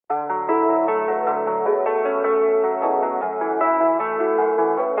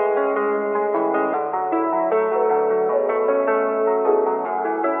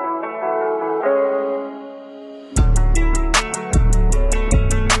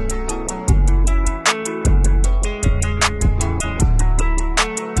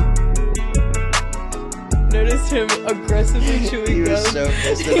him aggressively chewing He gum. was so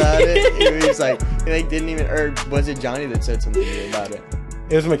pissed about it. He was like, didn't even, or was it Johnny that said something about it?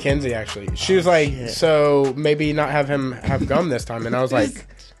 It was Mackenzie, actually. She was like, shit. So maybe not have him have gum this time. And I was like,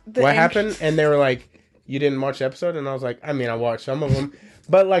 what happened? And they were like, you didn't watch the episode? And I was like, I mean, I watched some of them.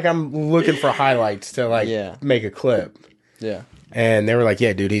 But, like, I'm looking for highlights to, like, make a clip. Yeah. And they were like,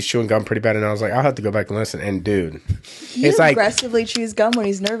 yeah, dude, he's chewing gum pretty bad. And I was like, I'll have to go back and listen. And, dude, he aggressively chews gum when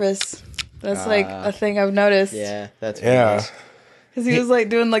he's nervous. That's, like, a thing I've noticed. Yeah, that's nice. Because he was, like,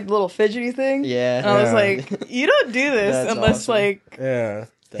 doing, like, the little fidgety thing. Yeah. And I was like, you don't do this unless, awesome. like... Yeah.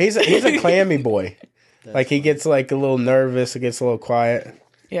 He's a clammy boy. Like, he gets, like, a little nervous. It gets a little quiet.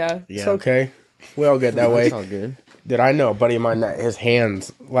 Yeah. It's okay. We all get that way. That's all good. Dude, I know a buddy of mine that his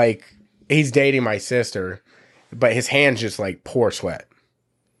hands, like, he's dating my sister, but his hands just, like, pour sweat.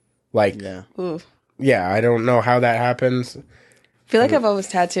 Like, yeah, I don't know how that happens. I feel like if I was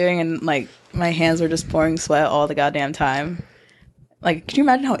tattooing and, like, my hands were just pouring sweat all the goddamn time. Like, can you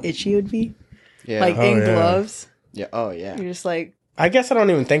imagine how itchy it would be? Yeah. Like, in gloves. Yeah. Oh, yeah. You're just like... I guess I don't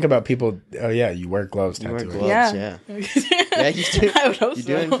even think about people. Oh, yeah, you wear gloves tattooing. You wear gloves, yeah. Yeah, you do. I would hope you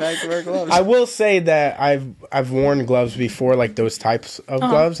do, in fact, wear gloves. I will say that I've worn gloves before, like those types of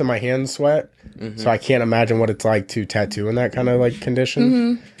gloves, and my hands sweat. Mm-hmm. So I can't imagine what it's like to tattoo in that kind of, like, condition.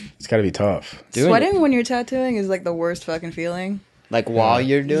 Mm-hmm. It's got to be tough. Sweating when you're tattooing is, like, the worst fucking feeling. Like, while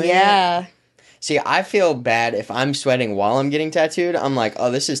you're doing it? Yeah. See, I feel bad if I'm sweating while I'm getting tattooed. I'm like,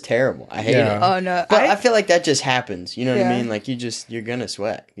 oh, this is terrible. I hate it. Oh, no. But I feel like that just happens. You know what I mean? Like, you're going to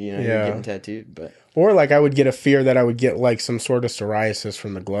sweat. You know, you're getting tattooed. But or, like, I would get a fear that I would get, like, some sort of psoriasis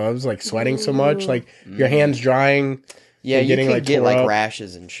from the gloves, like, sweating so much. Like, your hands drying. Yeah, you getting, can like, get, like, up.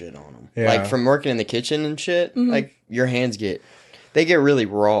 rashes and shit on them. Yeah. Like, from working in the kitchen and shit, like, your hands get really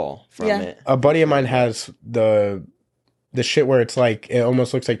raw from it. A buddy of mine has the shit where it's like, it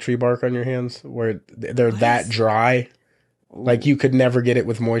almost looks like tree bark on your hands, where they're that dry. Ooh. Like, you could never get it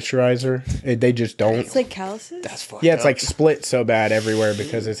with moisturizer. They just don't. It's like calluses? That's fucked Yeah, it's up. like split so bad everywhere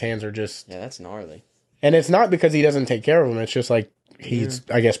because his hands are just... Yeah, that's gnarly. And it's not because he doesn't take care of them. It's just like, he's,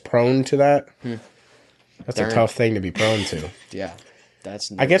 I guess, prone to that. That's a tough thing to be prone to. Yeah.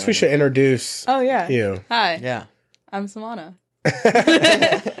 That's. I guess we should introduce you. Hi. Yeah. I'm Samanah.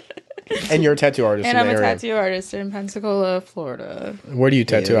 And you're a tattoo artist and in the I'm a area. tattoo artist in Pensacola, Florida. Where do you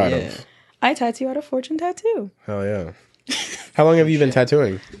tattoo out of? I tattoo out of Fortune Tattoo. Hell yeah. How long have you been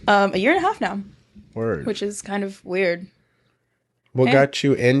tattooing? A year and a half now. Word. Which is kind of weird. What got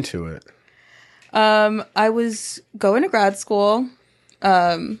you into it? I was going to grad school.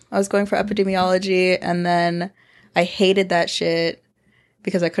 I was going for epidemiology, and then I hated that shit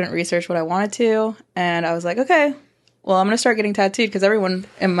because I couldn't research what I wanted to. And I was like, okay, well, I'm going to start getting tattooed because everyone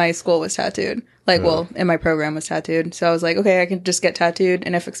in my school was tattooed. Like, well, in my program was tattooed. So I was like, okay, I can just get tattooed.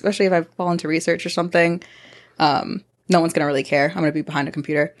 And especially if I fall into research or something, no one's going to really care. I'm going to be behind a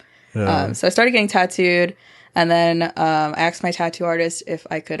computer. Yeah. So I started getting tattooed. And then I asked my tattoo artist if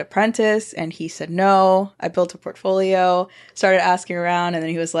I could apprentice, and he said no. I built a portfolio, started asking around, and then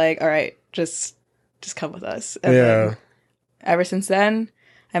he was like, all right, just come with us. And then, ever since then,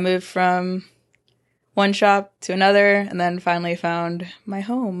 I moved from one shop to another, and then finally found my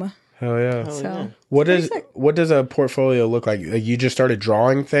home. Hell yeah. So what does a portfolio look like? Like, you just started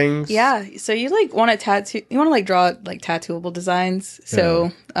drawing things? Yeah. So you want to draw like tattooable designs.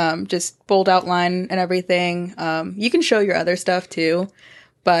 So just bold outline and everything. You can show your other stuff too,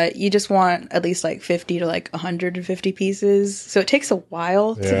 but you just want at least like 50 to like 150 pieces. So it takes a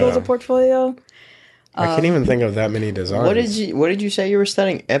while to build a portfolio. I can't even think of that many designs. What did you say you were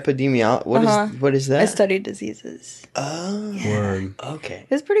studying? Epidemiology? What is that? I studied diseases. Oh. Word. Okay.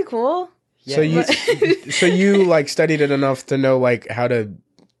 It's pretty cool. Yeah. So you like studied it enough to know like how to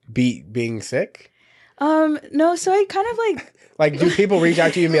beat being sick? No, so I kind of like like, do people reach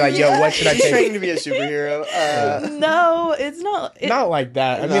out to you and be like, yo, what should I She's take? training to be a superhero. No, it's not. Not like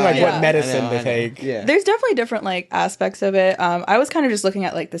that. I mean, like, what medicine to take. Yeah. There's definitely different like aspects of it. I was kind of just looking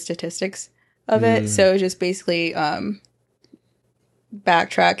at like the statistics of it. So just basically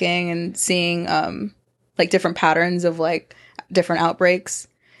backtracking and seeing like different patterns of like different outbreaks.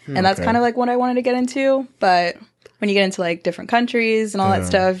 And that's kind of like what I wanted to get into. But when you get into like different countries and all that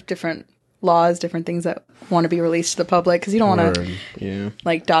stuff, different laws, different things that want to be released to the public, because you don't want to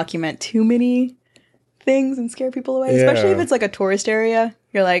like document too many things and scare people away, especially if it's like a tourist area.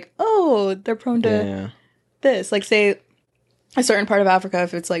 You're like, oh, they're prone to this. Like, say a certain part of Africa,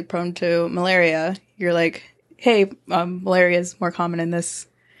 if it's like prone to malaria, you're like, hey, malaria is more common in this.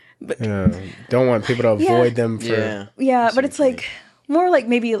 But, don't want people to avoid them for... Yeah, but it's like more like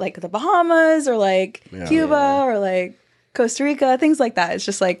maybe like the Bahamas or like Cuba or like Costa Rica, things like that. It's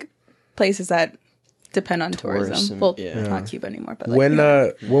just like places that depend on tourism. Well, yeah. not Cuba anymore. But like,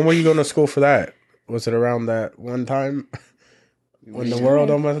 when were you going to school for that? Was it around that one time when the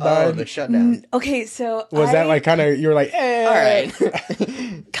world almost died? Oh, the shutdown. Okay, so was that like kind of you were like, all right,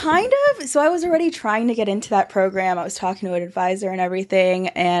 kind of. So I was already trying to get into that program. I was talking to an advisor and everything,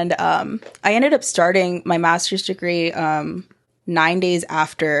 and I ended up starting my master's degree 9 days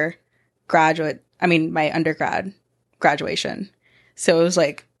after my undergrad graduation. So it was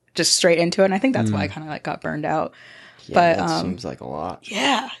like just straight into it, and I think that's why I kind of like got burned out. Yeah, but that seems like a lot.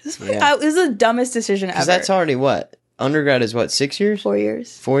 Yeah, it was the dumbest decision ever. Because that's already what? Undergrad is what, 6 years? 4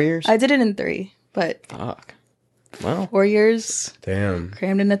 years. 4 years? I did it in 3, but fuck. Well, 4 years. Damn.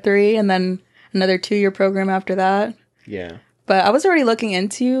 Crammed into 3, and then another 2-year program after that. yeah. But I was already looking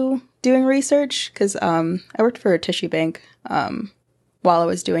into doing research because I worked for a tissue bank while I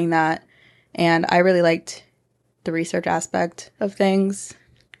was doing that, and I really liked the research aspect of things,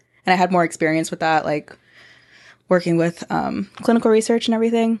 and I had more experience with that, like working with clinical research and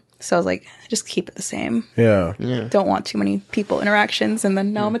everything. So I was like, just keep it the same. Yeah. Don't want too many people interactions, and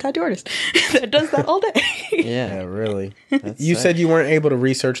then now I'm a tattoo artist that does that all day. Yeah, really. You said you weren't able to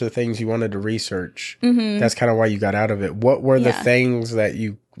research the things you wanted to research. Mm-hmm. That's kind of why you got out of it. What were the things that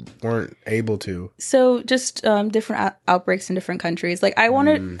you weren't able to? So just different outbreaks in different countries. Like I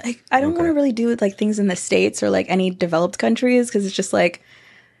wanted, I don't want to really do like things in the States or like any developed countries, because it's just like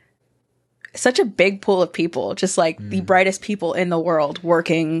such a big pool of people, just like the brightest people in the world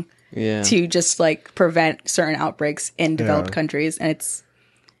working to just like prevent certain outbreaks in developed countries. And it's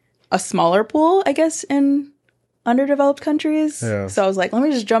a smaller pool, I guess, in underdeveloped countries. Yeah. So I was like, let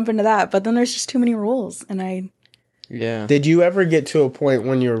me just jump into that. But then there's just too many rules. And Did you ever get to a point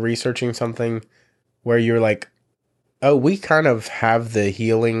when you were researching something where you're like, oh, we kind of have the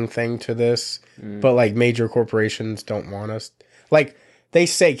healing thing to this, but like major corporations don't want us? Like, they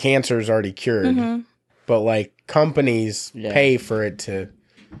say cancer is already cured, but like companies pay for it to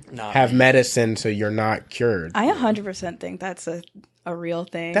have medicine so you're not cured. I 100% think that's a real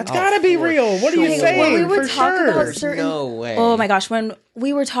thing. That's gotta be real. What are you saying? When we would talk about certain, no way. Oh my gosh, when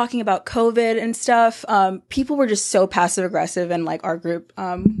we were talking about COVID and stuff, people were just so passive aggressive in like our group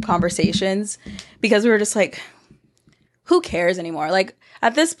conversations, because we were just like, who cares anymore? Like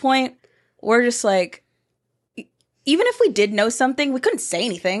at this point, we're just like, even if we did know something, we couldn't say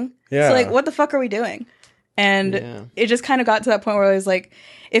anything. Yeah. So, like, what the fuck are we doing? And it just kind of got to that point where I was like,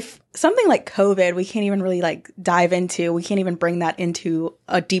 if something like COVID, we can't even really, like, dive into, we can't even bring that into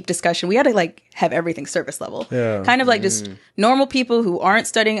a deep discussion. We had to, like, have everything surface level. Yeah. Kind of like just normal people who aren't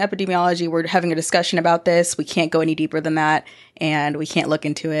studying epidemiology, we're having a discussion about this. We can't go any deeper than that, and we can't look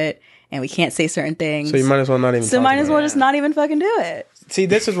into it, and we can't say certain things. So you might as well not even just not even fucking do it. See,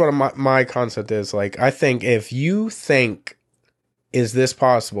 this is what my concept is. Like, I think if you think, is this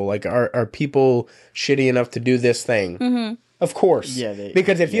possible? Like, are people shitty enough to do this thing? Mm-hmm. Of course. Yeah.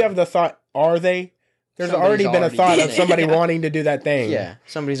 Because if you have the thought, are they? There's already been a thought of somebody wanting to do that thing. Yeah.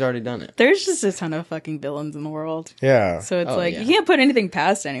 Somebody's already done it. There's just a ton of fucking villains in the world. Yeah. So it's you can't put anything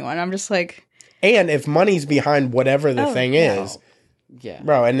past anyone. I'm just like. And if money's behind whatever the thing is. Yeah.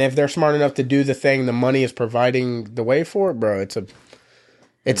 Bro, and if they're smart enough to do the thing, the money is providing the way for it, bro.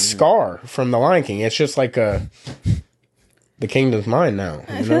 It's Scar from The Lion King. It's just like the kingdom's mine now.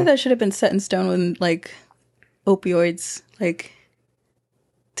 I feel like that should have been set in stone when like opioids like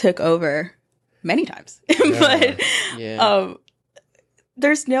took over many times. But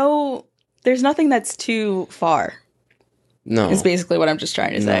there's nothing that's too far. No. Is basically what I'm just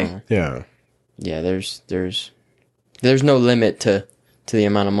trying to say. Yeah. Yeah, there's no limit to the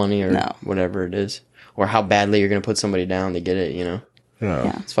amount of money or whatever it is, or how badly you're going to put somebody down to get it, you know?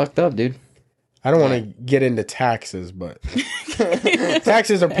 Yeah. It's fucked up, dude. I don't want to get into taxes, but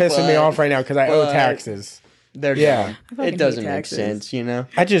taxes are pissing me off right now because I owe taxes. They're dumb. It doesn't make sense, you know?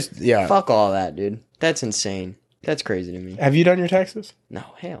 Fuck all that, dude. That's insane. That's crazy to me. Have you done your taxes? No,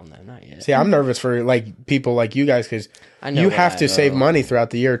 hell no, not yet. See, I'm nervous for like people like you guys because you have to save money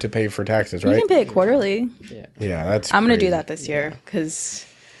throughout the year to pay for taxes, right? You can pay it quarterly. Yeah, that's. I'm gonna do that this year because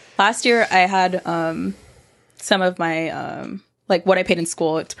last year I had some of my like what I paid in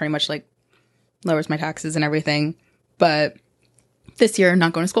school. It's pretty much like lowers my taxes and everything. But this year I'm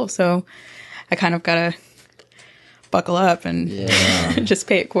not going to school, so I kind of gotta buckle up and just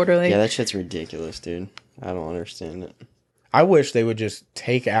pay it quarterly. Yeah, that shit's ridiculous, dude. I don't understand it. I wish they would just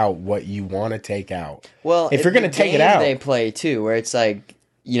take out what you want to take out. Well, if you're going to take it out, they play too, where it's like,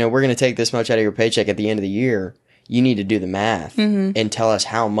 you know, we're going to take this much out of your paycheck at the end of the year. You need to do the math and tell us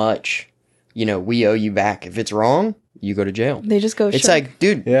how much, you know, we owe you back. If it's wrong, you go to jail. They just go. It's like,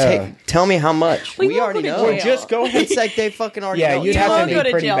 dude, tell me how much. We already know. Or just go ahead. It's like they fucking already know. Yeah, you'd have to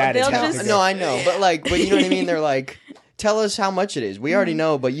be pretty bad at just... No, I know, but you know what I mean. They're like, tell us how much it is. We already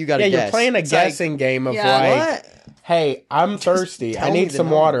know, but you got to guess. Yeah, you're playing a guessing game of like, hey, I'm thirsty. I need some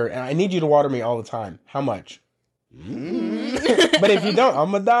water, and I need you to water me all the time. How much? But if you don't,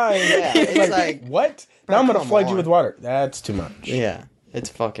 I'm gonna die. Yeah, it's like what? Now I'm gonna flood you with water. That's too much. Yeah. It's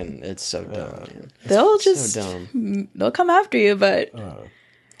so dumb, man. They'll just they'll come after you, but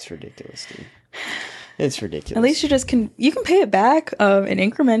it's ridiculous, dude. It's ridiculous. At least you can pay it back in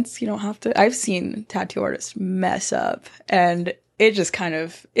increments. You don't have to. I've seen tattoo artists mess up, and it just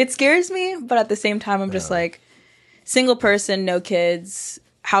it scares me. But at the same time, I'm just like, single person, no kids.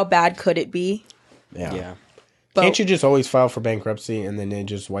 How bad could it be? Yeah. But, can't you just always file for bankruptcy and then it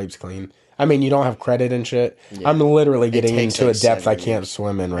just wipes clean? I mean, you don't have credit and shit. Yeah. I'm literally getting into a depth I can't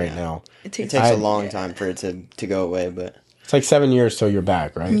swim in right now. It takes a long time for it to go away, but... It's like 7 years till you're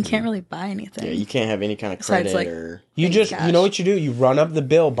back, right? You can't really buy anything. Yeah, you can't have any kind of credit or... You know what you do? You run up the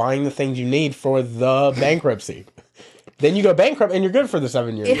bill buying the things you need for the bankruptcy. Then you go bankrupt and you're good for the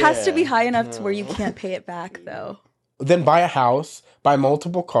 7 years. It has to be high enough to where you can't pay it back, though. Then buy a house, buy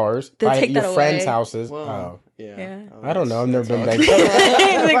multiple cars, buy your friends' houses. Well, yeah. I don't know. I've never been bankrupt.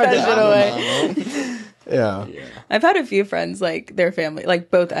 Take that shit away. Yeah. I've had a few friends, like, their family, like,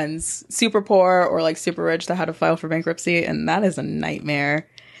 both ends, super poor or, like, super rich that had to file for bankruptcy, and that is a nightmare.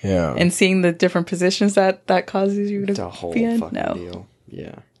 Yeah. And seeing the different positions that causes you to be in. Deal.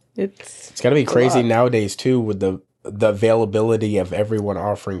 Yeah. It's got to be crazy nowadays, too, with the availability of everyone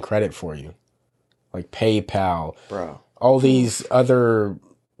offering credit for you. Like PayPal. Bro. All these other...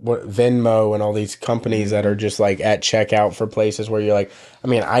 Venmo and all these companies that are just like at checkout for places where you're like, I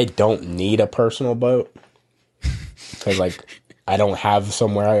mean, I don't need a personal boat because like I don't have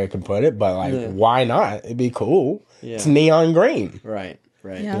somewhere I can put it, but like, why not? It'd be cool. Yeah. It's neon green. Right.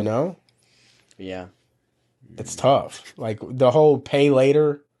 Yeah. You know? Yeah. It's tough. Like the whole pay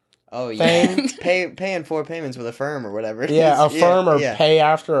later. Oh yeah. Paying 4 payments with a firm or whatever. Yeah, a firm or pay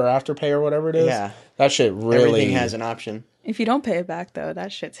after or afterpay or whatever it is. Yeah. That shit really... Everything has an option. If you don't pay it back, though,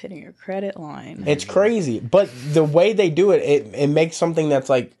 that shit's hitting your credit line. It's crazy. But the way they do it, it makes something that's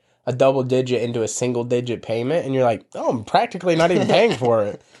like a double digit into a single digit payment. And you're like, oh, I'm practically not even paying for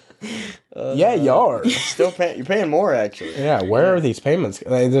it. Yeah, you are. Still paying. You're paying more, actually. Yeah, where are these payments?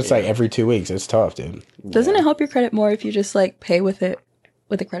 It's like every 2 weeks. It's tough, dude. Doesn't it help your credit more if you just like pay with it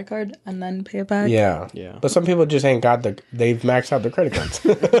with a credit card and then pay it back? Yeah. But some people just ain't got they've maxed out their credit cards.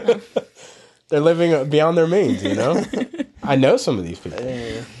 They're living beyond their means, you know? I know some of these people.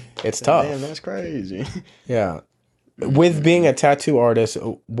 It's tough. Damn, that's crazy. Yeah. With being a tattoo artist,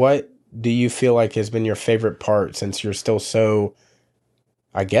 what do you feel like has been your favorite part since you're still so,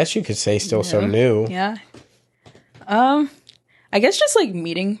 I guess you could say so new? Yeah. I guess just like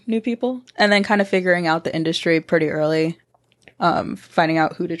meeting new people and then kind of figuring out the industry pretty early. Finding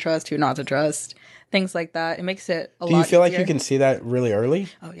out who to trust, who not to trust, things like that. It makes it a lot easier. Do you feel like you can see that really early?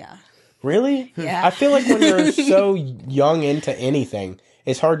 Oh, yeah. Really? Yeah. I feel like when you're so young into anything,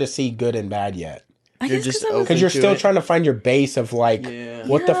 it's hard to see good and bad yet. Because you're still trying to find your base of like,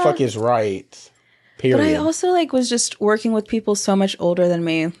 what the fuck is right? Period. But I also like was just working with people so much older than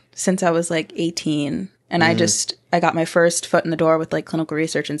me since I was like 18. And I got my first foot in the door with like clinical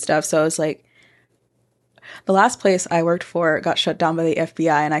research and stuff. So I was like, the last place I worked for got shut down by the FBI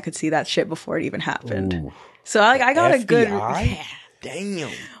and I could see that shit before it even happened. Ooh. So I got FBI? a good... Yeah. Damn.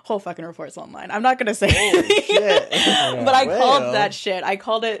 Whole fucking report's online. I'm not going to say anything. But I called that shit. I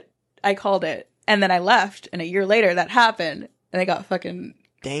called it. And then I left. And a year later, that happened. And I got fucking...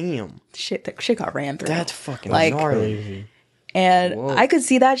 Damn. Shit got ran through. That's fucking like, gnarly. And I could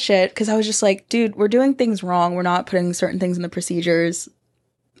see that shit because I was just like, dude, we're doing things wrong. We're not putting certain things in the procedures.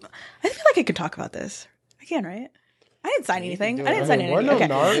 I feel like I could talk about this. I can, right? I didn't sign anything. I didn't sign anything. We're no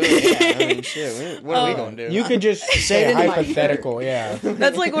narc. Shit. What are we going to do? You could just say hypothetical, yeah.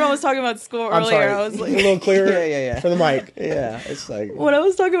 That's like when I was talking about school earlier. Sorry. I was like... A little clearer yeah. for the mic. Yeah, it's like... When I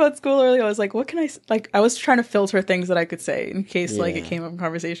was talking about school earlier, I was like, what can I... Like, I was trying to filter things that I could say in case, like, it came up in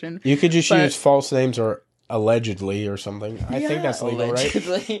conversation. You could just use false names or allegedly or something. I think that's legal,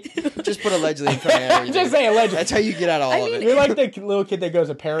 allegedly. Right? Just put allegedly in front of everything. Just say allegedly. That's how you get out of all of it. You're like the little kid that goes,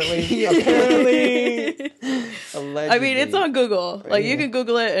 apparently. Apparently. Allegedly. I mean, it's on Google. Like, you can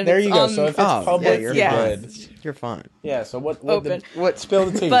Google it. And there you go. So if it's public, you're good. You're fine. Yeah, so what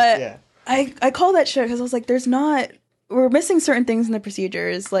spill the tea? But I call that shit because I was like, we're missing certain things in the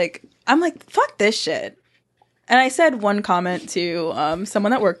procedures. Like, I'm like, fuck this shit. And I said one comment to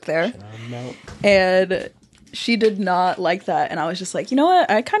someone that worked there. And she did not like that. And I was just like, you know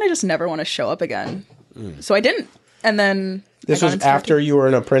what? I kind of just never want to show up again. So I didn't. And then this was after you were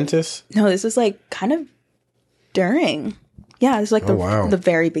an apprentice? No, this was like kind of during. Yeah, it was like the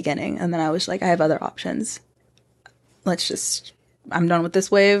very beginning. And then I was like, I have other options. I'm done with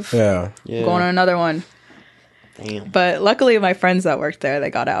this wave. Yeah. I'm going on another one. Damn. But luckily my friends that worked there, they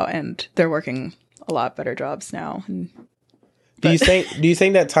got out and they're working a lot better jobs now. Do you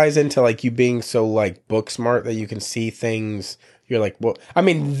think that ties into like you being so like book smart that you can see things? You're like, well, I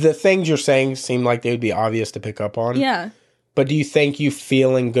mean, the things you're saying seem like they would be obvious to pick up on. Yeah. But do you think you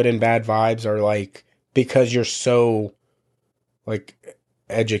feeling good and bad vibes are like because you're so like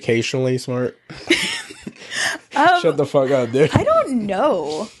educationally smart? Shut the fuck up, dude. I don't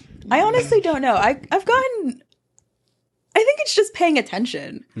know. I honestly don't know. I think it's just paying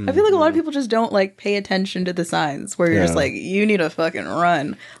attention. I feel like a lot of people just don't like pay attention to the signs where you're just like, you need to fucking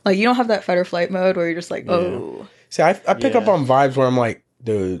run. Like you don't have that fight or flight mode where you're just like, oh. See, I pick up on vibes where I'm like,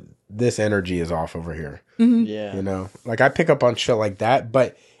 dude, this energy is off over here. Mm-hmm. Yeah. You know? Like I pick up on shit like that,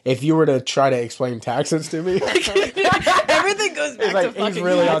 but if you were to try to explain taxes to me, everything goes back to fucking he's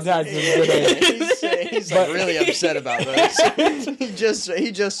really on taxes today. He's like really upset about this.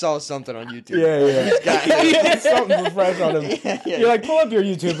 he just saw something on YouTube. Yeah. He got something fresh on him. Yeah. You're like, pull up your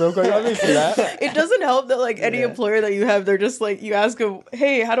YouTube real quick. Let me see that. It doesn't help that like any employer that you have, they're just like, you ask them,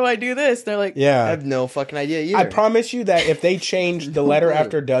 hey, how do I do this? They're like, I have no fucking idea either. I promise you that if they changed the letter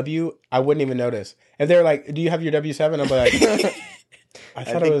after W, I wouldn't even notice. If they're like, do you have your W7? I'm like, I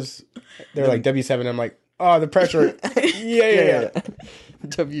thought it was. They're like W7. I'm like, oh, the pressure. Yeah.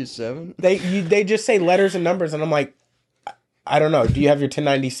 W7. They just say letters and numbers, and I'm like, I don't know. Do you have your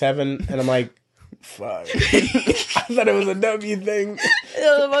 1097? And I'm like, fuck. I thought it was a W thing.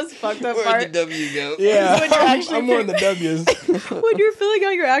 The most fucked up part. Where'd the W go? Yeah, I'm more in the W's. When you're filling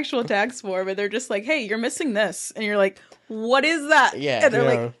out your actual tax form, and they're just like, hey, you're missing this, and you're like, what is that? Yeah, and they're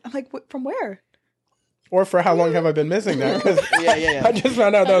like, I'm like, from where? Or for how long have I been missing that? Because I just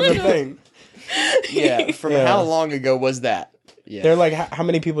found out that was a thing. Yeah, from how long ago was that? Yeah. They're like, how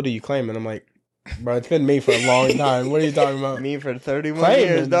many people do you claim? And I'm like, bro, it's been me for a long time. What are you talking about? Me for 31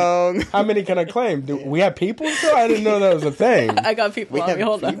 years, dog. How many can I claim? Do we have people still? I didn't know that was a thing. I got people on me.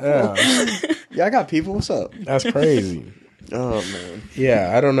 Hold on. Yeah, I got people. What's up? That's crazy. Oh, man.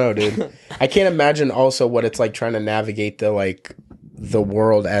 Yeah, I don't know, dude. I can't imagine also what it's like trying to navigate the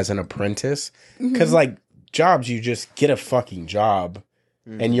world as an apprentice. Because, like, jobs, you just get a fucking job.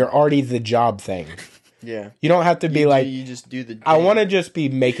 And you're already the job thing. Yeah. You don't have to be like... You just do the... I want to just be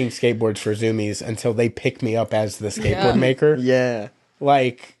making skateboards for Zoomies until they pick me up as the skateboard maker. Yeah.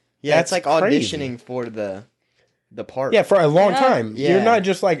 Like... Yeah, that's like crazy. auditioning for the part. Yeah, for a long time. Yeah. You're not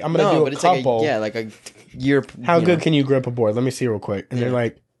just like, I'm going to do a couple. Like a year... How good can you grip a board? Let me see real quick. And they're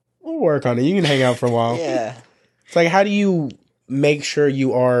like, we'll work on it. You can hang out for a while. Yeah. It's like, how do you make sure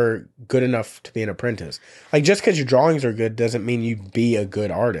you are good enough to be an apprentice? Like, just because your drawings are good doesn't mean you be a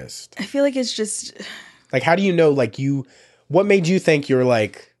good artist. I feel like it's just... Like, how do you know, like, what made you think you're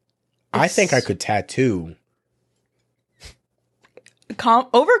like, I think I could tattoo?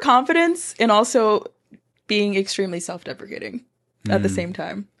 Overconfidence and also being extremely self-deprecating at the same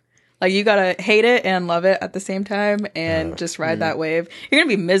time. Like, you gotta hate it and love it at the same time and just ride that wave. You're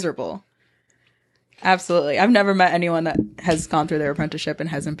gonna be miserable. Absolutely. I've never met anyone that has gone through their apprenticeship and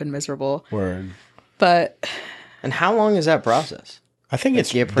hasn't been miserable. Word. But... And how long is that process? I think it's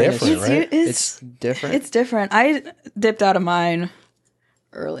different, right? It's different? It's different. I dipped out of mine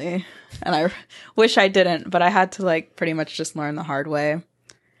early. And I wish I didn't, but I had to, like, pretty much just learn the hard way.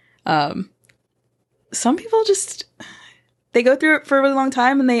 Some people just... They go through it for a really long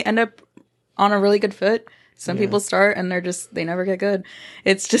time and they end up on a really good foot. Some people start and they never get good.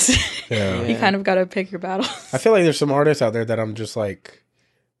 It's just, you kind of got to pick your battles. I feel like there's some artists out there that I'm just like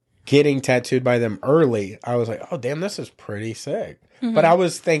getting tattooed by them early. I was like, oh, damn, this is pretty sick. But I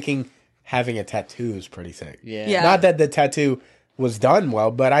was thinking having a tattoo is pretty sick. Yeah. Not that the tattoo was done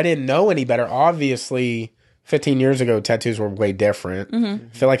well, but I didn't know any better. Obviously, 15 years ago, tattoos were way different. I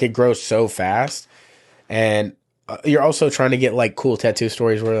feel like it grows so fast. And you're also trying to get like cool tattoo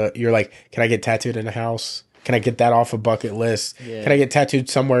stories where you're like, can I get tattooed in a house? Can I get that off a bucket list? Yeah. Can I get tattooed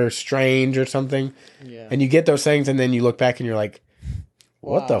somewhere strange or something? Yeah. And you get those things and then you look back and you're like,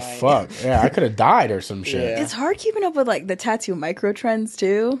 what the fuck? Yeah, I could have died or some shit. Yeah. It's hard keeping up with like the tattoo micro trends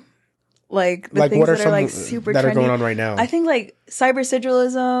too. Like the things that are like super that trendy. Are going on right now? I think like cyber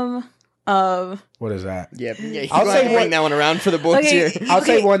sigillism. What is that? Yeah, I'll say bring that one around for the boys here. I'll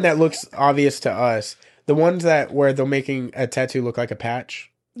say one that looks obvious to us. The ones where they're making a tattoo look like a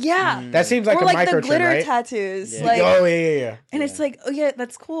patch. Yeah. That seems like or a like micro the glitter trend, right? tattoos. Yeah. Like, oh, yeah. And it's like, oh yeah,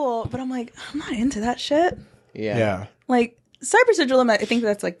 that's cool. But I'm like, I'm not into that shit. Yeah. Like, cyber sigilum, I think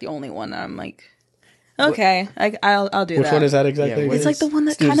that's like the only one that I'm like, Okay, I'll do Which that. one is that exactly? It's like the one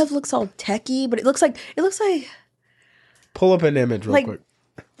that kind of looks all techy, but it looks like pull up an image real quick.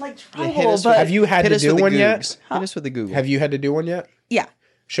 Like tribal. But have you had to do one yet? Hit us with the Google. Have you had to do one yet? Yeah.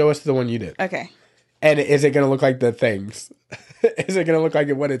 Show us the one you did. Okay. And is it going to look like the things? Is it going to look like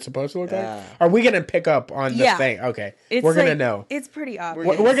what it's supposed to look like? Are we going to pick up on the thing? Okay. We're going to know. It's pretty obvious.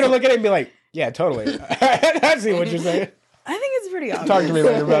 We're going to look at it and be like, yeah, totally. I see what you're saying. I think it's pretty obvious. Talk to me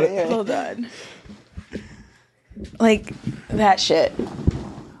later about it. Hold on. Like that shit.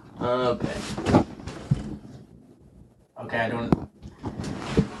 Okay, I don't...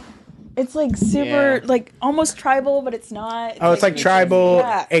 It's like super, like almost tribal, but it's not. It's like tribal.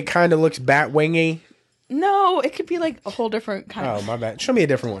 Yeah. It kind of looks bat-wingy. No, it could be like a whole different kind of... Oh, my bad. Show me a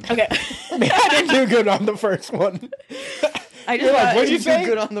different one. Okay. I didn't do good on the first one. You're like, what'd you say?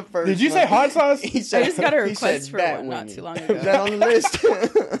 Good on the first Did you say hot sauce? I just got a request for one not too long ago. Is that on the list?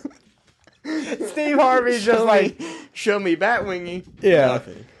 Steve Harvey's just like... Show me bat-wingy. Yeah.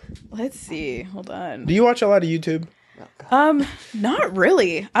 Let's see. Hold on. Do you watch a lot of YouTube? Not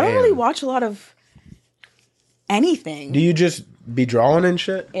really. I don't really watch a lot of anything. Do you just be drawing and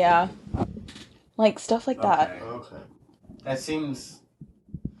shit? Yeah. Like stuff like that. Okay. That seems...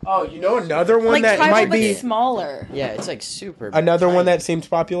 Oh, you know another one like that might but be... smaller. Yeah, it's like super... Another one that seems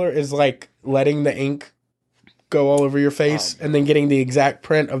popular is like letting the ink go all over your face and then getting the exact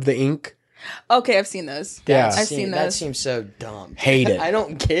print of the ink. Okay, I've seen those. Yeah. I've seen those. That seems so dumb. Hate it. I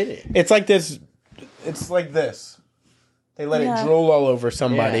don't get it. It's like this... It's like this. They let it drool all over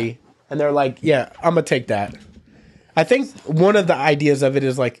somebody, and they're like, yeah, I'm going to take that. I think one of the ideas of it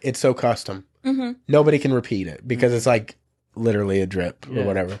is like, it's so custom. Mm-hmm. Nobody can repeat it, because it's like literally a drip or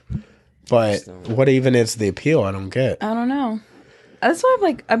whatever. But what even is the appeal? I don't get. I don't know. That's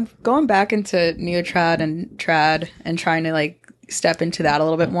why I'm going back into neo-trad and trad and trying to like step into that a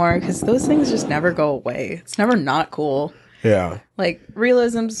little bit more, because those things just never go away. It's never not cool. Yeah. Like,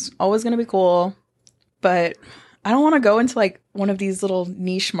 realism's always going to be cool, but I don't want to go into like one of these little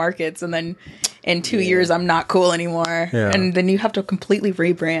niche markets and then in 2 years I'm not cool anymore. Yeah. And then you have to completely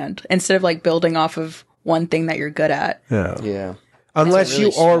rebrand instead of like building off of one thing that you're good at. Yeah. Yeah. Unless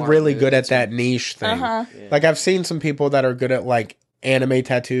really you are really good at that niche thing. Yeah. Like I've seen some people that are good at like anime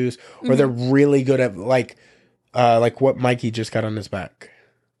tattoos, or they're really good at like what Mikey just got on his back.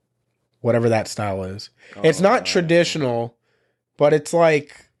 Whatever that style is. It's not traditional, but it's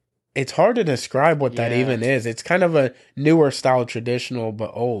like... It's hard to describe what that even is. It's kind of a newer style, traditional,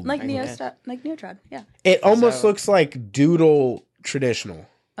 but old. Like neo-trad, yeah. It almost looks like doodle traditional.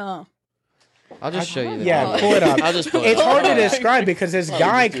 Oh. I'll just show you. Yeah, pull it up. I'll just pull it It's up. hard to describe because this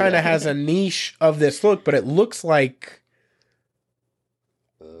guy kind of has a niche of this look, but it looks like,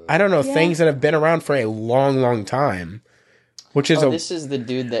 I don't know, things that have been around for a long, long time. Which is this is the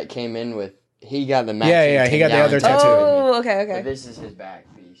dude that came in with, he got the matching. Yeah, he got the other tattoo. Oh, okay. But this is his back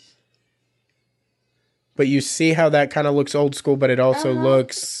piece. But you see how that kind of looks old school, but it also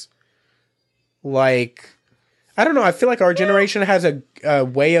looks like... I don't know. I feel like our generation has a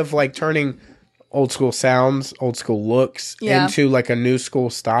way of like turning old school sounds, old school looks into like a new school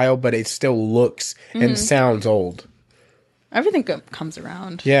style, but it still looks and sounds old. Everything comes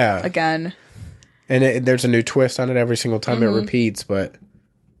around. Yeah. Again. And there's a new twist on it every single time it repeats, but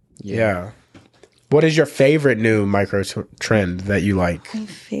yeah. What is your favorite new micro trend that you like? My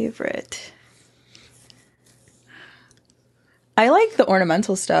favorite... I like the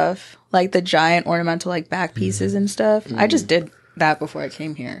ornamental stuff, like the giant ornamental like back pieces and stuff. I just did that before I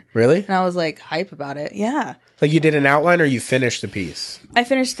came here. Really? And I was like hype about it. Yeah. Like you did an outline or you finished the piece? I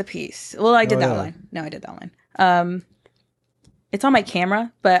finished the piece. Well, I did the outline. No, I did the outline. It's on my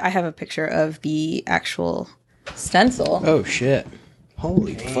camera, but I have a picture of the actual stencil. Oh shit.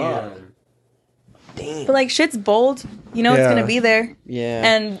 Holy fuck. Damn. But like shit's bold. You know it's going to be there. Yeah.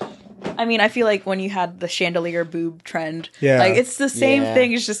 And I mean, I feel like when you had the chandelier boob trend, like it's the same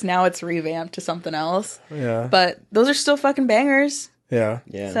thing. It's just now it's revamped to something else. Yeah. But those are still fucking bangers. Yeah.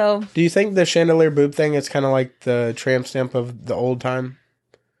 Yeah. So, do you think the chandelier boob thing is kind of like the tramp stamp of the old time?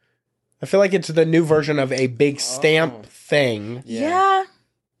 I feel like it's the new version of a big stamp thing. Yeah.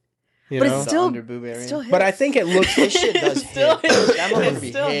 But it's still hits. But I think it looks... This shit does still hit.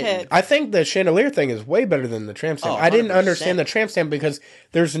 It still hits. I think the chandelier thing is way better than the tramp stamp. I didn't understand the tramp stamp because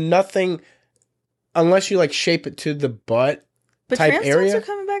there's nothing... Unless you like shape it to the butt type area. But tramp stamps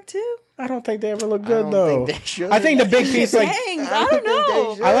are coming back too? I don't think they ever look good though. I think the big piece like... Dang, I don't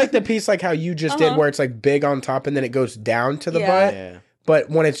know. I like the piece like how you just did where it's like big on top and then it goes down to the butt. Yeah. But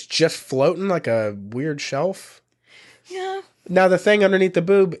when it's just floating like a weird shelf... Yeah. Now, the thing underneath the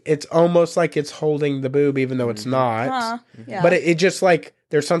boob, it's almost like it's holding the boob, even though it's not. Yeah. But it just like,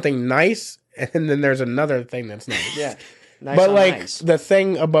 there's something nice and then there's another thing that's nice. Yeah. Nice but like nice. the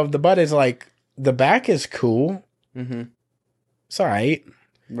thing above the butt is like the back is cool. Mm-hmm. It's all right.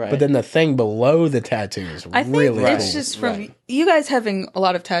 Right. But then the thing below the tattoo is I think really it's cool. just from you guys having a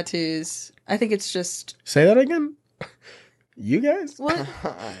lot of tattoos. I think it's just Say that again. You guys? Well,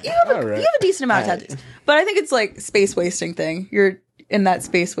 you have a decent amount of tattoos, but I think it's like space wasting thing. You're in that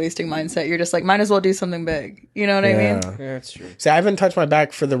space wasting mindset. You're just like, might as well do something big. You know what I mean? Yeah, that's true. See, I haven't touched my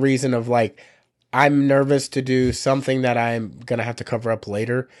back for the reason of like, I'm nervous to do something that I'm gonna have to cover up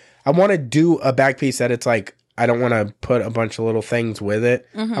later. I want to do a back piece that it's like I don't want to put a bunch of little things with it.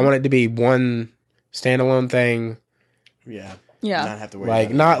 Mm-hmm. I want it to be one standalone thing. Yeah. Not have to worry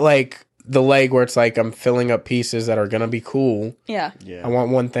like not like the leg where it's like I'm filling up pieces that are gonna be cool. Yeah. I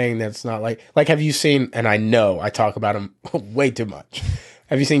want one thing that's not like have you seen? And I know I talk about him way too much.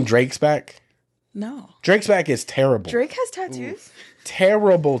 Have you seen Drake's back? No. Drake's back is terrible. Drake has tattoos. Oof.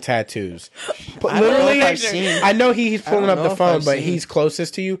 Terrible tattoos. But literally, I know he's pulling up the phone, but he's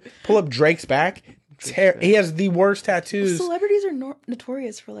closest to you. Pull up Drake's back. He has the worst tattoos. Celebrities are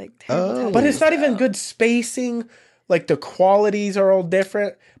notorious for like terrible tattoos. But it's not even good spacing. Like the qualities are all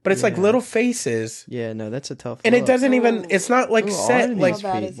different, but it's like little faces. Yeah, no, that's a tough. And it doesn't even. It's not like set. Like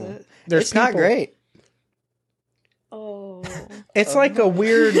how bad is it? It's not great. Oh. It's like a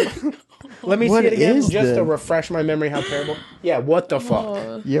weird. Let me see it again, just to the... refresh my memory. How terrible! Yeah, what the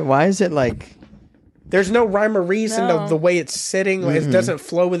fuck? Yeah, why is it like? There's no rhyme or reason of the way it's sitting. It doesn't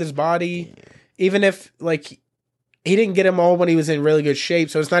flow with his body. Even if like he didn't get him all when he was in really good shape,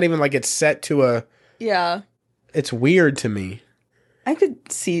 so it's not even like it's set to a. Yeah. It's weird to me. I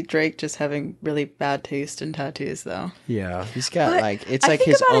could see Drake just having really bad taste in tattoos, though. Yeah, he's got but like it's like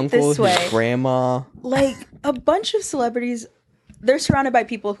his uncle, his grandma. Like a bunch of celebrities, they're surrounded by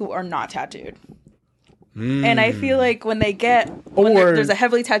people who are not tattooed. And I feel like when there's a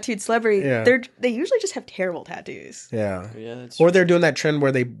heavily tattooed celebrity, they usually just have terrible tattoos. Yeah. That's or they're doing that trend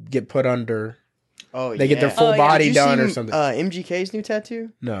where they get put under. Oh, they get their full body done or seen, something. MGK's new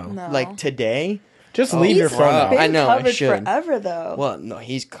tattoo? No. Like today? Just leave your phone out. I know. Covered I should. Forever though. Well, no,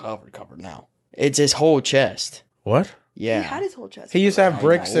 he's covered now. It's his whole chest. What? Yeah. He had his whole chest. He used to have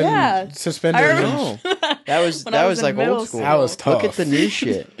bricks and suspenders. I remember. That was like old school. That was tough. Look at the new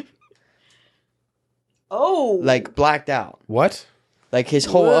shit. Oh. Like blacked out. What? Like his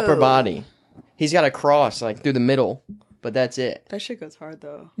whole upper body. He's got a cross like through the middle, but that's it. That shit goes hard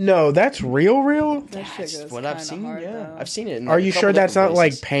though. No, that's real? That shit goes what I've seen. Hard, yeah. though. I've seen it. In Are you sure that's not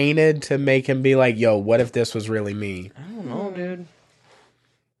places. like painted to make him be like, yo, what if this was really me? I don't know, dude.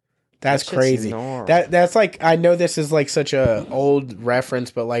 That's crazy. That's like, I know this is like such a old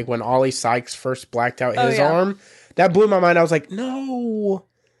reference, but like when Ollie Sykes first blacked out his arm, that blew my mind. I was like, no,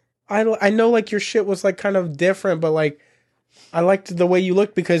 I know like your shit was like kind of different, but like I liked the way you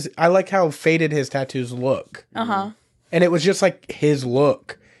looked because I like how faded his tattoos look. Uh-huh. And it was just like his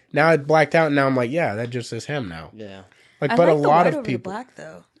look. Now it blacked out and now I'm like, yeah, that just is him now. Yeah. Like, but a lot of people. Black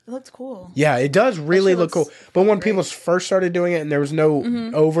though. It looks cool. Yeah, it does really look cool. But when people first started doing it and there was no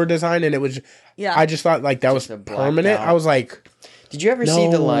over design and it was, I just thought like that was permanent. I was like, did you ever see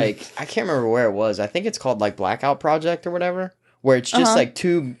the like, I can't remember where it was. I think it's called like Blackout Project or whatever, where it's just like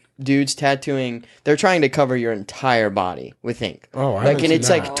two dudes tattooing. They're trying to cover your entire body with ink. Oh, I like, and it's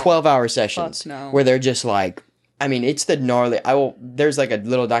like 12-hour sessions where they're just like, I mean, it's the gnarly. There's like a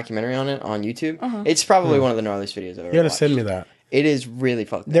little documentary on it on YouTube. It's probably one of the gnarliest videos I've ever watched. You gotta send me that. It is really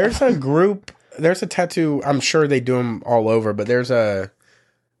fucked up. There's a group. There's a tattoo. I'm sure they do them all over, but there's a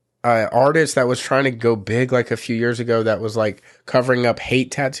artist that was trying to go big like a few years ago that was like covering up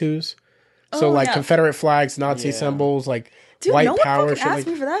hate tattoos. So Confederate flags, Nazi symbols, like white power. Dude, no one fucking asked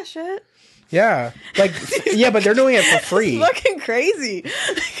me for that shit. Yeah, like but they're doing it for free. It's fucking crazy.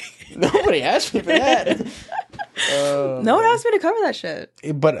 Nobody asked me for that. No one asked me to cover that shit.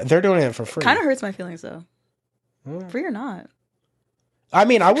 But they're doing it for free. Kind of hurts my feelings though. Free or not? I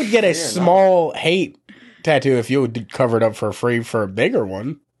mean, I would get a small hate tattoo if you would cover it up for free for a bigger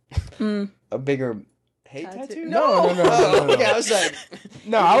one. A bigger hate tattoo? No. Okay, I was like,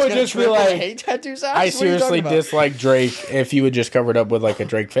 no, I would just be like, hate tattoos. I seriously dislike Drake if you would just cover it up with like a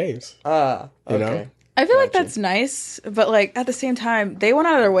Drake face. Okay. You know? I feel like that's nice, but like at the same time, they went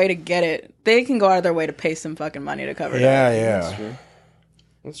out of their way to get it. They can go out of their way to pay some fucking money to cover it up. Yeah. That's true.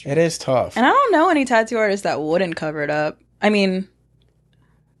 That's true. It is tough. And I don't know any tattoo artists that wouldn't cover it up. I mean,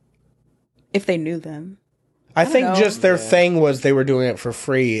 if they knew them. I think just their thing was they were doing it for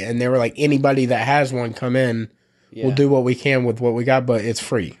free, and they were like, anybody that has one come in, we'll do what we can with what we got, but it's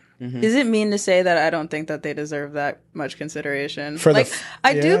free. Is it mean to say that I don't think that they deserve that much consideration?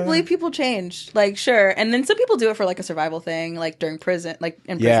 I do believe people change. Like, sure. And then some people do it for, like, a survival thing, like, during prison, like,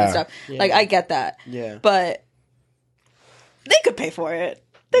 in prison stuff. Yeah. Like, I get that. Yeah. But they could pay for it.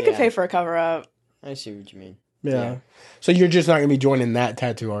 They could pay for a cover-up. I see what you mean. Yeah. So you're just not going to be joining that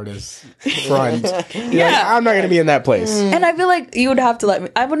tattoo artist front. I'm not going to be in that place. And I feel like you would have to let me...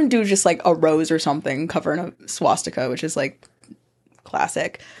 I wouldn't do just, like, a rose or something covering a swastika, which is, like...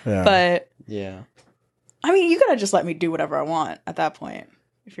 classic. But I mean, you gotta just let me do whatever I want at that point.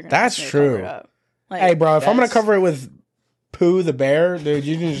 If you're gonna that's true. Like, hey, bro, if I'm gonna cover it with Pooh the bear, dude,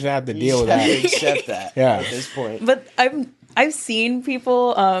 you just have to deal with that. Accept that. At this point. But I've seen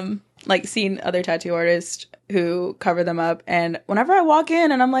people like seen other tattoo artists who cover them up, and whenever I walk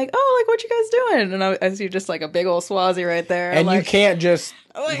in and I'm like, oh, like, what you guys doing? And I see just like a big old swazi right there, and you can't just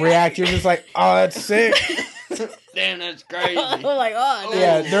react. You're just like, oh, that's sick. Damn, that's crazy. I'm like, oh, no.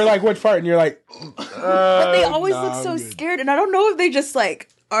 Yeah, they're like, which part? And you're like, but they always look so scared, and I don't know if they just like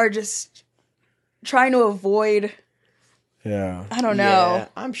are just trying to avoid. Yeah, I don't know.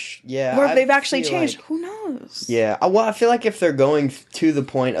 Or if they've actually changed. Like, who knows? Yeah, well, I feel like if they're going to the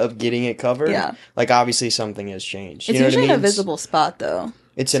point of getting it covered, like obviously something has changed. It's usually in a visible spot, though.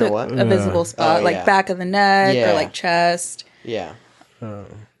 It's in a what? A visible spot, like back of the neck or like chest. Yeah.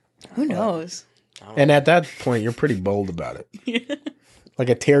 Who knows? And at that point, you're pretty bold about it. Like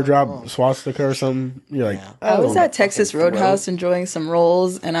a teardrop swastika or something. You're like, I was at Texas Roadhouse enjoying some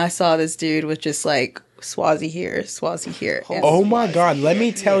rolls, and I saw this dude with just like swazi here. Oh my God, let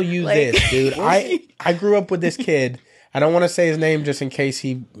me tell you this, dude. I grew up with this kid. I don't want to say his name just in case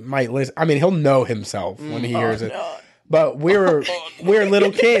he might listen. I mean, he'll know himself when he hears it. But we were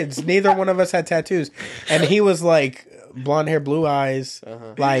little kids. Neither one of us had tattoos. And he was like blonde hair, blue eyes,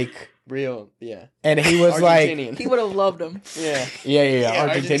 like... Real, yeah. And he was like... He would have loved him. Yeah. Yeah,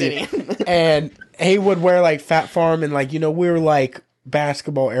 Argentinian. And he would wear like Fat Farm and like, you know, we were like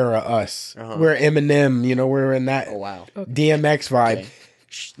basketball era us. We're Eminem, you know, we were in that DMX vibe. Okay.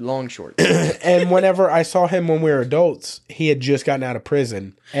 Long shorts. And whenever I saw him when we were adults, he had just gotten out of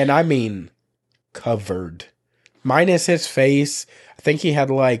prison. And I mean, covered. Minus his face. I think he had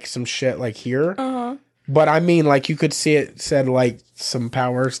like some shit like here. But I mean, like, you could see it said, like, some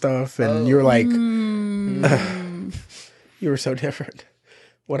power stuff, and you were like, you were so different.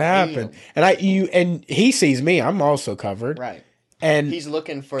 What happened? Damn. And he sees me. I'm also covered. Right. And he's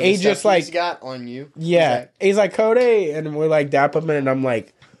looking for the stuff he's got on you. Yeah. He's like, Cody. And we're like, dap him, and I'm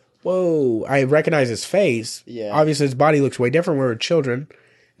like, whoa. I recognize his face. Yeah. Obviously, his body looks way different. We were children.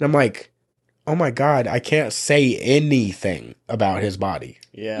 And I'm like, oh my God, I can't say anything about his body.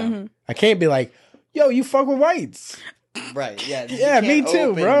 Yeah. I can't be like, yo, you fuck with whites. Right, yeah. Yeah, me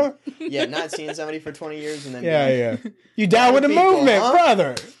too, bro. Yeah, not seeing somebody for 20 years and then... Yeah. You down with the movement,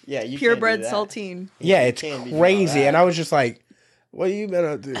 brother. Yeah, you purebred saltine. Yeah, it's crazy. And I was just like, what you been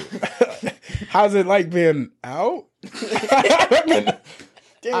up to? How's it like being out?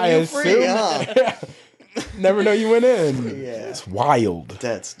 Damn, you're free, huh? Never know you went in. Yeah. It's wild.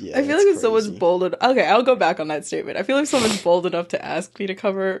 I feel like if someone's bold enough... Okay, I'll go back on that statement. I feel like if someone's bold enough to ask me to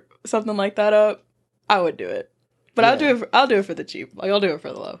cover something like that up, I would do it. But I'll do it for the cheap. Like, I'll do it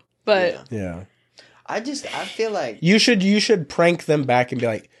for the low. But yeah. I feel like you should prank them back and be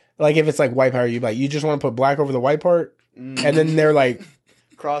like if it's like white power, you like, you just want to put black over the white part, and then they're like,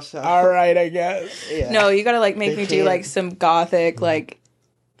 cross out. All right, I guess. Yeah. No, you gotta like make me do like some gothic like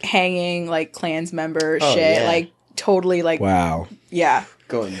hanging like Klans member shit, like totally like wow, yeah,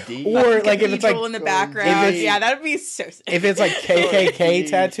 going deep. Or like if it's like in the background, that'd be so sick. If it's like KKK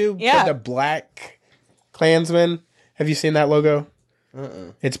tattoo, put the black Klansman. Have you seen that logo?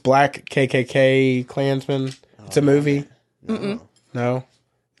 It's black KKK Klansman. It's a movie. No,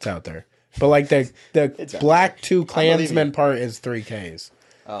 it's out there. But like the black two Klansman part is 3 Ks.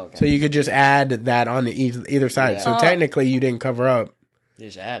 Oh, okay. So you could just add that on the either side. Yeah. So technically you didn't cover up. You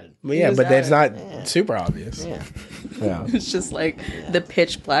just added. But yeah, but that's not super obvious. Yeah. It's just like the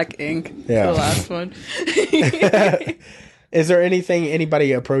pitch black ink. Yeah. The last one. Is there anything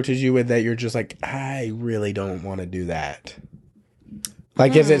anybody approaches you with that you're just like, I really don't want to do that?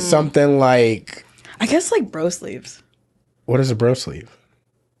 Like, is it something like... I guess like bro sleeves. What is a bro sleeve?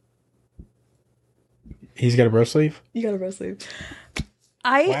 He's got a bro sleeve? You got a bro sleeve.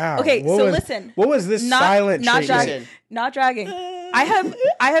 Okay, listen. What was this silent treatment? Not dragging. I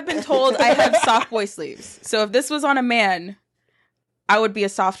have been told I have soft boy sleeves. So if this was on a man, I would be a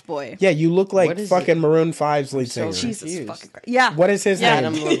soft boy. Yeah, you look like fucking Maroon 5's lead singer. Jesus fucking Christ. Yeah. What is his name?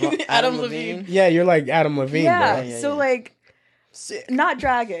 Adam Levine. Yeah, you're like Adam Levine, bro. So like, not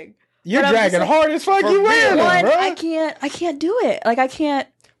dragging. You're dragging hard as fuck. You wearing them, bro. I can't do it. Like I can't.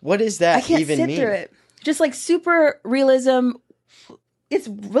 What is that I can't even sit mean? through it. Just like super realism. It's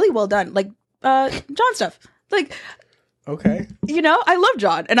really well done. Like John stuff. Like, Okay. you know, I love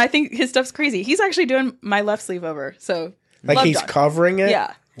John, and I think his stuff's crazy. He's actually doing my left sleeve over, so Like love he's John. covering it?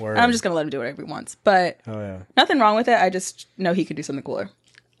 Yeah. Word. I'm just gonna let him do whatever he wants, but nothing wrong with it. I just know he could do something cooler.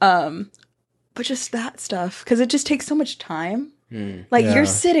 But just that stuff, because it just takes so much time. Like you're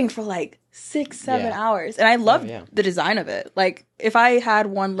sitting for like 6-7 hours, and I love the design of it. Like if I had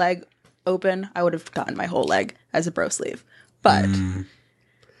one leg open, I would have gotten my whole leg as a bro sleeve, but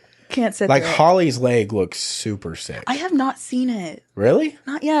can't sit like through it. Holly's leg looks super sick. I have not seen it. Really?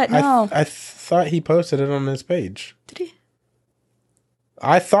 Not yet. No. I thought he posted it on his page. Did he?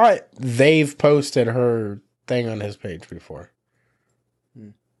 I thought they've posted her thing on his page before.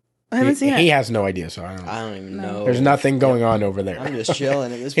 I haven't seen it. He has no idea, so I don't even know. There's nothing going on over there. I'm just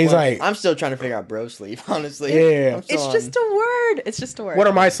chilling at this He's point. like, I'm still trying to figure out bro sleeve, honestly. Yeah. It's just a word. It's just a word. What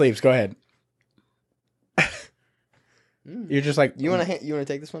are my sleeves? Go ahead. You're just like, you want to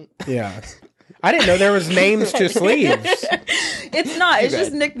take this one? Yeah. I didn't know there was names to sleeves. It's not. It's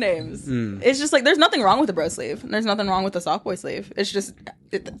just nicknames. It's just like there's nothing wrong with a bro sleeve. There's nothing wrong with a soft boy sleeve. It's just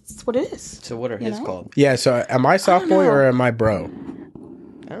that's what it is. So what are his called? Yeah. So am I soft boy or am I bro?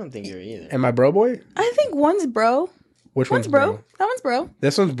 I don't think you're either. Am I bro boy? I think one's bro. Which one's bro? That one's bro.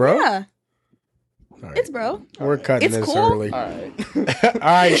 This one's bro? Yeah. Right. It's bro. We're cutting It's this cool. early. All right. All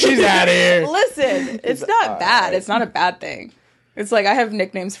right, she's out of here. Listen, it's not bad. right. It's not a bad thing. It's like I have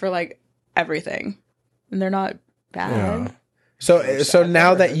nicknames for like everything, and they're not bad. Yeah. So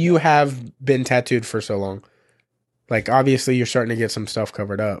now that you have been tattooed for so long, like obviously you're starting to get some stuff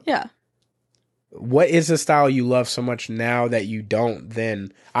covered up. Yeah. What is the style you love so much now that you don't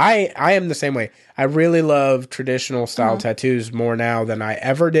then? I am the same way. I really love traditional style tattoos more now than I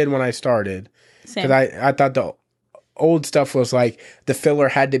ever did when I started. Same. Because I thought the old stuff was like the filler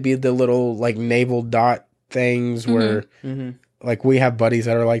had to be the little like navel dot things where like we have buddies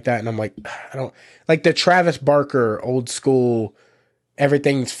that are like that. And I'm like, I don't like the Travis Barker old school.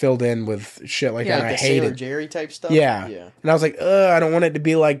 Everything's filled in with shit like that. And Like I the hate Sailor it. Jerry type stuff? Yeah. Yeah. And I was like, I don't want it to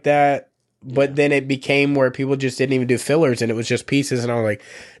be like that. But then it became where people just didn't even do fillers and it was just pieces. And I was like,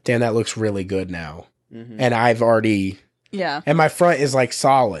 damn, that looks really good now. And I've already... Yeah. And my front is like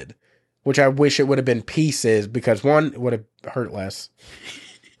solid, which I wish it would have been pieces because one, it would have hurt less.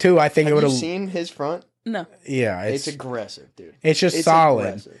 Two, I think it would have... Have you seen his front? No. Yeah. It's aggressive, dude. It's just solid.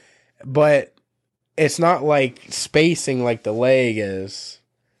 Aggressive. But it's not like spacing like the leg is.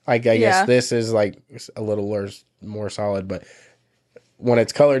 Like, I guess this is like a little more solid, but... When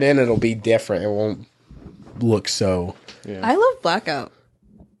it's colored in, it'll be different. It won't look so. Yeah. I love blackout.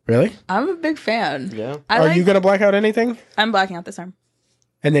 Really? I'm a big fan. Yeah. Are you going to black out anything? I'm blacking out this arm.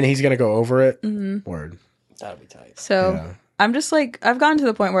 And then he's going to go over it? Word. That'll be tight. So I'm just like, I've gotten to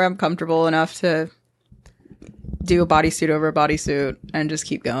the point where I'm comfortable enough to do a bodysuit over a bodysuit and just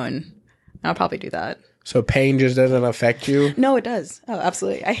keep going. I'll probably do that. So pain just doesn't affect you? No, it does. Oh,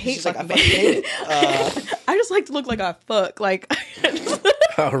 absolutely. I hate Like, I fucking fucking hate pain. it. I just like to look like a fuck. Like,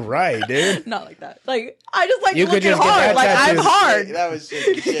 All right, dude. not like that. Like, I just like You to could looking just get hard. that Like, I'm tattoo. hard. That was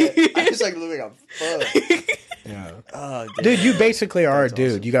sick shit. I just like looking like a fuck. Yeah. Oh, Dude, you basically are a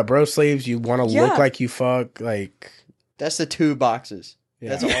dude. Awesome. You got bro sleeves. You want to look like you fuck. Like, that's the 2 boxes.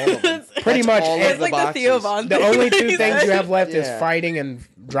 Yeah. That's all of them. Pretty much. All It's of the like boxes. the Theo Von The thing. only 2 things you have left is Yeah. fighting and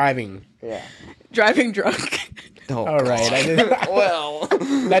driving. Yeah. Driving drunk. Oh, All right. I did, well,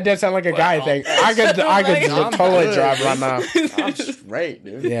 that does sound like a guy thing. I could I'm totally good, drive dude. right now. I'm straight,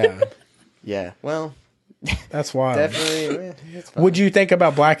 dude. Yeah. Yeah. Well, That's wild. definitely. It's fine. Would you think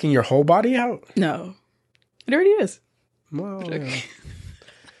about blacking your whole body out? No. It already is. Well, yeah.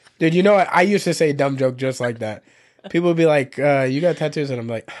 Dude, you know what? I used to say a dumb joke just like that. People would be like, you got tattoos? And I'm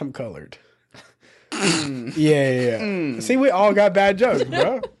like, I'm colored. Yeah. See, we all got bad jokes,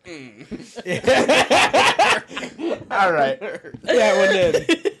 bro. All right. That one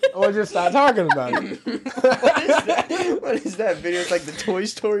did. We'll just stop talking about it. What is that video? It's like the Toy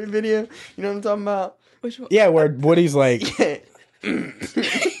Story video. You know what I'm talking about? Which one? Yeah, where Woody's like, Yeah.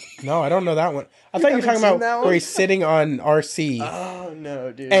 no, I don't know that one. I thought you were talking haven't seen about that where one? he's sitting on RC. Oh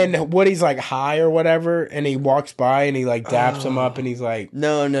no, dude. And Woody's like high or whatever, and he walks by and he like daps him up, and he's like,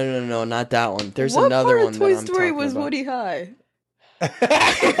 no, not that one. There's What another part one. of Toy that I'm Story talking was about. Woody high?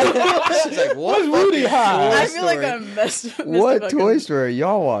 She's like, what? What's Woody high? I feel like I missed What a Toy Story are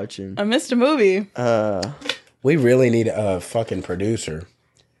y'all watching? I missed a movie. we really need a fucking producer,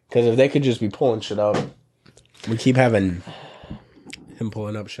 because if they could just be pulling shit up, we keep having him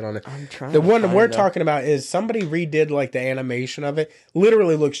pulling up shit on it. I'm trying. The one we're talking about is somebody redid like the animation of it.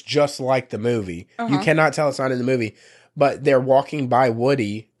 Literally looks just like the movie. You cannot tell it's not in the movie. but they're walking by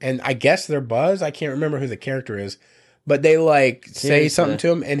Woody, and I guess they're Buzz. I can't remember who the character is, but they like say something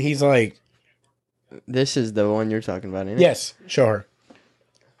to him, and he's like, "This is the one you're talking about, isn't it?" Yes, show her.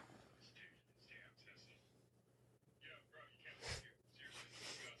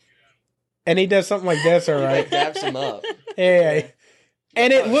 And he does something like this, all right? Daps him up. Yeah.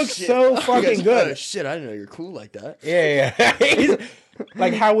 And it looks so fucking good. Oh, shit, I didn't know you're cool like that. Yeah.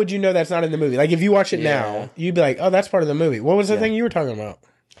 Like, how would you know that's not in the movie? Like, if you watch it now, you'd be like, oh, that's part of the movie. What was the thing you were talking about?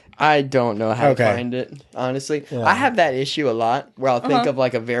 I don't know how to find it, honestly. Yeah. I have that issue a lot where I'll think of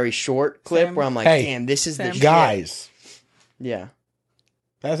like a very short clip where I'm like, damn, this is the shit. Guys. Yeah.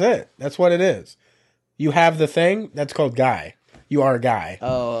 That's it. That's what it is. You have the thing, that's called Guy. You are a guy.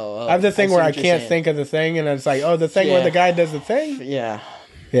 Oh. I have the thing where I can't think of the thing, and it's like, oh, the thing where the guy does the thing? Yeah.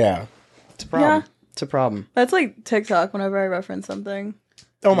 Yeah. It's a problem. Yeah. It's a problem. That's like TikTok whenever I reference something.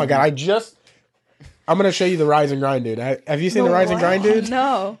 Oh my God. I'm going to show you the Rise and Grind Dude. Have you seen the Rise and Grind Dude?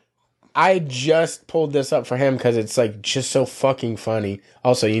 No. I just pulled this up for him because it's like just so fucking funny.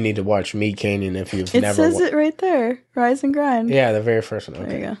 Also, you need to watch Meat Canyon if you've never. It says it right there. Rise and Grind. Yeah, the very first one. Okay.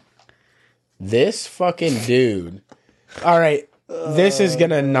 There you go. This fucking dude. All right. This is going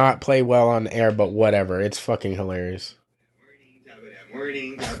to not play well on air, but whatever. It's fucking hilarious.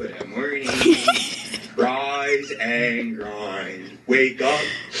 Morning. Rise and grind. Wake up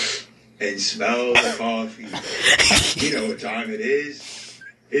and smell the coffee. You know what time it is.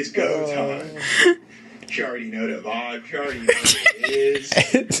 It's go time. You already know the vibe. You already know what it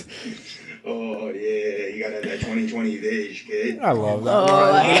is. Oh, yeah. You got to have that 2020 Vish, kid. I love that.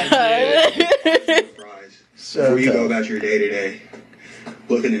 Oh, my God. Before you go about your day today,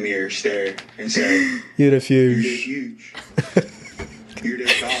 look in the mirror, stare, and say, You're the huge. You're the huge. You're the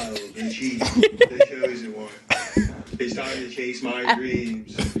child, the chief, the chosen one. It's time to chase my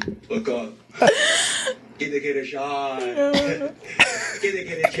dreams. Look up. Give the kid a shot. Give the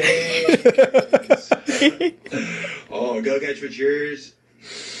kid a chance. Oh, go catch what's yours.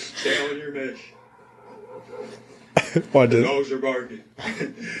 Stay on your mesh. The dogs are barking.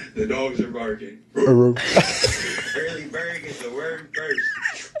 The dogs are barking. Early bird gets the worm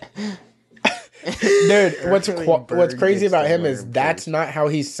first. Dude, what's crazy about him is that's not how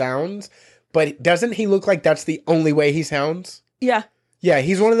he sounds, but doesn't he look like that's the only way he sounds? Yeah. Yeah,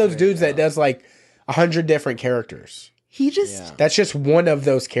 he's one of those dudes that does like 100 different characters. He just... That's just one of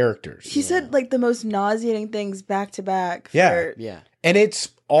those characters. He said like the most nauseating things back to back. Yeah. And it's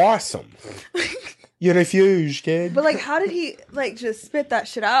awesome. You're a huge kid. But like, how did he like just spit that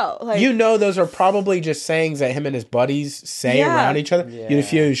shit out? Like, you know, those are probably just sayings that him and his buddies say around each other. Yeah. You're a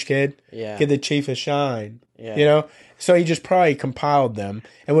huge kid. Yeah. Give the chief a shine. Yeah. You know? So he just probably compiled them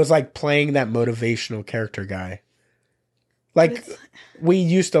and was like playing that motivational character guy. Like, we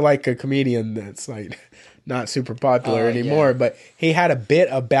used to like a comedian that's like not super popular anymore, but he had a bit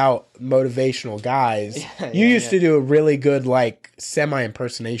about motivational guys. You used to do a really good like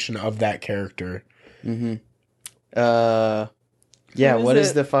semi-impersonation of that character. Mm-hmm. What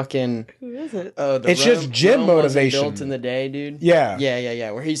is the fucking... Who is it? It's just gym motivation. Built in the day, dude.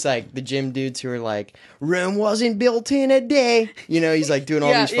 Yeah. Where he's like, the gym dudes who are like, Rome wasn't built in a day. You know, he's like doing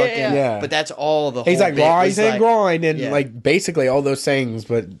all these fucking... Yeah. But that's all the whole He's like, rise and grind, and Yeah. like basically all those things,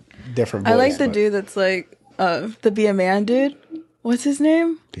 but different voice. I like the dude that's like, the Be a Man dude. What's his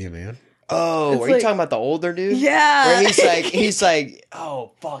name? Be a Man. Oh, It's are you talking about the older dude? Yeah. Where he's like,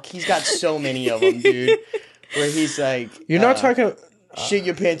 oh, fuck, he's got so many of them, dude. Where he's like... You're not talking... shit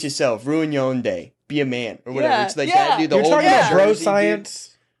your pants yourself. Ruin your own day. Be a man. Or whatever. Yeah, It's like that dude. The You're old talking New about bro Jersey science?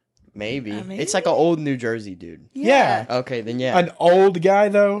 Dude. Maybe. Maybe. It's like an old New Jersey dude. Yeah. Okay, then yeah. An old guy,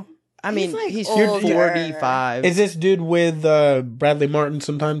 though? I mean, he's older. 45. Is this dude with Bradley Martin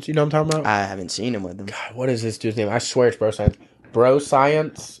sometimes? You know what I'm talking about? I haven't seen him with him. God, what is this dude's name? I swear it's bro science. Bro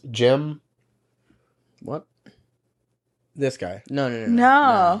science? Jim? What? This guy.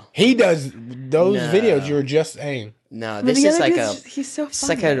 No. He does those videos you were just saying. No, this is like he's so funny. It's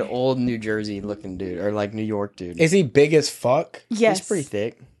like an old New Jersey looking dude, or like New York dude. Is he big as fuck? Yes. He's pretty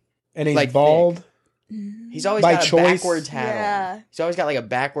thick. And he's like bald? Thick. He's always By got choice? a backwards hat on. He's always got like a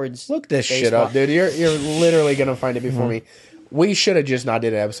backwards... Look this shit up, dude. You're literally going to find it before me. We should have just not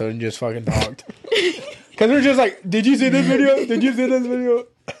did an episode and just fucking talked. Because we're just like, did you see this video? Did you see this video?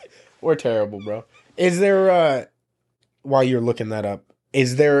 We're terrible, bro. Is there, while you're looking that up,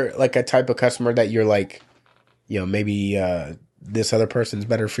 is there like a type of customer that you're like, you know, maybe this other person's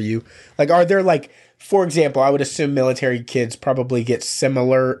better for you? Like, are there like, for example, I would assume military kids probably get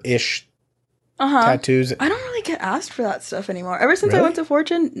similar-ish tattoos. I don't really get asked for that stuff anymore. Ever since I went to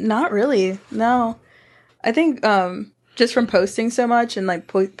Fortune, not really. No. I think just from posting so much and like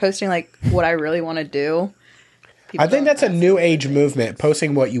posting like what I really want to do, I think that's a new age movement,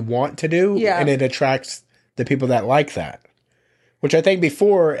 posting what you want to do, and it attracts the people that like that. Which I think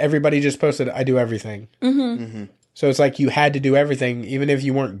before, everybody just posted, I do everything. So it's like you had to do everything, even if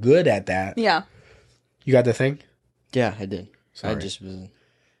you weren't good at that. Yeah. You got the thing? Yeah, I did. Sorry. I just was...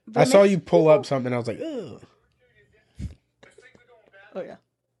 I saw you pull up something, I was like, ugh. Oh, yeah.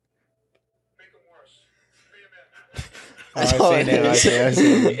 I seen him. I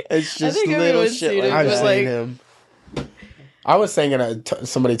seen him. It's just little shit like I've that. seen him. I was thinking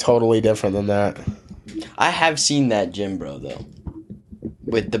somebody totally different than that. I have seen that gym bro, though.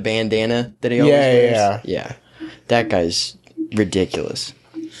 With the bandana that he always wears. Yeah. That guy's ridiculous.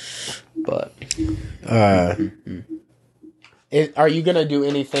 But... are you going to do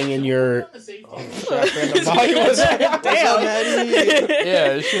anything in your... Damn.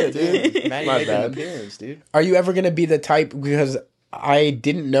 Yeah, shit, dude. Maddie My made bad. an appearance, dude. Are you ever going to be the type... Because I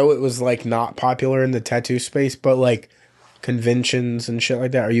didn't know it was, like, not popular in the tattoo space, but, like, conventions and shit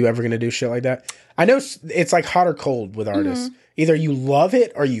like that. Are you ever going to do shit like that? I know it's, like, hot or cold with artists. Either you love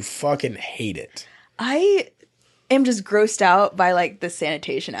it or you fucking hate it. I am just grossed out by, like, the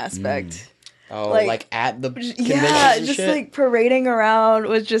sanitation aspect. Oh, like at the convention just shit? like parading around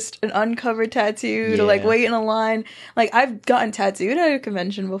with just an uncovered tattoo to like wait in a line. Like I've gotten tattooed at a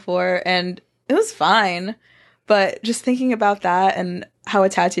convention before and it was fine. But just thinking about that and how a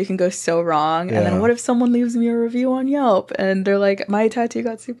tattoo can go so wrong. And then what if someone leaves me a review on Yelp and they're like, my tattoo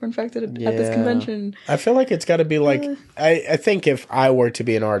got super infected at this convention. I feel like it's got to be like, I think if I were to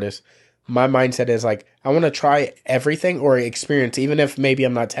be an artist, my mindset is like, I want to try everything or experience, even if maybe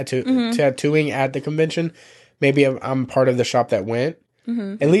I'm not tattooing at the convention. Maybe I'm part of the shop that went.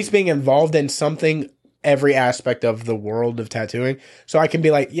 At least being involved in something, every aspect of the world of tattooing. So I can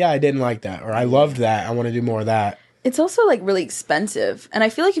be like, yeah, I didn't like that. Or I loved that. I want to do more of that. It's also like really expensive. And I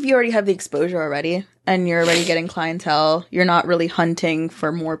feel like if you already have the exposure already and you're already getting clientele, you're not really hunting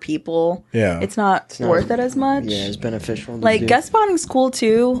for more people. Yeah. It's not worth it as much. Yeah, it's beneficial. Like guest spotting's cool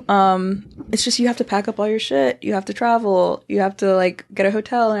too. It's just you have to pack up all your shit. You have to travel. You have to like get a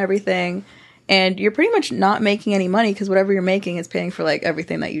hotel and everything. And you're pretty much not making any money because whatever you're making is paying for like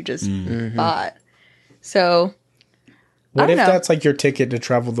everything that you just bought. So what if that's like your ticket to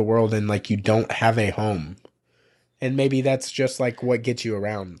travel the world and like you don't have a home? And maybe that's just like what gets you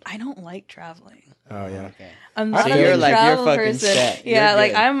around. I don't like traveling. Oh yeah. Okay. I'm not a big travel person. Set. Yeah,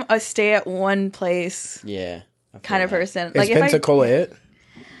 like I'm a stay at one place kind of person. Is like Pensacola it?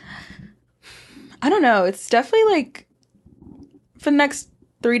 I don't know. It's definitely like for the next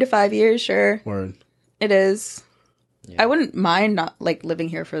 3 to 5 years, sure. Word. It is. Yeah. I wouldn't mind not like living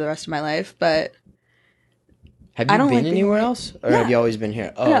here for the rest of my life, but have you been anywhere else? Or have you always been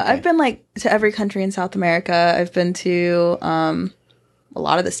here? Oh, no, okay. I've been like to every country in South America. I've been to a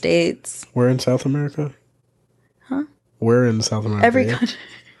lot of the states. Where in South America? Huh? Where in South America? Every country.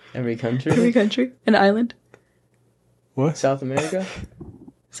 Every country? Every country. An island. What? South America?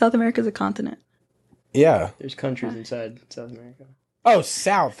 South America is a continent. Yeah. There's countries inside South America. Oh,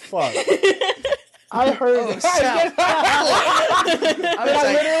 South. Fuck. I heard South. I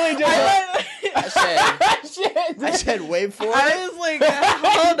literally just... I said, wait for it. I was like,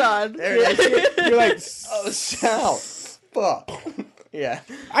 hold on. You're like, oh, South. Fuck. Yeah.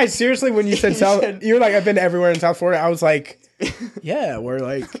 I seriously, when you said South, you were like, I've been everywhere in South Florida. I was like, yeah, we're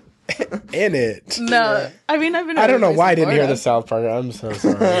like in it. No, I mean, I've been. I don't know why I didn't hear the South part. I'm so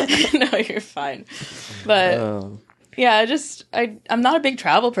sorry. No, you're fine. But yeah, I'm not a big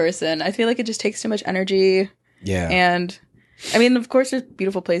travel person. I feel like it just takes too much energy. Yeah. And I mean, of course, there's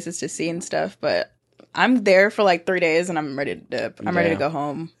beautiful places to see and stuff, but I'm there for like 3 days and I'm ready to dip. I'm ready to go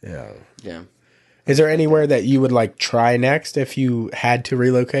home. Yeah. Yeah. Is there anywhere that you would like try next if you had to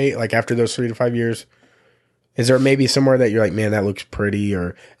relocate, like after those 3 to 5 years? Is there maybe somewhere that you're like, man, that looks pretty,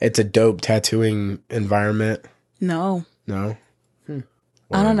 or it's a dope tattooing environment? No.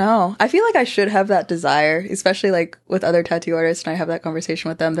 I don't know. I feel like I should have that desire, especially like with other tattoo artists, and I have that conversation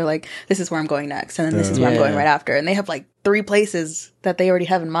with them. They're like, this is where I'm going next, and then this is where I'm going right after. And they have like 3 places that they already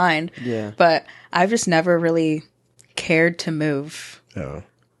have in mind. Yeah. But I've just never really cared to move. Oh.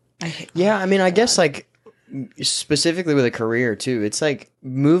 I mean, I guess like specifically with a career too, it's like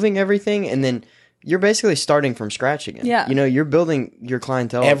moving everything and then you're basically starting from scratch again. Yeah. You know, you're building your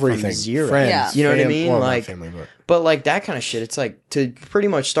clientele Everything. from zero. Friends, Yeah. You know what I mean? Well, like, family, but like that kind of shit, it's like to pretty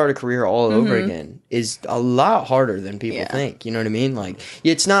much start a career all over again is a lot harder than people think. You know what I mean? Like,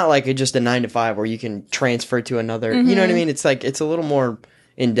 it's not like just a 9 to 5 where you can transfer to another. You know what I mean? It's like, it's a little more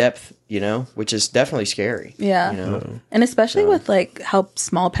in depth, you know, which is definitely scary. Yeah. You know? And especially with like how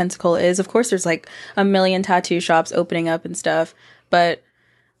small Pensacola is. Of course, there's like a million tattoo shops opening up and stuff. But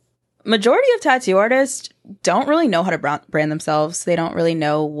majority of tattoo artists don't really know how to brand themselves. They don't really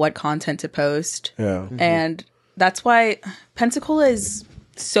know what content to post. Yeah. And that's why Pensacola is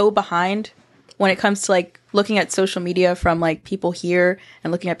so behind when it comes to like looking at social media from like people here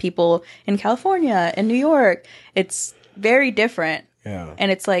and looking at people in California and New York. It's very different. Yeah.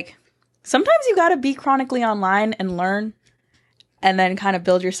 And it's like, sometimes you got to be chronically online and learn and then kind of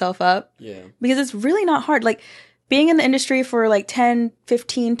build yourself up. Yeah. Because it's really not hard. Like, being in the industry for like 10,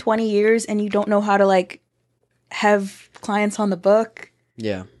 15, 20 years and you don't know how to like have clients on the book.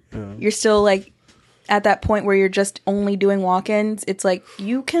 Yeah. You're still like at that point where you're just only doing walk-ins. It's like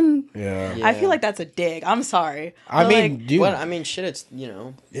you can. Yeah. I feel like that's a dig. I'm sorry. I But, mean, like, dude. Well, I mean, shit. It's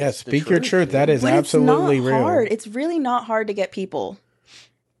Yeah, speak your truth. That is but absolutely it's not real. hard. It's really not hard to get people.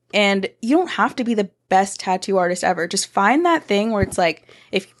 And you don't have to be the best tattoo artist ever. Just find that thing where it's like,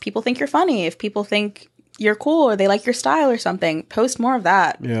 if people think you're funny, if people think you're cool or they like your style or something, post more of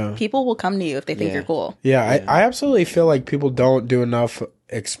that. Yeah. People will come to you if they think you're cool. Yeah, I absolutely feel like people don't do enough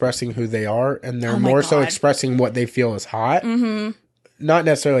expressing who they are, and they're Oh my more so God. expressing what they feel is hot. Mm-hmm. Not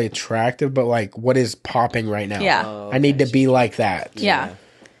necessarily attractive, but like what is popping right now. Yeah. I need to be like that. Yeah.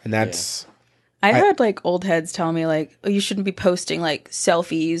 And that's I heard like old heads tell me like, oh, you shouldn't be posting like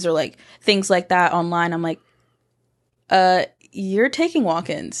selfies or like things like that online. I'm like, you're taking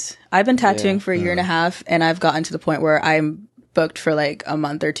walk-ins. I've been tattooing for a year and a half, and I've gotten to the point where I'm booked for like a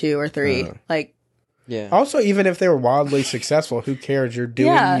month or 2 or 3. Like, Yeah. also, even if they were wildly successful, who cares? You're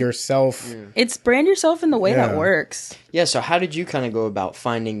doing yourself. it's brand yourself in the way that works. Yeah. So how did you kind of go about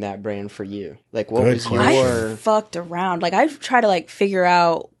finding that brand for you? Like, what Good was question. your? I fucked around. Like, I've tried to like figure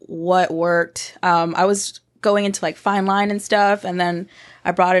out what worked. I was going into like fine line and stuff, and then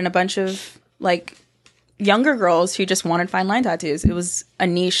I brought in a bunch of like younger girls who just wanted fine line tattoos. It was a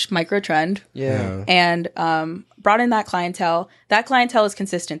niche micro trend. Yeah. And brought in that clientele. That clientele is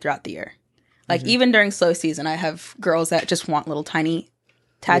consistent throughout the year. Like, even during slow season, I have girls that just want little tiny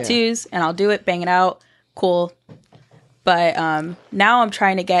tattoos, and I'll do it, bang it out, cool. But now I'm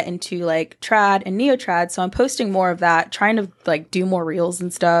trying to get into like trad and neo trad, so I'm posting more of that, trying to like do more reels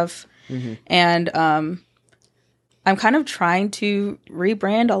and stuff. And I'm kind of trying to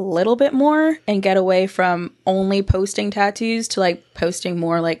rebrand a little bit more and get away from only posting tattoos to like posting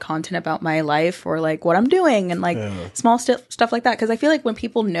more like content about my life or like what I'm doing and like small stuff like that. Because I feel like when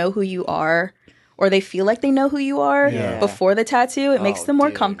people know who you are, or they feel like they know who you are before the tattoo, it makes them more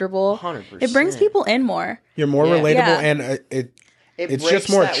comfortable. 100%. It brings people in more. You're more relatable, and It it's breaks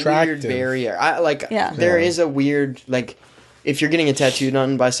just more that attractive. Weird barrier. I like. Yeah. There is a weird like. If you're getting a tattoo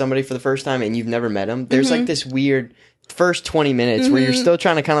done by somebody for the first time and you've never met them, there's like this weird first 20 minutes where you're still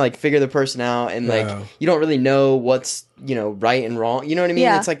trying to kind of like figure the person out, and like you don't really know what's right and wrong. You know what I mean?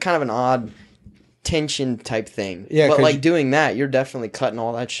 Yeah. It's like kind of an odd tension type thing. Yeah, but 'cause like doing that, you're definitely cutting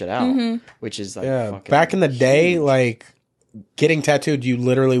all that shit out, which is like fucking Back in the day, huge. like getting tattooed, you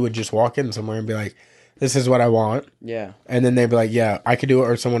literally would just walk in somewhere and be like, "This is what I want," Yeah. and then they'd be like, "Yeah, I could do it,"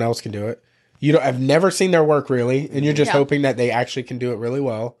 or someone else can do it. I've never seen their work really, and you're just hoping that they actually can do it really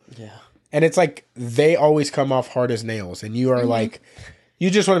well. Yeah. And it's like they always come off hard as nails, and you are like, you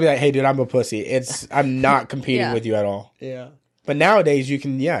just want to be like, "Hey, dude, I'm a pussy." I'm not competing with you at all. Yeah. But nowadays, you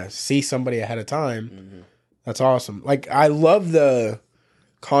can see somebody ahead of time. That's awesome. Like, I love the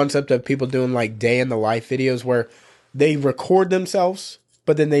concept of people doing like day in the life videos where they record themselves,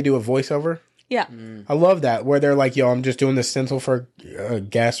 but then they do a voiceover. Yeah. I love that, where they're like, "Yo, I'm just doing this stencil for a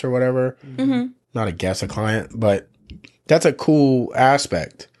guest or whatever." Not a guest, a client, but that's a cool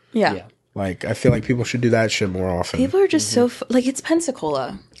aspect. Yeah. Like, I feel like people should do that shit more often. People are just so like, it's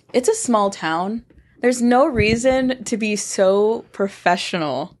Pensacola. It's a small town. There's no reason to be so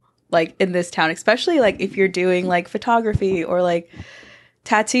professional like in this town, especially like if you're doing like photography or like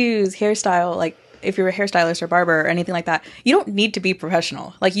tattoos, hairstyle, like if you're a hairstylist or barber or anything like that. You don't need to be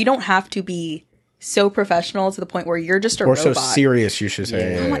professional. Like, you don't have to be so professional to the point where you're just a or robot. so serious, you should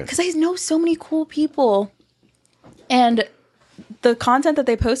say. Because I know so many cool people, and the content that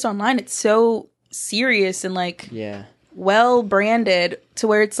they post online, it's so serious and like well branded to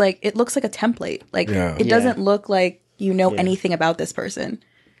where it's like it looks like a template. Like it doesn't look like anything about this person.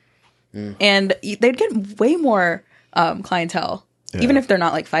 And they'd get way more clientele, even if they're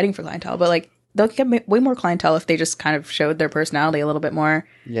not like fighting for clientele. But like they'll get way more clientele if they just kind of showed their personality a little bit more.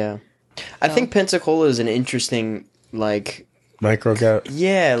 Yeah. I think Pensacola is an interesting like Micro gap.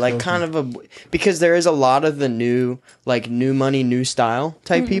 Yeah, like kind of a because there is a lot of the new money, new style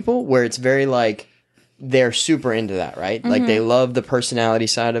type people where it's very like they're super into that, right? Like they love the personality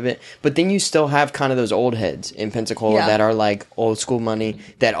side of it. But then you still have kind of those old heads in Pensacola that are like old school money,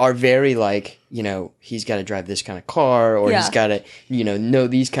 that are very like, you know, he's got to drive this kind of car, or he's got to, you know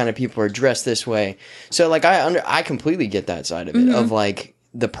these kind of people are dressed this way. So like I completely get that side of it, of like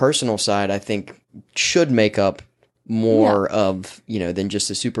the personal side. I think should make up more of, you know, than just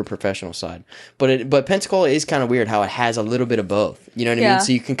the super professional side. But Pensacola is kind of weird how it has a little bit of both. You know what I mean?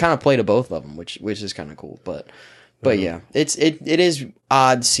 So you can kind of play to both of them, which is kind of cool. But yeah, it is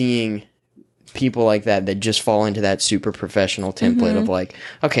odd seeing people like that just fall into that super professional template of like,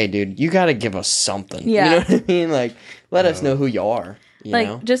 okay, dude, you got to give us something. You know what I mean? Like, let us know who you are. You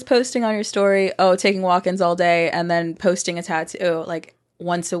know? Just posting on your story, taking walk-ins all day, and then posting a tattoo like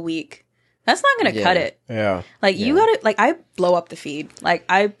once a week. That's not going to cut it. Yeah. Like, you got to, like, I blow up the feed. Like,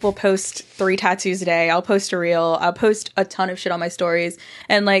 I will post 3 tattoos a day. I'll post a reel. I'll post a ton of shit on my stories.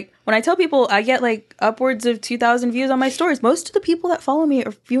 And, like, when I tell people I get, like, upwards of 2,000 views on my stories, most of the people that follow me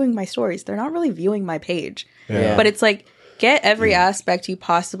are viewing my stories. They're not really viewing my page. Yeah. But it's, like, get every aspect you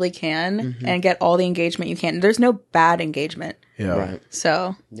possibly can and get all the engagement you can. There's no bad engagement. Yeah. Right.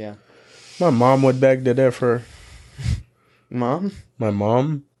 So. Yeah. My mom would beg to differ. Mom? My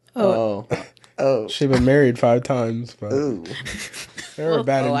mom? Oh. She's been married 5 times, but Ooh. there were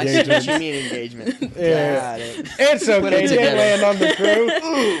bad I see engagements. what you mean engagement. Yeah. Got it. It's okay. Put it It didn't together. land on the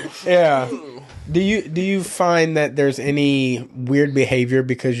crew. Yeah. Do you find that there's any weird behavior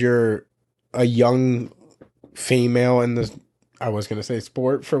because you're a young female in this? I was gonna say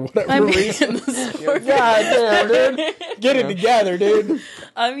sport for whatever reason. God damn, dude. Get it together, dude.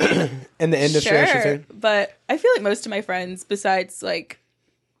 I mean, In the industry, I should sure, say. but I feel like most of my friends, besides like,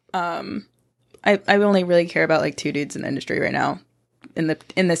 I only really care about like 2 dudes in the industry right now, in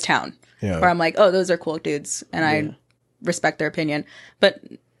this town, where I'm like, oh, those are cool dudes, and I respect their opinion, but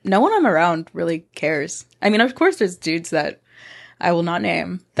no one I'm around really cares. I mean, of course, there's dudes that I will not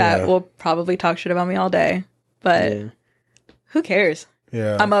name that will probably talk shit about me all day, but who cares?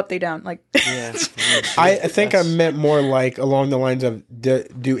 Yeah, I'm up, they down. Like, I think I meant more like along the lines of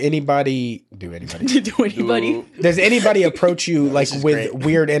do anybody do anybody? does anybody approach you like with great.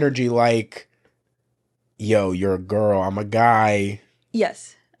 weird energy like, yo, you're a girl, I'm a guy,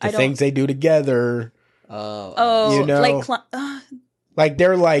 Yes, the things they do together, Oh, you know, like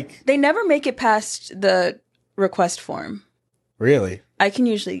they're like, they never make it past the request form. really? I can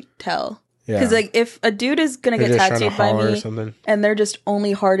usually tell. Yeah. Because, like, if a dude is going to They're get just trying to tattooed by holler or me something. and they're just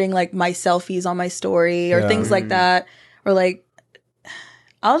only hearting, like, my selfies on my story or things like that, or, like,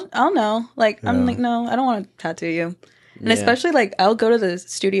 I'll know. Like, I'm like, no, I don't want to tattoo you. And especially, like, I'll go to the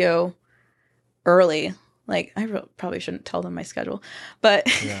studio early. Like, I probably shouldn't tell them my schedule. But,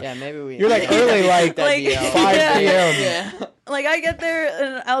 Yeah, maybe we... You're like early, like 5 p.m. Yeah. like, I get there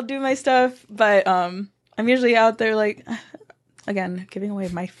and I'll do my stuff. But I'm usually out there, like... Again, giving away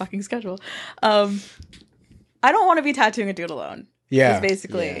my fucking schedule. I don't want to be tattooing a dude alone. Yeah. Is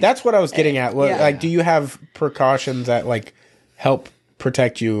basically. That's what I was getting at. Yeah. Like, do you have precautions that like help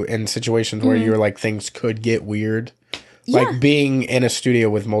protect you in situations where you're like things could get weird? Like being in a studio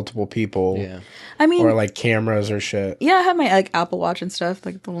with multiple people. Yeah. I mean, or like cameras or shit. Yeah, I have my like Apple Watch and stuff,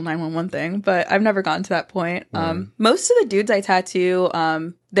 like the little 911 thing, but I've never gotten to that point. Most of the dudes I tattoo,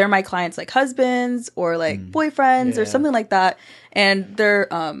 they're my clients' like husbands or like boyfriends or something like that, and their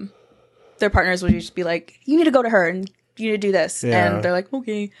partners would just be like, "You need to go to her and you need to do this," and they're like,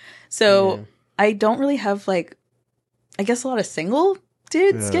 "Okay." So I don't really have like, I guess a lot of single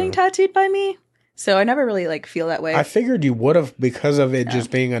dudes getting tattooed by me, so I never really like feel that way. I figured you would have because of it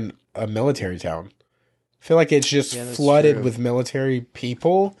just being a military town. I feel like it's just flooded with military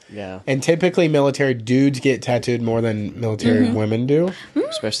people. Yeah. And typically military dudes get tattooed more than military women do.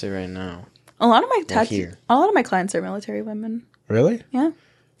 Especially right now. a lot of my clients are military women. Really? Yeah.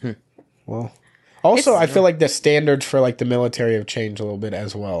 Well, also I feel like the standards for like the military have changed a little bit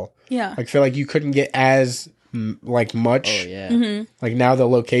as well. Yeah. I feel like you couldn't get as like much. Oh, yeah. Like now the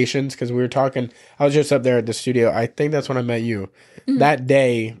locations, because we were talking, I was just up there at the studio. I think that's when I met you. That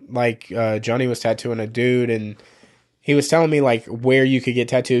day, like Johnny was tattooing a dude and he was telling me like where you could get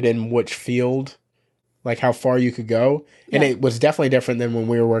tattooed in which field, like how far you could go. And it was definitely different than when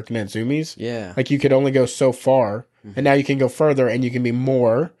we were working at Zoomies. Yeah. Like you could only go so far and now you can go further and you can be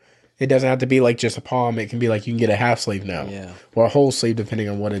more. It doesn't have to be like just a palm. It can be like you can get a half sleeve now or a whole sleeve depending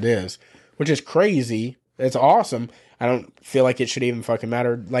on what it is, which is crazy. It's awesome. I don't feel like it should even fucking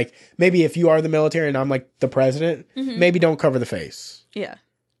matter. Like, maybe if you are the military and I'm like the president, maybe don't cover the face. Yeah.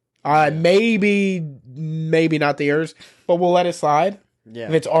 Maybe not the ears, but we'll let it slide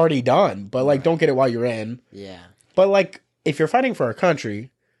if it's already done. But, like, don't get it while you're in. Yeah. But, like, if you're fighting for a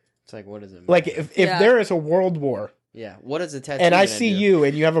country, It's like, what does it mean? Like, if there is a world war, yeah, what is a tattoo? and I see you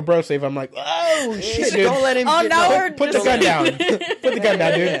and you have a bro sleeve, I'm like, oh shit, dude. Don't let him. Put the gun down. Put the gun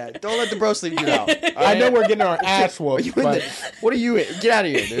down, dude. Yeah, don't let the bro sleeve get out. I know we're getting our ass whooped. But what are you in? Get out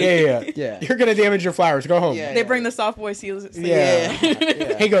of here, dude. Yeah. You're gonna damage your flowers. Go home. They bring the soft boy seals. Yeah.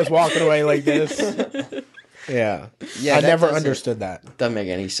 He goes walking away like this. Yeah. I never understood that. Doesn't make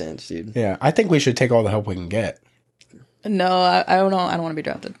any sense, dude. Yeah. I think we should take all the help we can get. No, I don't know. I don't want to be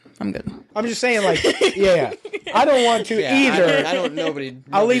drafted. I'm good. I'm just saying, like, yeah. I don't want to either. I don't. Nobody.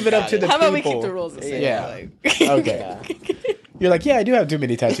 I'll leave it up to the people. How about we keep the rules the same? Yeah. Okay. Yeah. You're like, yeah, I do have too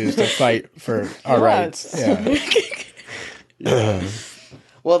many tattoos to fight for our rights. Yeah.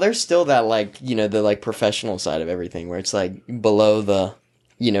 Well, there's still that, like, you know, the, like, professional side of everything where it's, like, below the,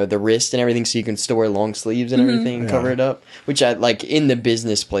 you know, the wrist and everything, so you can still wear long sleeves and everything and cover it up, which I, like, in the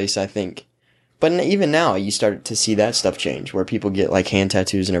business place, I think. But even now, you start to see that stuff change, where people get, like, hand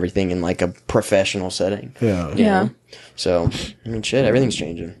tattoos and everything in, like, a professional setting. Yeah. You know? So, I mean, shit, everything's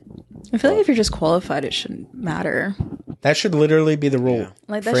changing. I feel like if you're just qualified, it shouldn't matter. That should literally be the rule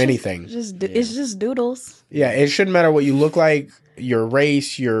for anything. It's just doodles. Yeah, it shouldn't matter what you look like, your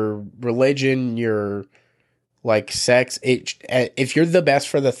race, your religion, your, like, sex. If you're the best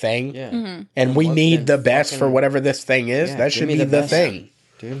for the thing, and we need the best for whatever this thing is, that should be the thing.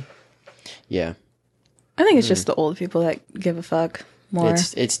 Dude. Yeah. I think it's just the old people that give a fuck more.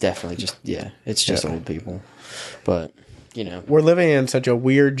 It's definitely just, it's just old people. But, you know. We're living in such a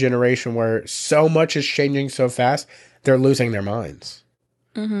weird generation where so much is changing so fast, they're losing their minds.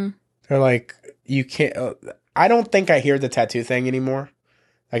 Mm-hmm. They're like, you can't, I don't think I hear the tattoo thing anymore.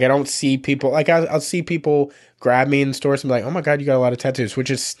 Like, I don't see people, like, I'll see people grab me in stores and be like, oh my God, you got a lot of tattoos,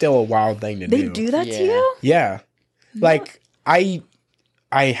 which is still a wild thing to do. They do that to you? Yeah. No. Like, I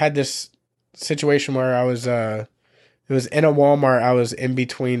had this situation where I was it was in a Walmart. I was in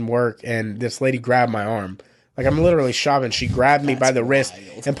between work and this lady grabbed my arm. Like, I'm literally shopping. She grabbed me by the wrist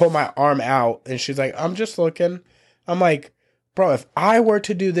and pulled my arm out, and she's like, I'm just looking. I'm like, bro, if I were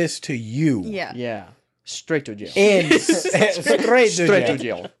to do this to you, straight to jail. Straight to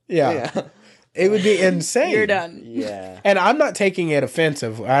jail. Yeah. It would be insane. You're done. Yeah. And I'm not taking it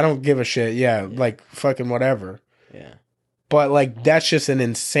offensive. I don't give a shit. Yeah. Like, fucking whatever. Yeah. But, like, that's just an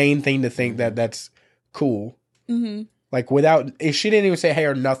insane thing to think that that's cool. Mm-hmm. Like, without... She didn't even say hey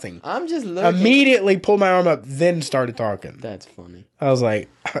or nothing. I'm just looking. Immediately pulled my arm up, then started talking. That's funny. I was like,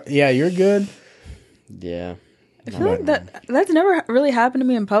 yeah, you're good. Yeah. I feel like that's never really happened to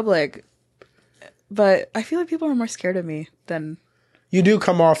me in public. But I feel like people are more scared of me than... You do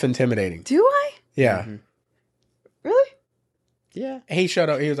come off intimidating. Do I? Yeah. Mm-hmm. Really? Yeah. He shut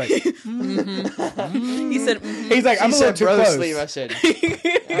up. He was like... He said... He's like, I'm a little too close. Sleeve, I said...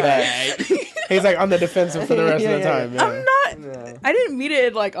 All right. He's like on the defensive for the rest of the time. Yeah. I'm not... No. I didn't mean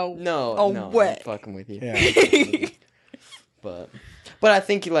it like a wet. I'm fucking with you. Yeah. But I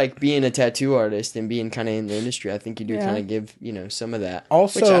think, like, being a tattoo artist and being kind of in the industry, I think you do kind of give, you know, some of that.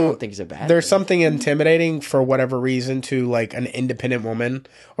 Also, which I don't think is a bad there's thing. something intimidating for whatever reason to, like, an independent woman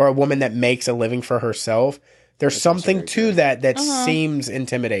or a woman that makes a living for herself. There's something to that seems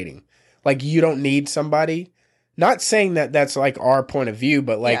intimidating. Like, you don't need somebody. Not saying that that's, like, our point of view,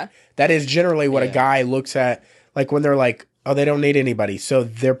 but, like, that is generally what a guy looks at. Like, when they're like, oh, they don't need anybody. So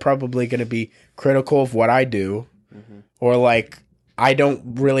they're probably going to be critical of what I do. Mm-hmm. Or, like, I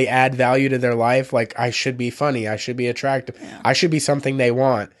don't really add value to their life. Like, I should be funny. I should be attractive. Yeah. I should be something they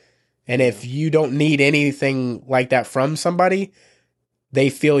want. And if you don't need anything like that from somebody, they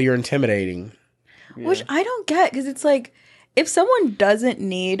feel you're intimidating. Yeah. Which I don't get, because it's like, if someone doesn't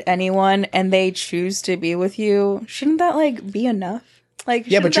need anyone and they choose to be with you, shouldn't that, like, be enough? Like,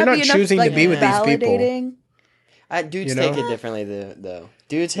 yeah, but you're not choosing to be with these people. Dudes take it differently, though.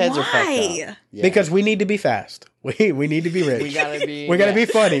 Dudes' heads are fucked up. Yeah. Because we need to be fast. We need to be rich. We gotta be. We gotta be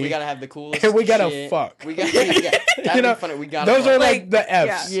funny. We gotta have the coolest. And we gotta shit. fuck. We gotta you know, funny. We gotta. Those fuck. are like the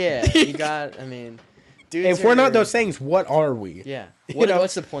F's. Yeah, you got. I mean, dudes. If we're not those things, what are we? Yeah.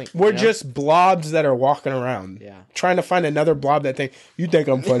 What's the point? We're just blobs that are walking around. Yeah. Trying to find another blob that think you think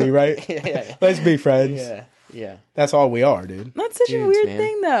I'm funny, right? Yeah. Let's be friends. Yeah. Yeah. That's all we are, dude. That's such a weird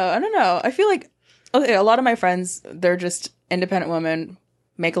thing, though. I don't know. I feel like a lot of my friends, they're just independent women,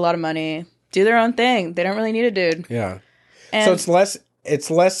 make a lot of money, do their own thing. They don't really need a dude. Yeah. And so it's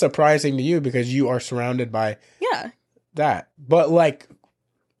less surprising to you because you are surrounded by that. But, like,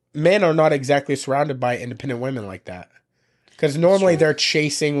 men are not exactly surrounded by independent women like that. Because normally they're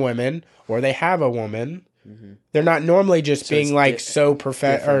chasing women or they have a woman. Mm-hmm. They're not normally just being, like, so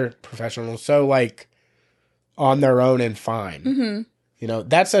professional, so, like, on their own and fine. Mm-hmm. You know,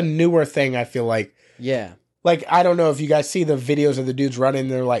 that's a newer thing, I feel like. Yeah. Like, I don't know if you guys see the videos of the dudes running,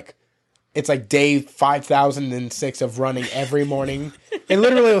 they're like it's like day 5,006 of running every morning. And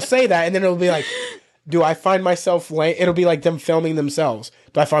literally it'll say that, and then it'll be like, do I find myself lame? It'll be like them filming themselves.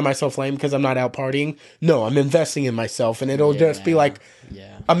 Do I find myself lame because I'm not out partying? No, I'm investing in myself. And it'll just be like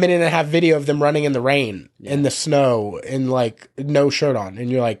a minute and a half video of them running in the rain, in the snow, and like no shirt on. And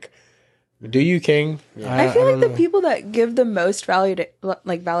you're like, do you, King? Yeah. I feel like the people that give the most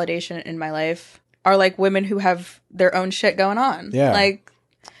validation in my life are like women who have their own shit going on. Yeah. Like,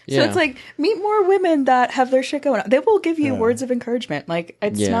 so it's like, meet more women that have their shit going on. They will give you words of encouragement. Like,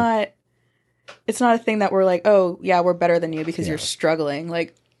 it's not a thing that we're like, oh, yeah, we're better than you because you're struggling.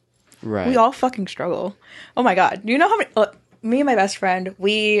 Like, we all fucking struggle. Oh my God. Do you know how many, me and my best friend,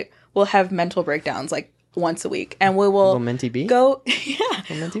 we will have mental breakdowns like once a week. And we will go,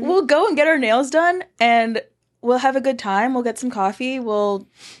 we'll go and get our nails done and we'll have a good time. We'll get some coffee. We'll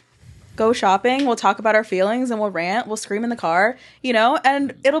go shopping. We'll talk about our feelings and we'll rant. We'll scream in the car, you know,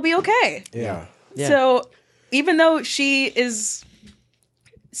 and it'll be okay. Yeah. So even though she is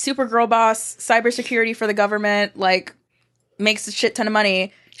super girl boss, cybersecurity for the government, like makes a shit ton of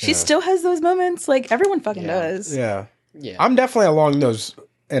money, she still has those moments. Like everyone fucking does. Yeah. I'm definitely along those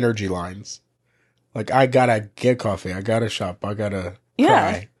energy lines. Like I gotta get coffee. I gotta shop. I gotta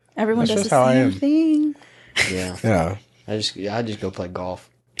cry. Everyone does the same thing. Yeah. I just go play golf.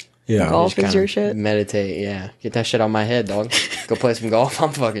 Yeah. Golf is your shit. Meditate. Yeah. Get that shit on my head, dog. Go play some golf.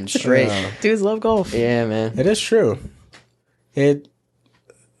 I'm fucking straight. Dudes love golf. Yeah, man. It is true. It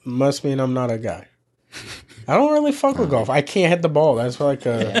must mean I'm not a guy. I don't really fuck with golf. I can't hit the ball. That's like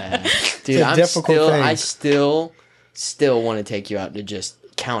a dude. a difficult thing. I still want to take you out to just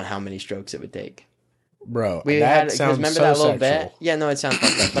count how many strokes it would take. Bro, that sounds remember so that little sexual. bet? Yeah, no, it sounds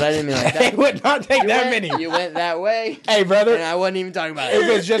fucked up, but I didn't mean like that. It would not take that many. You went that way. Hey, brother. And I wasn't even talking about If it.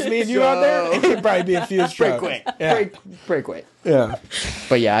 it's just me and you out there, it'd probably be a few strokes. Pretty quick. Yeah. Pretty quick. Yeah.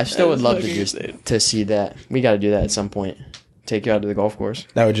 But yeah, I still would love to see that. We got to do that at some point. Take you out to the golf course.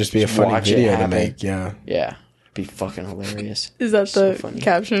 That would just be a funny watch it video to happen. make. Yeah. Yeah. It'd be fucking hilarious. Is that So the funny.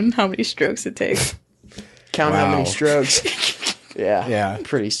 caption? How many strokes it takes? Count how many strokes. Yeah. Yeah.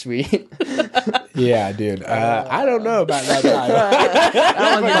 Pretty sweet. Yeah, dude. I don't know about that guy.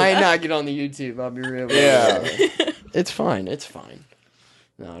 That one might not get on the YouTube. I'll be real. Yeah. It's fine. It's fine.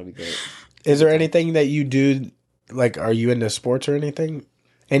 No, it'll be great. Is there anything that you do, like, are you into sports or anything?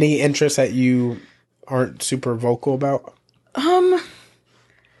 Any interests that you aren't super vocal about?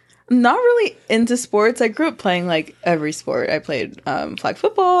 Not really into sports. I grew up playing like every sport. I played flag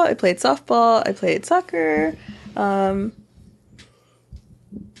football. I played softball. I played soccer.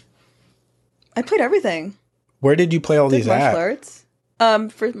 I played everything. Where did you play all these martial at? arts.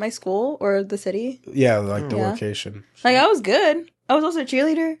 For my school or the city. Yeah, like the location. Like I was good. I was also a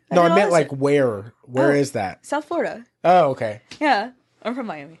cheerleader. No, I meant like where? Where is that? South Florida. Oh, okay. Yeah, I'm from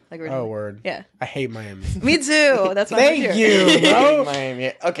Miami. Like originally. Oh, word. Yeah. I hate Miami. Me too. That's my Thank you, bro.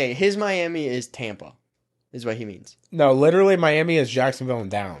 Miami. Okay, his Miami is Tampa, is what he means. No, literally, Miami is Jacksonville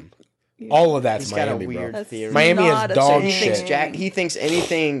and down. All of that's He's got Miami, a weird bro. theory. Miami is dog He shit. thinks he thinks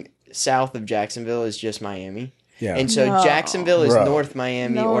anything south of Jacksonville is just Miami. Yeah. And so No. Jacksonville is Bro. North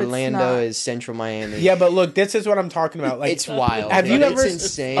Miami, No, it's Orlando not. is Central Miami. Yeah, but look, this is what I'm talking about. Like, It's wild. Have you but ever? It's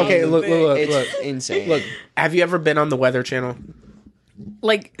insane. Okay, look. It's insane. Look, have you ever been on the Weather Channel?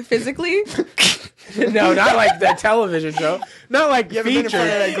 Like physically. No, not like the television show. Not like You ever been in front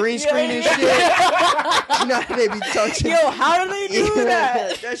of featured. that green screen and shit? You know how they be touching. Yo, how do they do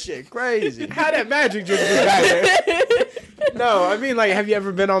that? That shit crazy. How that magic just be back there? No, I mean, like, have you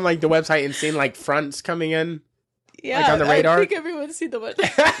ever been on like the website and seen like fronts coming in? Yeah, Like, on the radar? I think everyone's seen the one.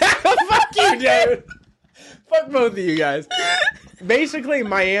 Fuck you, dude. Fuck both of you guys. Basically,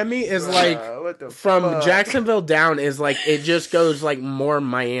 Miami is like what the from fuck? Jacksonville down is like it just goes like more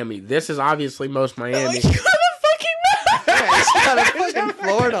Miami. This is obviously most Miami. You got a fucking map. Yeah, he's got a fucking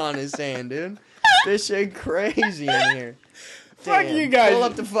Florida on his hand, dude. This shit crazy in here. Fuck Damn. you guys. Pull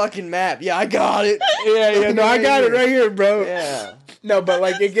up the fucking map. Yeah, I got it. Yeah, no, I got it right here, bro. Yeah. No, but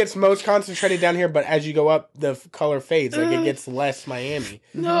like it gets most concentrated down here, but as you go up, the color fades. Like it gets less Miami.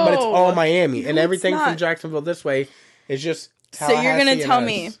 No. But it's all Miami, and No, everything it's from not. Jacksonville this way is just. So you're gonna Tallahassee tell and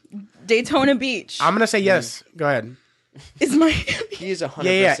me us. Daytona Beach I'm gonna say yes. Go ahead. is Miami? He is 100%.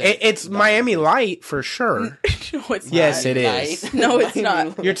 Yeah. It's Miami Light for sure. No, it's not. Yes, it is. No, it's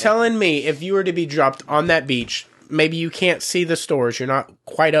not. You're telling me if you were to be dropped on that beach, maybe you can't see the stores. You're not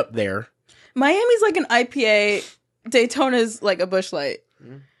quite up there. Miami's like an IPA. Daytona's like a Busch Light.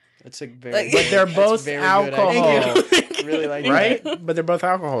 That's a very. Like- But they're that's both very good alcohol, idea. Really like right? that. But they're both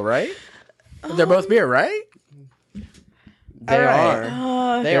alcohol, right? They're both beer, right? They All right.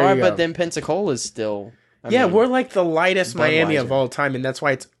 are. They There are, you but go. then Pensacola's still. I Yeah, mean, we're like the lightest Miami of Budweiser. all time, and that's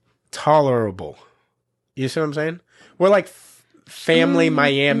why it's tolerable. You see what I'm saying? We're like family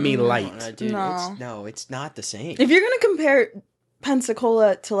Miami light. Dude, No. it's not the same. If you're gonna compare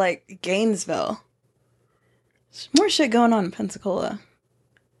Pensacola to like Gainesville, there's more shit going on in Pensacola.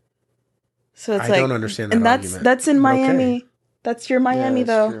 So it's I like, don't understand that and argument. that's in But Miami. okay. That's your Miami that's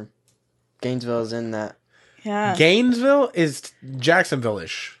though. true. Gainesville's in that. Yeah. Gainesville is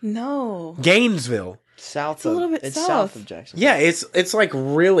Jacksonville-ish. No. Gainesville. South a little bit it's south. south of Jacksonville. Yeah, it's like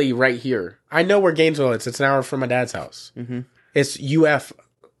really right here. I know where Gainesville is. It's an hour from my dad's house. Mm-hmm. It's UF,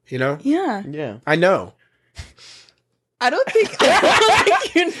 you know? Yeah. Yeah. I know. I don't think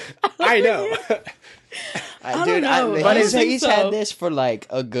I know. I don't know. But I don't think he's so. had this for like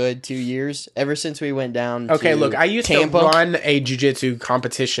a good 2 years. Ever since we went down Okay, to look, I used Tampa. to run a jiu-jitsu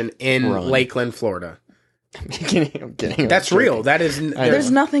competition in Lakeland, Florida. I'm kidding. That's real. That is... There's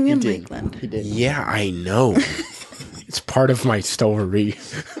nothing in did. Lakeland. He did. Yeah, I know. It's part of my story.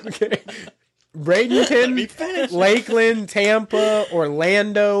 Okay. Bradenton, Lakeland, Tampa,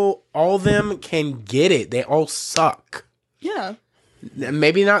 Orlando, all them can get it. They all suck. Yeah.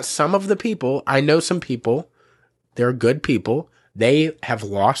 Maybe not some of the people. I know some people. They're good people. They have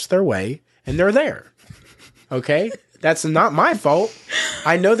lost their way, and they're there. Okay? That's not my fault.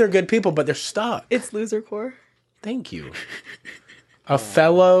 I know they're good people, but they're stuck. It's loser core. Thank you. A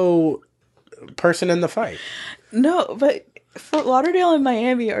fellow person in the fight. No, but Fort Lauderdale and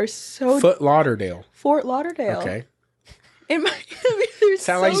Miami are so... Fort Lauderdale. Fort Lauderdale. Okay. In Miami, they're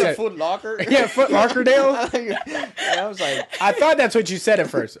Sound so... like you said- Foot Locker. Yeah, Foot Lauderdale. I was like, I thought that's what you said at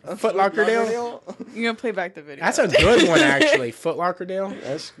first. Foot Lauderdale. You're going to play back the video. That's a good one, actually. Foot Lauderdale.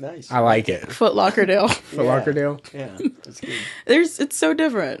 That's nice. I like it. Foot Lauderdale. Foot Lauderdale. Yeah, that's good. It's so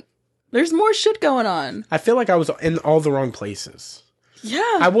different. There's more shit going on. I feel like I was in all the wrong places.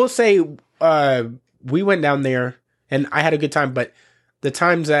 Yeah. I will say, we went down there and I had a good time, but the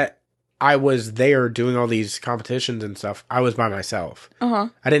times that I was there doing all these competitions and stuff, I was by myself. Uh-huh.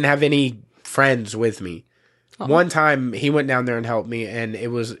 I didn't have any friends with me. One time he went down there and helped me and it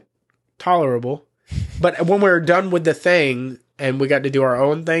was tolerable. But when we were done with the thing and we got to do our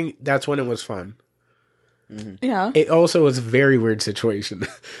own thing, that's when it was fun. Yeah. It also was a very weird situation.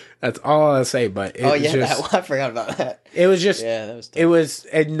 That's all I'll say, but it was just... I forgot about that. It was just... Yeah, that was tough. It was...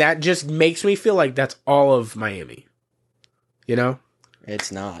 And that just makes me feel like that's all of Miami. You know?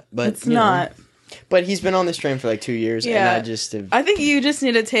 It's not. But It's not. But he's been on this train for like 2 years, and Yeah. I just have... I think you just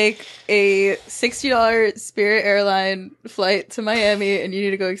need to take a $60 Spirit airline flight to Miami, and you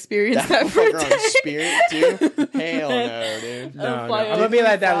need to go experience that for a motherfucker day. on Spirit, too? Hell no, dude. No. fly I'm going to be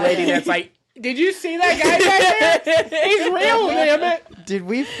like that lady that's like, did you see that guy back there? He's real, damn it. Did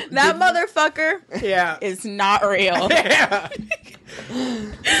we... That motherfucker Yeah. is not real. Yeah.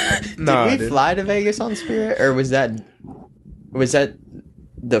 No, Did we dude. fly to Vegas on Spirit, or was that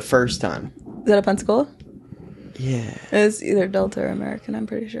the first time? Is that a Pensacola? Yeah. It's either Delta or American, I'm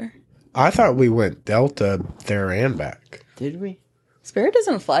pretty sure. I thought we went Delta there and back. Did we? Spirit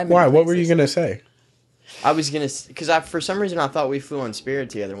doesn't fly many Why? What were you places. going to say? I was gonna, because for some reason I thought we flew on Spirit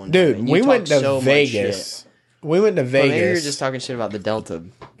together one time. Dude, and you we went talked to so much Vegas. shit. We went to Well, Vegas. maybe you were just talking shit about the Delta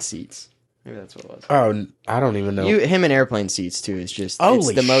seats. Maybe that's what it was. Oh, I don't even know. Him and airplane seats too is just Holy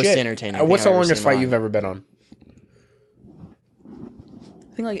it's the most shit. entertaining. What's thing the I've ever longest seen flight live. you've ever been on?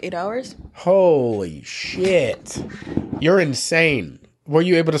 I think like 8 hours. Holy shit. You're insane. Were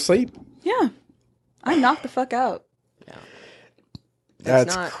you able to sleep? Yeah. I knocked the fuck out.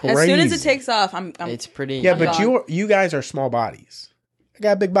 That's not- crazy. As soon as it takes off, I'm It's pretty. Yeah, but gone. you guys are small bodies. I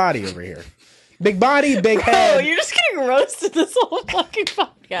got a big body over here. Big body, big head. Oh, you're just getting roasted this whole fucking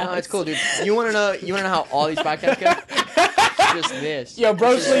podcast. No, it's cool, dude. You want to know? You want to know how all these podcasts go? Just this. Yo,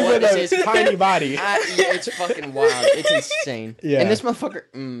 bro, This is sleep what with this a is. tiny body. Yeah, it's fucking wild. It's insane. Yeah. And this motherfucker.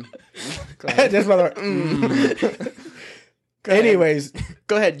 Go ahead. This mother. Anyways,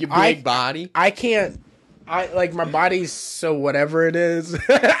 Go ahead, you big body. I can't. I like my body's so whatever it is,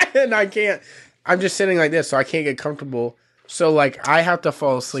 and I can't. I'm just sitting like this, so I can't get comfortable. So like I have to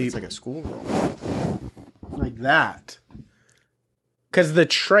fall asleep It's like a schoolgirl. like that. Cause the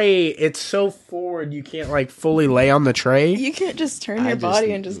tray, it's so forward, you can't like fully lay on the tray. You can't just turn I your just-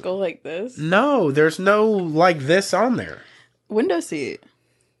 body and just go like this. No, there's no like this on there. Window seat.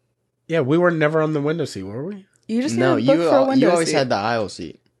 Yeah, we were never on the window seat, were we? You just need No, to book for a window you always seat. had the aisle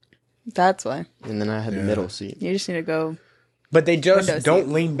seat, That's why. and then I had the middle seat. You just need to go. But they just Window don't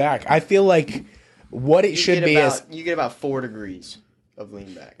seat. lean back. I feel like what it should be is you get about 4 degrees of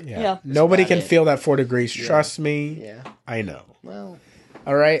lean back. Yeah. Nobody about can it. feel that 4 degrees. Trust me. Yeah. I know. Well,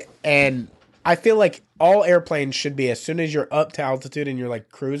 All right. And I feel like all airplanes should be, as soon as you're up to altitude and you're like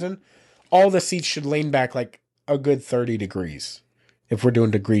cruising, all the seats should lean back like a good 30 degrees. If we're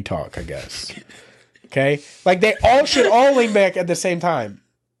doing degree talk, I guess. Okay? Like, they all should all lean back at the same time.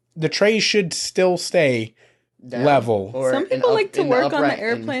 The trays should still stay Down. level. Or Some people like to in work on the upright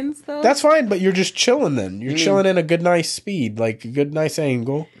airplanes, though. That's fine, but you're just chilling then. You're You chilling in a good, nice speed. Like, a good, nice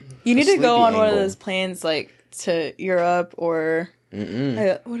angle. You need to go sleepy on one of angle. those planes, like, to Europe or...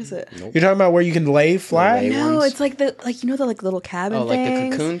 what is it? You're talking about where you can lay flat? lay No, ones. it's like the little cabin Oh, like the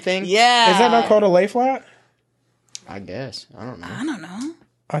things? cocoon thing? Yeah. Is that not called a lay flat? I guess. I don't know. I don't know.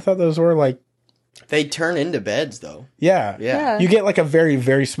 I thought those were like... They turn into beds, though. Yeah. Yeah. You get like a very,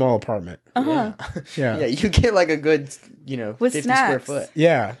 very small apartment. Uh-huh. Yeah. Yeah, you get like a good, With 50 snacks. square foot.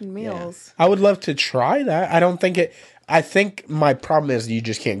 Yeah. Meals. I would love to try that. I don't think it... I think my problem is you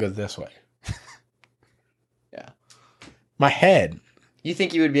just can't go this way. Yeah. My head. You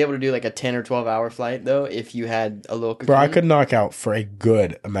think you would be able to do like a 10 or 12 hour flight, though, if you had a little cocoon? Bro, I could knock out for a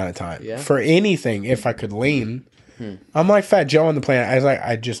good amount of time. Yeah? For anything, if I could lean. I'm like Fat Joe on the planet. I was like,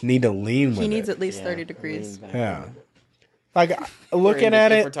 I just need to lean with He needs it. at least Yeah, 30 degrees. lean back. Yeah. Like, looking If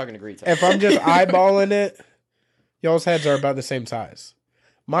at we're it, talking degree talk. if I'm just eyeballing it, y'all's heads are about the same size.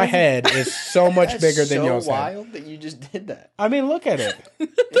 My head is so much That's bigger than so y'all's head. wild that you just did that. I mean, look at it.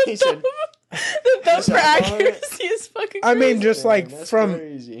 He said, The thumb for eyeballing it? accuracy is fucking I crazy. mean, just like that's from...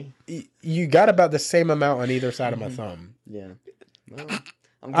 crazy. You got about the same amount on either side of my thumb. Yeah. Well,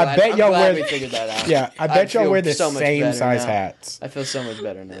 I bet y'all wear... we figured that out. Yeah, I bet y'all feel wear the so much same better size now. hats. I feel so much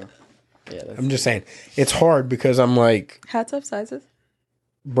better now. Yeah, I'm just saying, it's hard because I'm like, Hats have sizes?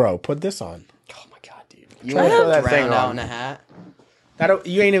 bro, put this on. oh my god, dude. You Try want to to throw that thing drown out on. in a hat?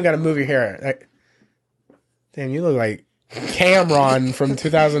 You ain't even got to move your hair. Damn, you look like Cameron from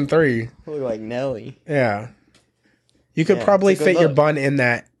 2003. Look like Nelly. Yeah. You could Yeah, probably it's a good fit your look. bun in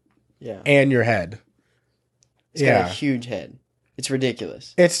that Yeah. and your head. It's got a huge head. It's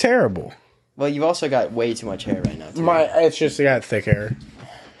ridiculous. It's terrible. Well, you've also got way too much hair right now, too. It's just I got thick hair.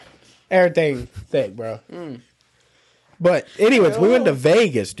 Everything thick, bro. But anyways, we went to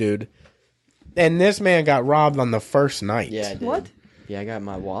Vegas, dude. And this man got robbed on the first night. Yeah, I did. What? Yeah, I got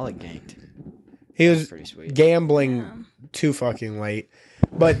my wallet ganked. He was Pretty sweet. gambling too fucking late.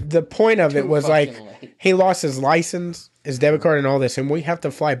 But the point of it was like fucking late. he lost his license, his debit card, and all this, and we have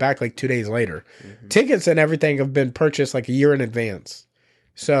to fly back like 2 days later. Tickets and everything have been purchased like a year in advance.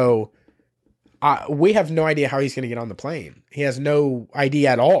 So we have no idea how he's going to get on the plane. He has no idea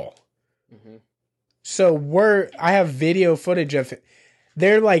at all. So I have video footage of it.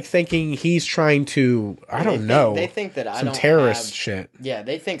 They're like thinking he's trying to, I don't know. They think that I some don't terrorist have- shit. Yeah,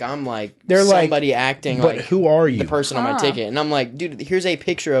 they think I'm like They're like, somebody acting But like who are you? the person on my ticket, and I'm like, dude, here's a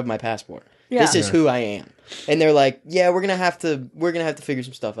picture of my passport. Yeah. This is who I am. And they're like, yeah, we're gonna have to figure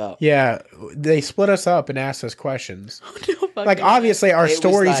some stuff out. Yeah, they split us up and asked us questions. No Like, fucking obviously, our was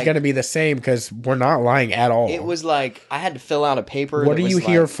story's like- going to be the same because we're not lying at all. It was like I had to fill out a paper. What that are you was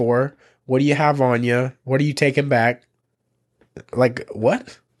here like- for? What do you have on you? What are you taking back? Like,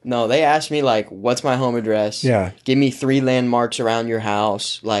 what? No, they asked me like, what's my home address? Yeah. Give me 3 landmarks around your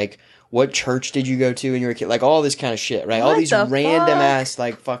house. Like, what church did you go to when you were a kid? Like, all this kind of shit, right? All What these the random fuck? ass,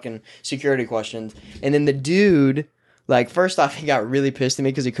 like, fucking security questions. And then the dude, like, first off, he got really pissed at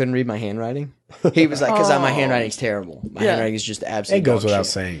me because he couldn't read my handwriting. He was like, because my handwriting's terrible. My Yeah. handwriting is just absolutely It goes dog without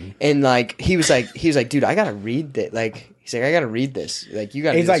shit. saying. And, like, he was like, dude, I gotta read that. Like, he's like, I gotta read this. Like, you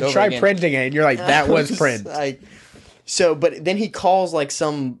gotta He's do like, this over try again. printing it. And you're like, that I was print. Like, so, but then he calls like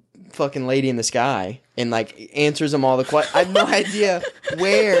some fucking lady in the sky and like answers them all the questions. I have no idea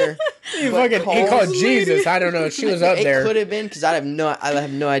where. He but called calls- Jesus. I don't know. She was up it there. could have been because I have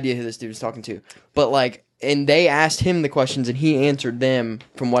no idea who this dude was talking to. But like, and they asked him the questions and he answered them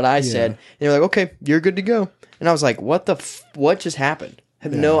from what I said. And they're like, okay, you're good to go. And I was like, what what just happened?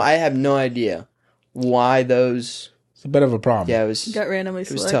 I have no idea why those. It's a bit of a problem. Yeah, it was. got randomly was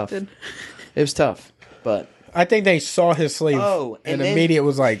tough. selected. It was tough, but. I think they saw his sleeve Oh, and and then- immediate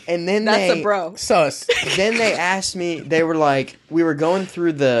was like, And then That's they, a bro. sus. Then they asked me, they were like, we were getting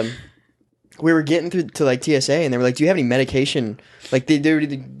through to like TSA and they were like, do you have any medication? Like, do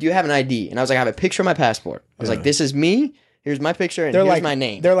you have an ID? And I was like, I have a picture of my passport. I was like, this is me. Here's my picture and They're here's like, my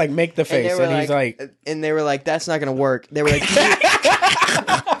name. They're like, make the and face. they And, were he's like, and they were like, that's not going to work. They were like,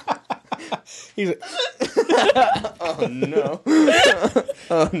 he's like, oh no.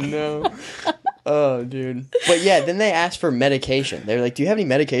 Oh no. Oh, dude. But yeah, then they asked for medication. They were like, do you have any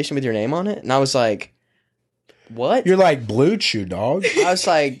medication with your name on it? And I was like, what? you're like Blue Chew, dog. I was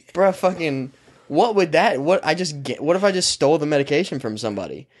like, bro, fucking, what would that, what if I just stole the medication from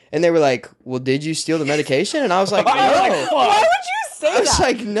somebody? And they were like, well, did you steal the medication? And I was like, no. Why would you say I was that?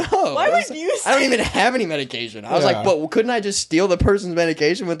 like, no. Why I was would like, you I don't say even have any medication. I was Yeah. like, but couldn't I just steal the person's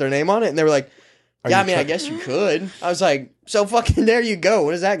medication with their name on it? And they were like, Yeah, I mean, I guess you could. I was like, so fucking there you go.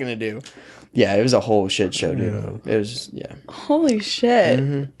 What is that gonna do? Yeah, it was a whole shit show, dude. It was, yeah. Holy shit.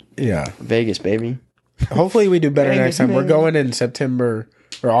 Mm-hmm. Yeah. Vegas, baby. Hopefully we do better Vegas, next time. We're baby. going in September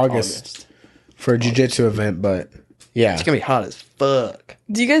or August. For a jiu-jitsu event, but yeah. It's gonna be hot as fuck.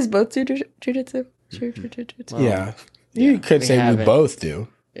 Do you guys both do jiu-jitsu? Jiu-jitsu? Yeah. You could say we haven't. both do.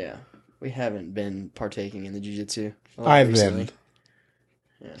 Yeah. We haven't been partaking in the jiu-jitsu. I've been.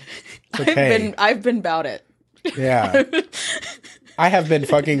 Yeah. It's okay. I've been about it. Yeah. I have been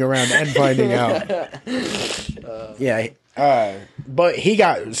fucking around and finding out. Yeah. But he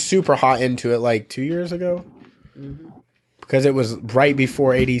got super hot into it like 2 years ago. Because it was right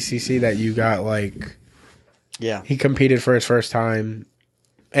before ADCC that you got like... Yeah. He competed for his first time.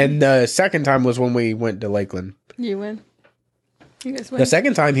 And the second time was when we went to Lakeland. You win. You guys win. The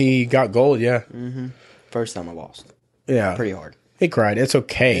second time he got gold, yeah. Mm-hmm. First time I lost. Yeah. Pretty hard. He cried. It's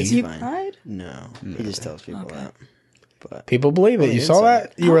okay. You Fine. cried? No. He just tells people that. But People believe it. You saw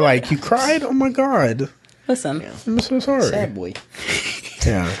that? You were like, you cried? Oh my God. Listen. Yeah. I'm so sorry. Sad boy.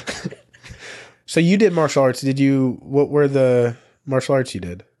 Yeah. So you did martial arts. What were the martial arts you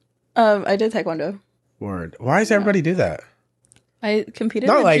did? I did taekwondo. Word. Why does everybody do that? I competed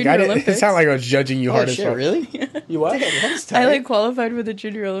Not in like Junior I didn't. Olympics. It's not like I was judging you hard as shit, fuck. really? You what? I like qualified for the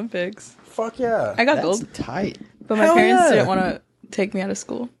Junior Olympics. Fuck yeah. I got That's gold, tight. but my Hell parents yeah. didn't want to take me out of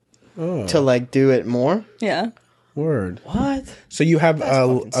school. Oh, To like do it more? Yeah. word. What? So you have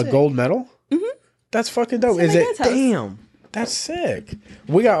fucking a sick. gold medal? Mm-hmm. That's fucking dope. It's Is in it? my dad's house. Damn. That's sick.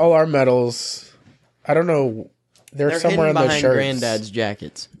 We got all our medals. I don't know. They're somewhere hidden on those behind shirts. Granddad's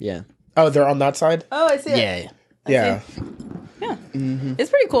jackets. Yeah. Oh, they're on that side? Oh, I see it. Yeah. Yeah. Yeah. Mm-hmm. It's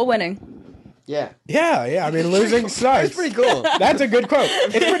pretty cool winning. Yeah. Yeah, yeah. I mean, losing sucks. That's pretty cool. That's a good quote.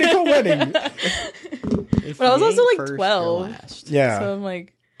 It's pretty cool winning. But I was also like 12. Yeah. So I'm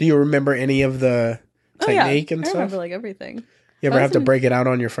like, Do you remember any of the technique and I stuff? remember like everything. You ever I have to wasn't- break it out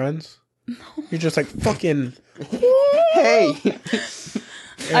on your friends? No. You're just like, fucking... Hey.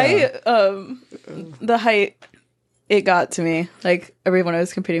 The height, it got to me. Like everyone I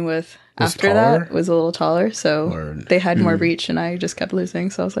was competing with Was after taller? that was a little taller. So Word. they had more reach and I just kept losing.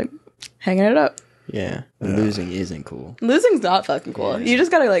 So I was like, hanging it up. Yeah. Losing isn't cool. Losing's not fucking cool. Yeah. You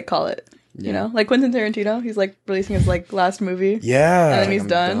just gotta like call it. You Yeah. know? Like Quentin Tarantino, he's like releasing his like last movie. Yeah. And then he's I'm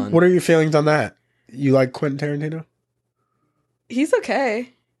done. done. What are your feelings on that? You like Quentin Tarantino? He's okay.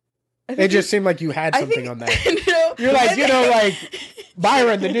 I It think just seemed like you had I something think- on that. no, You're like, like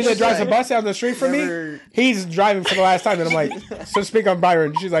Byron, the dude that drives the bus down the street for Never- me. He's driving for the last time, and I'm like, so speak on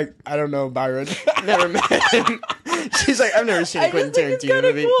Byron. She's like, I don't know Byron. Never met him. She's like, I've never seen a I Quentin just think it's Tarantino kind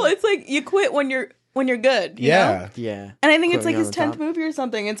of movie. cool. It's like you quit when you're good. You know? Yeah. Yeah. And I think it's Put me like his on the 10th top. movie or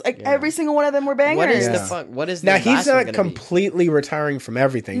something. It's like Yeah. every single one of them were bangers. What is Yeah. the fuck? What is the Now he's last one not gonna be? completely retiring from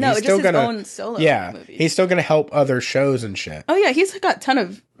everything. No, he's it's still just his gonna, own solo yeah, movies. he's still gonna help other shows and shit. Oh yeah, he's got a ton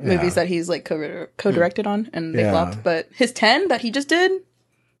of Yeah. movies that he's like co-directed on and they Yeah. flopped. But his 10 that he just did,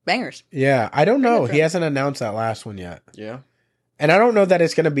 bangers. Yeah, I don't know. good He for hasn't announced that last one yet, Yeah. and I don't know that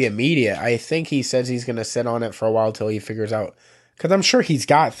it's gonna be immediate. I think he says he's gonna sit on it for a while till he figures out. Because I'm sure he's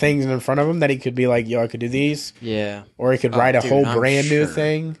got things in front of him that he could be like, yo, I could do these. Yeah. Or he could Oh, write a dude, whole I'm brand new sure.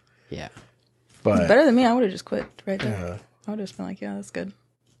 thing. Yeah. But Better than me, I would have just quit right there. yeah. I would have just been like, yeah, that's good.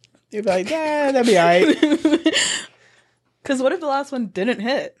 You'd be like, yeah, that'd be all right. Because what if the last one didn't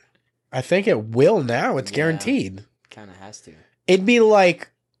hit? I think it will now. It's Yeah. guaranteed. Kind of has to. It'd be like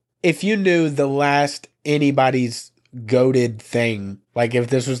if you knew the last anybody's goated thing, like if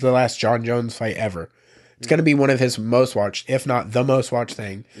this was the last John Jones fight ever. It's going to be one of his most watched, if not the most watched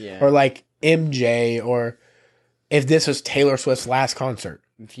thing. Yeah. Or like MJ, or if this was Taylor Swift's last concert.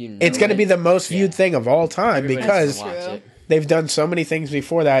 If you know It's going to be the most viewed Yeah. thing of all time Everybody's because gonna watch True. it. they've done so many things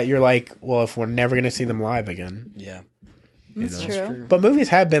before that. You're like, well, if we're never going to see them live again. Yeah. That's know. true. But movies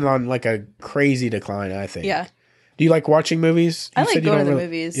have been on like a crazy decline, I think. Yeah. Do you like watching movies? I You like said you going don't to the really-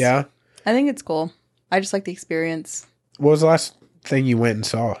 movies. Yeah. I think it's cool. I just like the experience. What was the last thing you went and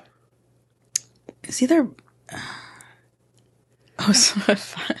saw? It's either... Oh, so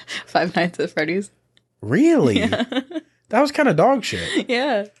Five Nights at Freddy's. Really? That was kind of dog shit.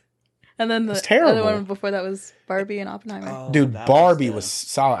 Yeah. And then the It's terrible. other one before that was Barbie and Oppenheimer. Dude, Barbie was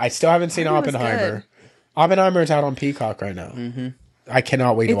solid. I still haven't seen Barbie was Oppenheimer. good. Oppenheimer's out on Peacock right now. Mm-hmm. I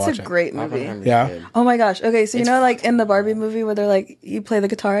cannot wait to It's watch a it. great movie. Yeah. Oh my gosh. Okay, so you It's know like in the Barbie movie where they're like, you play the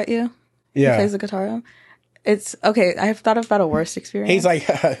guitar at you? He Yeah. plays the guitar at him? It's, okay, I've thought about a worse experience. He's like,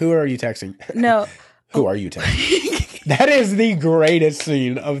 who are you texting? No. Who are you texting? That is the greatest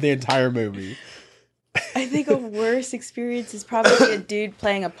scene of the entire movie. I think a worse experience is probably a dude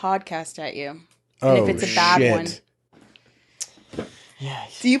playing a podcast at you. And Oh, if it's a bad shit. one. Yeah.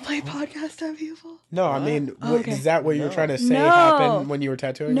 Do you play podcast to people? No, I mean, okay. is that what you were trying to say No. happened when you were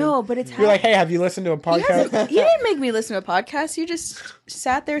tattooing? No, him? but it's You're like, hey, have you listened to a podcast? He didn't make me listen to a podcast. You just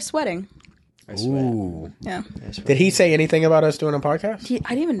sat there sweating. Ooh. Yeah. Did he say anything about us doing a podcast? I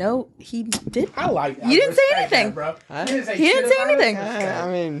didn't even know he did. You didn't say anything. bro. He didn't say anything. I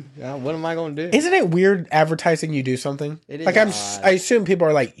mean, what am I going to do? Isn't it weird advertising you do something? It is like odd. I assume people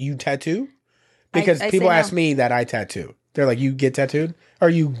are like, you tattoo? Because I people say no. ask me that I tattoo. They're like, you get tattooed? Or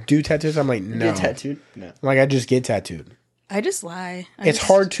you do tattoos? I'm like, no. Get tattooed? No. I'm like, I just get tattooed. I just lie. It's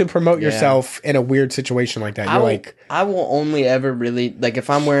hard to promote yourself in a weird situation like that. You're I will only ever really, like, if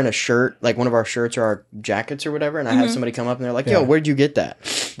I'm wearing a shirt, like one of our shirts or our jackets or whatever, and I have somebody come up and they're like, yo, where'd you get that?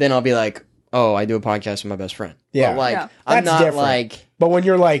 Then I'll be like, oh, I do a podcast with my best friend. Yeah. But, like, Yeah. I'm That's not different. like, But when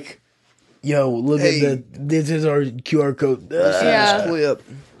you're like, yo, look at this is our QR code. Yeah. clip.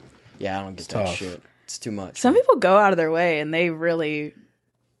 Yeah, I don't get that tough. shit. It's too much. Some people go out of their way and they really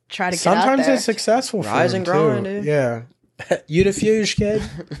try to get out Sometimes there. it's successful for Rise them, and grind, too. dude. Yeah. You the fuse, kid?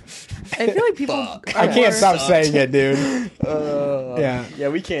 I feel like people. I can't stop saying it, dude. Yeah. Yeah,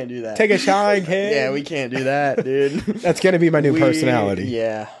 we can't do that. Take a shine, kid. Yeah, we can't do that, dude. That's going to be my new personality.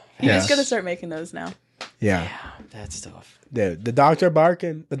 Yeah. He's Yeah. just gonna start making those now. Yeah. That's tough. Dude, the dogs are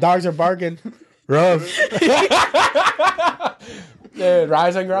barking. The dogs are barking. Rough. Dude,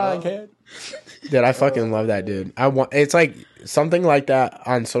 rise and grind, kid. Dude, I fucking love that, dude. It's like something like that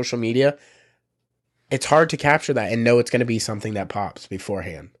on social media. It's hard to capture that and know it's going to be something that pops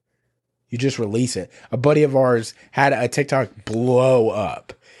beforehand. You just release it. A buddy of ours had a TikTok blow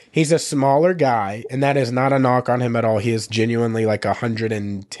up. He's a smaller guy, and that is not a knock on him at all. He is genuinely like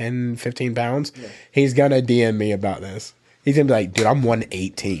 110, 15 pounds. Yeah. He's going to DM me about this. He's going to be like, dude, I'm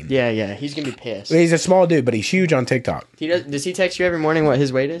 118. Yeah. He's going to be pissed. He's a small dude, but he's huge on TikTok. Does he text you every morning what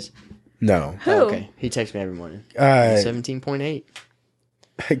his weight is? No. Who? Oh, okay. He texts me every morning. 17.8.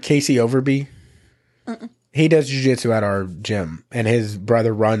 Casey Overby. He does jiu-jitsu at our gym, and his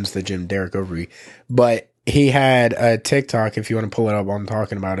brother runs the gym, Derek Overby. But he had a TikTok, if you want to pull it up while I'm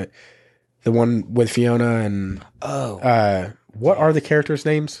talking about it. The one with Fiona and... what are the characters'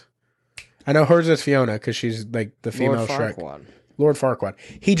 names? I know hers is Fiona, because she's like the female Shrek. Lord Farquaad.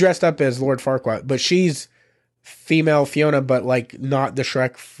 He dressed up as Lord Farquaad, but she's female Fiona, but like not the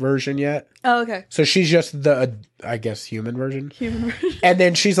Shrek version yet. Oh, okay. So she's just the, I guess, human version. Human version. And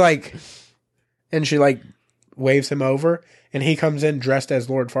then she's like... And she like waves him over, and he comes in dressed as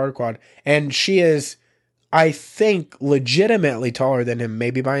Lord Farquaad. And she is, I think, legitimately taller than him,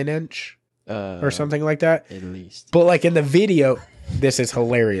 maybe by an inch or something like that. At least. But like in the video, this is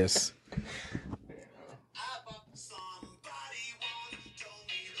hilarious.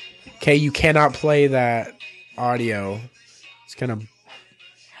 Okay, you cannot play that audio. It's gonna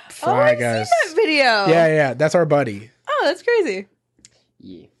flag I've us. seen that video. Yeah, that's our buddy. Oh, that's crazy.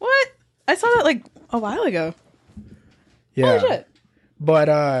 Yeah. What? I saw that like a while ago. Yeah. Oh shit.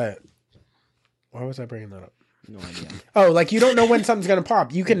 But why was I bringing that up? No idea. Oh, like you don't know when something's gonna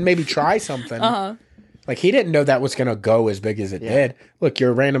pop. You can maybe try something. Uh-huh. Like he didn't know that was gonna go as big as it did. Look,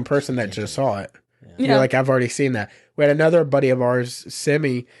 you're a random person that just saw it. Yeah. You're like, I've already seen that. We had another buddy of ours,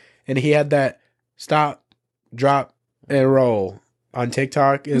 Simi, and he had that stop, drop, and roll on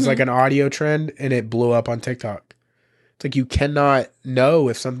TikTok. It's like an audio trend, and it blew up on TikTok. It's like you cannot know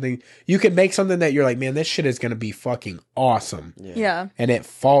if something... You can make something that you're like, man, this shit is going to be fucking awesome. Yeah. And it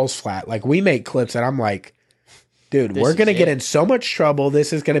falls flat. Like, we make clips that I'm like, dude, we're going to get in so much trouble.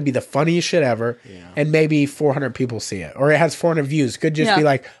 This is going to be the funniest shit ever. Yeah. And maybe 400 people see it. Or it has 400 views. Could just be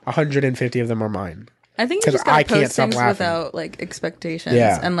like 150 of them are mine. I think you just gotta I can't post stop things laughing. without like expectations.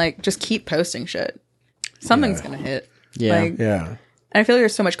 Yeah. And like just keep posting shit. Something's gonna hit. Yeah. Like, Yeah. and I feel like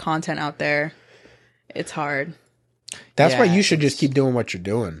there's so much content out there. It's hard. That's why you should just keep doing what you're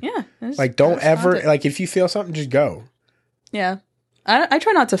doing. Yeah. just Like, don't post ever... content. Like, if you feel something, just go. Yeah. I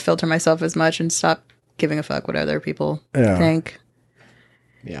try not to filter myself as much and stop giving a fuck what other people think.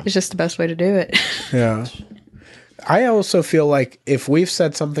 Yeah. It's just the best way to do it. Yeah. I also feel like if we've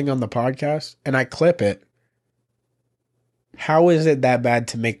said something on the podcast and I clip it, how is it that bad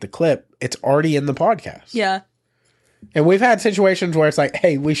to make the clip? It's already in the podcast. Yeah. And we've had situations where it's like,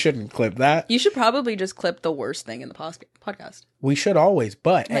 hey, we shouldn't clip that. You should probably just clip the worst thing in the podcast. We should always.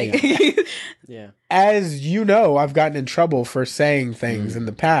 But, hey, Yeah. as you know, I've gotten in trouble for saying things in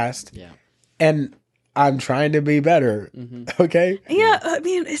the past. Yeah. And I'm trying to be better. Okay? Yeah, I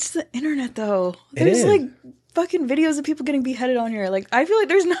mean, it's the internet, though. It There's is. like fucking videos of people getting beheaded on here. Like, I feel like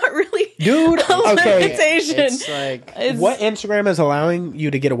there's not really Dude, a okay. limitation. It's like... It's- What Instagram is allowing you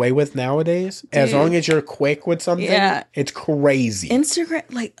to get away with nowadays, as Dude. long as you're quick with something, Yeah. it's crazy. Instagram,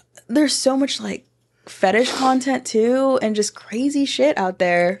 like, there's so much like fetish content too, and just crazy shit out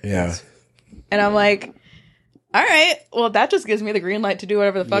there. Yeah. And I'm like, all right, well, that just gives me the green light to do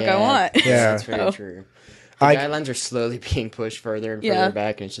whatever the fuck I want. Yeah. That's very true. The guidelines are slowly being pushed further and further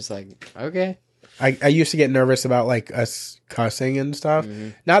back, and it's just like, okay. I used to get nervous about like us cussing and stuff. Mm-hmm.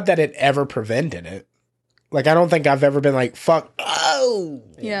 Not that it ever prevented it. Like, I don't think I've ever been like, fuck, oh!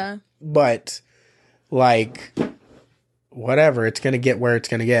 Yeah. But, like, whatever, it's going to get where it's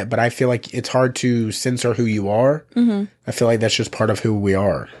going to get. But I feel like it's hard to censor who you are. Mm-hmm. I feel like that's just part of who we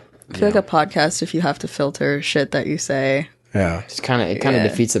are. I feel like a podcast, if you have to filter shit that you say. Yeah. It kind of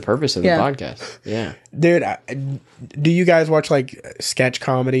defeats the purpose of the podcast. Yeah. Dude, do you guys watch, like, sketch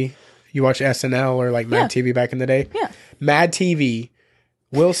comedy? You watch SNL or, like, Mad TV back in the day? Yeah. Mad TV...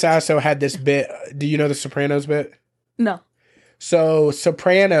 Will Sasso had this bit. Do you know the Sopranos bit? No. So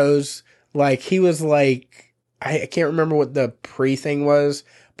Sopranos, like, he was like, I can't remember what the pre-thing was,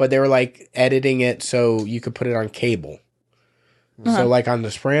 but they were like editing it so you could put it on cable. Uh-huh. So like on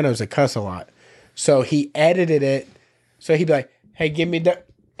the Sopranos, they cuss a lot. So he edited it. So he'd be like, hey, give me that.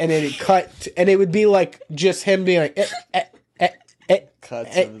 And then it cut. And it would be like just him being like,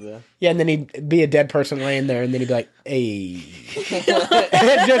 Cuts of the... Yeah, and then he'd be a dead person laying there, and then he'd be like, hey.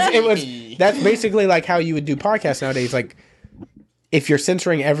 That's basically like how you would do podcasts nowadays. Like, if you're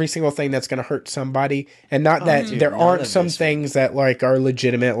censoring every single thing that's going to hurt somebody, and not that there aren't some things that like are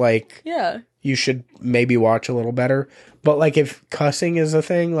legitimate, like, you should maybe watch a little better. But like, if cussing is a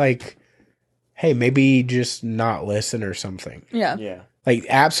thing, like, hey, maybe just not listen or something. Yeah. Yeah. Like,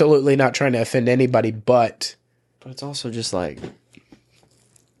 absolutely not trying to offend anybody, but it's also just like...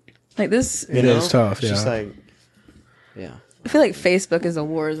 Like this... It is tough, It's just like... Yeah. I feel like Facebook is a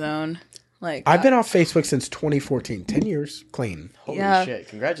war zone. Like I've been off Facebook since 2014. 10 years clean. Holy shit.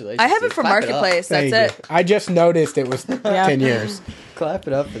 Congratulations. I have it for Marketplace. That's it. I just noticed it was 10 years. Clap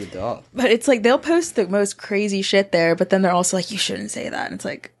it up for the dog. But it's like they'll post the most crazy shit there, but then they're also like, you shouldn't say that. And it's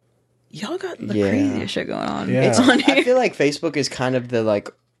like, y'all got the craziest shit going on. Yeah. It's on here. I feel like Facebook is kind of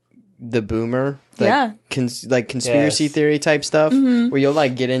the boomer, conspiracy theory type stuff, where you'll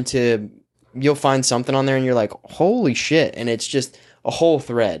like get into, you'll find something on there and you're like, holy shit, and it's just a whole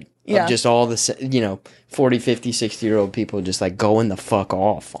thread of just all the 40, 50, 60-year-old people just like going the fuck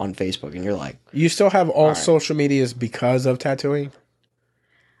off on Facebook, and you're like, you still have all social medias because of tattooing?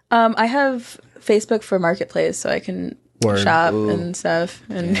 I have Facebook for Marketplace, so I can shop and stuff,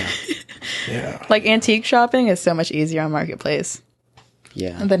 and like antique shopping is so much easier on Marketplace.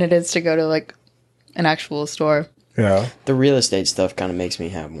 Yeah. Than it is to go to like an actual store. Yeah. The real estate stuff kind of makes me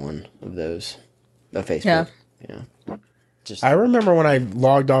have one of those. A Facebook. Yeah. I remember when I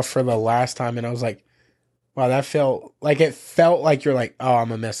logged off for the last time and I was like, wow, it felt like you're like, oh, I'm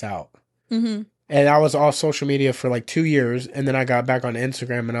gonna miss out. Mm-hmm. And I was off social media for like 2 years, and then I got back on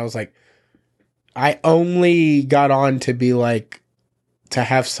Instagram and I was like, I only got on to be like, to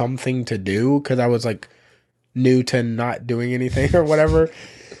have something to do, because I was like new to not doing anything or whatever.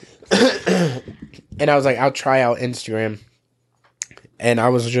 And I was like, I'll try out Instagram. And I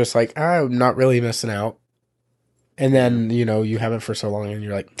was just like, I'm not really missing out. And then, you have it for so long and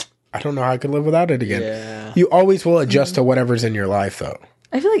you're like, I don't know how I could live without it again. Yeah. You always will adjust to whatever's in your life, though.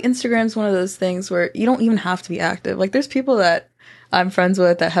 I feel like Instagram's one of those things where you don't even have to be active. Like, there's people that I'm friends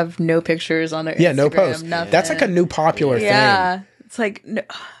with that have no pictures on their Instagram. No posts. Nothing. That's like a new popular thing. Yeah. It's like... No.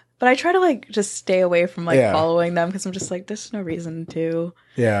 But I try to like just stay away from like following them, because I'm just like, there's no reason to.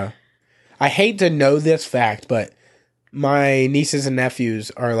 Yeah. I hate to know this fact, but my nieces and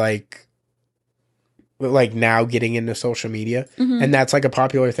nephews are like now getting into social media. Mm-hmm. And that's like a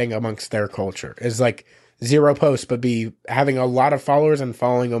popular thing amongst their culture, is like 0 posts, but be having a lot of followers and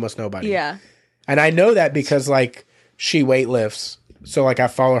following almost nobody. Yeah. And I know that because like she weightlifts. So like I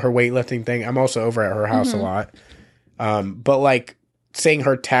follow her weightlifting thing. I'm also over at her house a lot. But like, seeing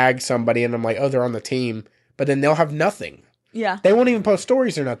her tag somebody and I'm like, oh, they're on the team, but then they'll have nothing. Yeah. They won't even post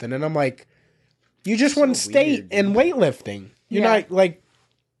stories or nothing. And I'm like, you just won state in weightlifting. You're not like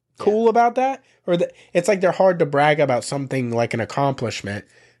cool about that? Or it's like they're hard to brag about something like an accomplishment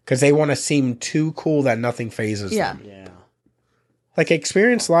because they want to seem too cool that nothing phases them. Yeah. Like,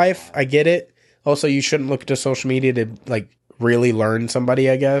 experience life. I get it. Also, you shouldn't look to social media to like really learn somebody,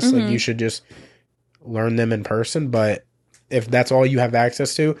 I guess. Like, you should just learn them in person. But if that's all you have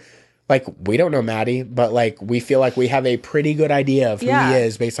access to, like, we don't know Maddie, but like, we feel like we have a pretty good idea of who he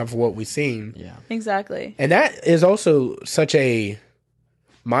is based off of what we've seen. Yeah. Exactly. And that is also such a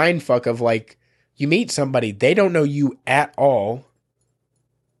mind fuck of like, you meet somebody, they don't know you at all,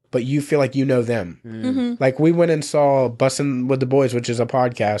 but you feel like you know them. Mm-hmm. Like, we went and saw Bussin' with the Boys, which is a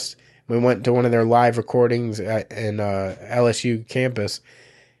podcast. We went to one of their live recordings in LSU campus,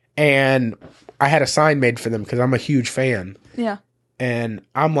 and I had a sign made for them because I'm a huge fan. Yeah. And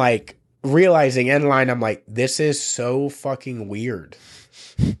I'm like, realizing in line, I'm like, this is so fucking weird.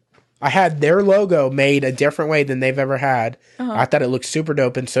 I had their logo made a different way than they've ever had. I thought it looked super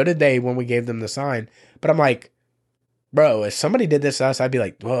dope, and so did they when we gave them the sign. But I'm like, bro, if somebody did this to us, I'd be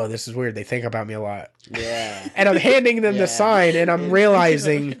like, whoa, this is weird. They think about me a lot. Yeah. And I'm handing them the sign, and I'm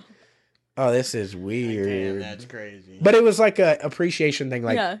realizing, oh, this is weird. Damn, that's crazy. But it was like a appreciation thing.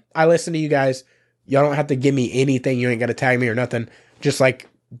 Like, I listen to you guys. Y'all don't have to give me anything. You ain't got to tag me or nothing. Just like,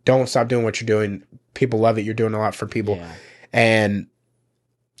 don't stop doing what you're doing. People love it. You're doing a lot for people. Yeah. And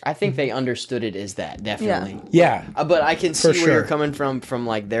I think they understood it as that, definitely. Yeah. But I can see For where sure. you're coming from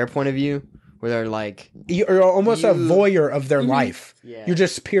like their point of view, where they're like, you're almost a voyeur of their life. Yeah. You're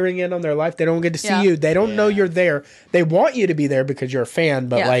just peering in on their life. They don't get to see you. They don't know you're there. They want you to be there because you're a fan,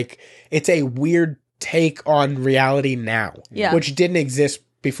 but like, it's a weird take on reality now, which didn't exist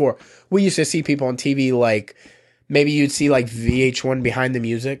before. We used to see people on TV, like maybe you'd see like VH1 Behind the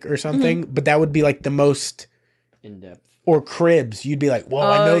Music or something, but that would be like the most in depth. Or Cribs. You'd be like, whoa,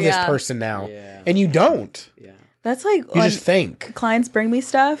 I know this person now. Yeah. And you don't. Yeah. That's like You just think. Clients bring me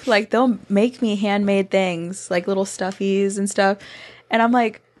stuff, like they'll make me handmade things, like little stuffies and stuff. And I'm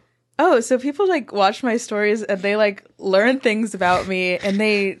like, oh, so people like watch my stories and they like learn things about me and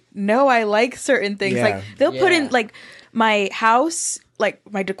they know I like certain things. Like they'll put in like my house, like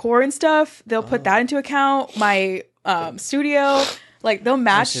my decor and stuff. They'll put that into account. My studio, like they'll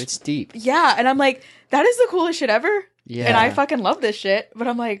match. So it's deep. Yeah. And I'm like, that is the coolest shit ever. Yeah. And I fucking love this shit. But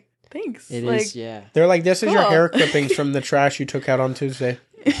I'm like, thanks. It like, is, yeah. They're like, this is your Cool. hair clippings from the trash you took out on Tuesday.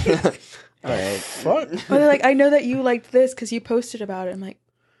 All right. Fuck. But they're like, I know that you liked this because you posted about it. I'm like,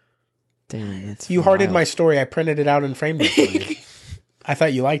 Damn, that's You hearted wild. my story. I printed it out and framed it for you. I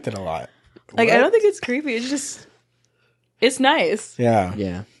thought you liked it a lot. like I What? don't think it's creepy. It's just, it's nice. Yeah.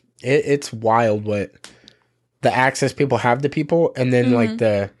 Yeah. It's wild what the access people have to people and then like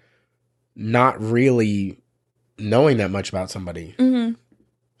the not really knowing that much about somebody.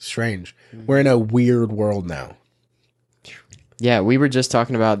 Strange. We're in a weird world now. Yeah, we were just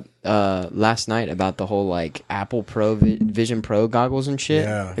talking about last night about the whole like Apple Pro Vision Pro goggles and shit.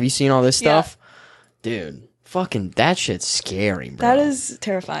 Yeah. Have you seen all this stuff? Dude, fucking that shit's scary, bro. That is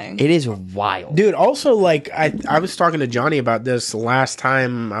terrifying. It is wild. Dude, also like I was talking to Johnny about this last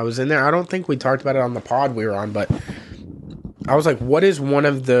time I was in there. I don't think we talked about it on the pod we were on, but I was like, what is one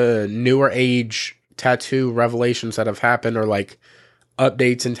of the newer age tattoo revelations that have happened or like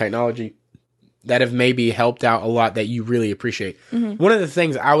updates in technology that have maybe helped out a lot that you really appreciate? One of the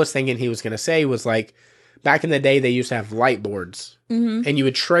things I was thinking he was going to say was like, back in the day, they used to have light boards and you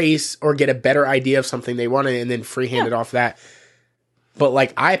would trace or get a better idea of something they wanted and then freehand it off that. But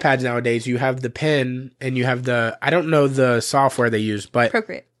like iPads nowadays, you have the pen and you have I don't know the software they use, but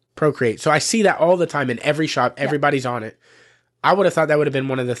Procreate. So I see that all the time in every shop. Everybody's on it. I would have thought that would have been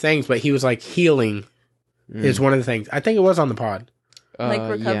one of the things, but he was like, healing is one of the things. I think it was on the pod. like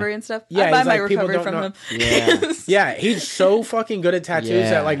recovery and stuff. Yeah, I buy he's my like, people recovery don't from know. him. Yeah. Yeah, he's so fucking good at tattoos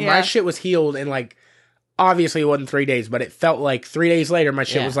that like my shit was healed in like, obviously it wasn't 3 days, but it felt like 3 days later my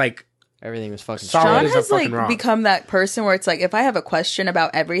shit was like everything was fucking solid John as a has fucking like rock. become that person where it's like, if I have a question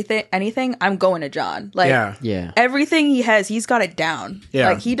about anything, I'm going to John. Like Yeah. everything he's got it down. Yeah.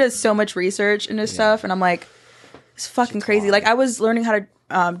 Like he does so much research into stuff, and I'm like, it's fucking crazy. Like I was learning how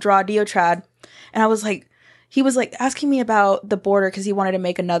to draw Deotrad, and I was like, he was like asking me about the border because he wanted to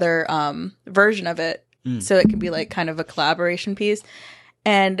make another version of it, so it could be like kind of a collaboration piece.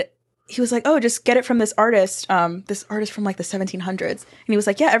 And he was like, oh, just get it from this artist from like the 1700s. And he was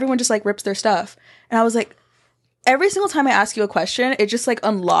like, yeah, everyone just like rips their stuff. And I was like, every single time I ask you a question, it just like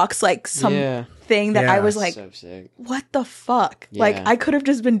unlocks like some thing that I was like, so sick. what the fuck? Like I could have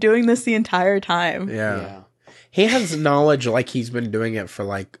just been doing this the entire time. Yeah. He has knowledge like he's been doing it for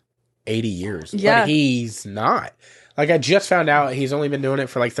like 80 years. Yeah. But he's not. Like I just found out he's only been doing it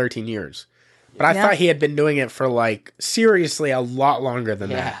for like 13 years. But I thought he had been doing it for like seriously a lot longer than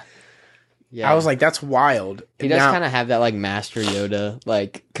that. Yeah. I was like, that's wild. He does kind of have that like Master Yoda,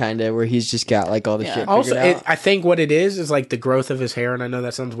 like kind of where he's just got like all the shit also, figured out. I think what it is like the growth of his hair. And I know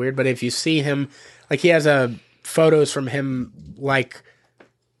that sounds weird, but if you see him, like he has photos from him, like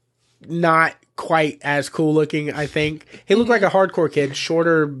not quite as cool looking, I think. He looked like a hardcore kid,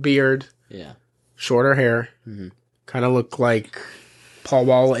 shorter beard, shorter hair, kind of looked like Paul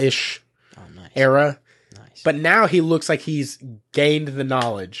Wall-ish era. But now he looks like he's gained the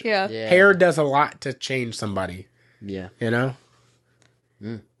knowledge. Yeah. Hair does a lot to change somebody. Yeah. You know?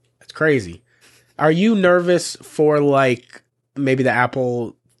 It's crazy. Are you nervous for like maybe the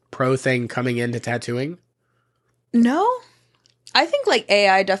Apple Pro thing coming into tattooing? No. I think like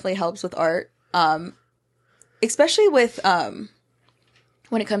AI definitely helps with art. Especially with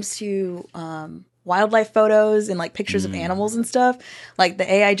when it comes to wildlife photos and like pictures of animals and stuff, like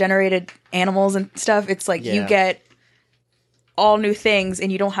the AI generated animals and stuff. It's like you get all new things,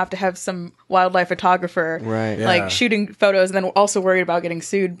 and you don't have to have some wildlife photographer like shooting photos and then also worried about getting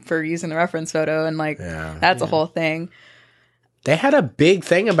sued for using the reference photo, and like that's a whole thing. They had a big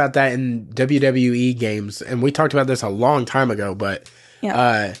thing about that in WWE games, and we talked about this a long time ago, but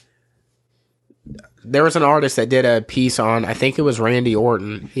there was an artist that did a piece on, I think it was Randy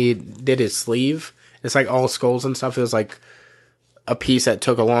Orton. He did his sleeve. It's like all skulls and stuff. It was like a piece that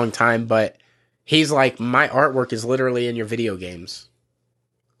took a long time, but he's like, my artwork is literally in your video games.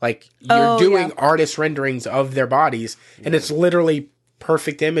 Like, you're doing artist renderings of their bodies, and it's literally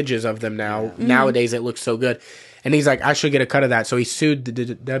perfect images of them now. Yeah. Nowadays, it looks so good. And he's like, I should get a cut of that. So he sued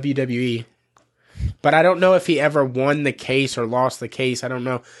the WWE. But I don't know if he ever won the case or lost the case. I don't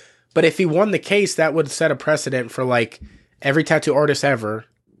know. But if he won the case, that would set a precedent for, like, every tattoo artist ever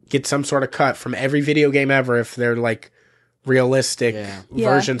get some sort of cut from every video game ever if they're, like, realistic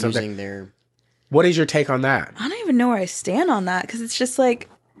versions of their... What is your take on that? I don't even know where I stand on that, because it's just, like...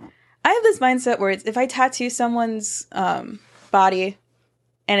 I have this mindset where it's, if I tattoo someone's body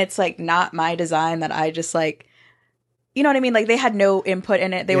and it's, like, not my design, that I just, like... You know what I mean? Like, they had no input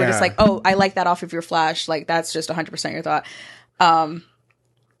in it. They were just like, oh, I like that off of your flash. Like, that's just 100% your thought.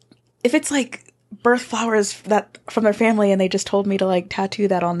 If it's, like, birth flowers that from their family and they just told me to, like, tattoo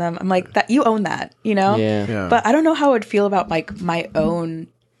that on them, I'm like, that you own that, you know? Yeah. But I don't know how I would feel about, like, my own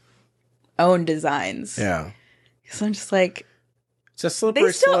designs. Yeah. So I'm just like... It's a slippery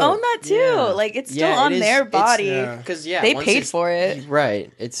They still slope. own that, too. Like, it's still on their body. Because, they paid for it. Right.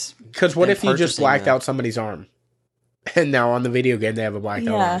 It's... Because what if you just blacked out somebody's arm? And now on the video game, they have a blacked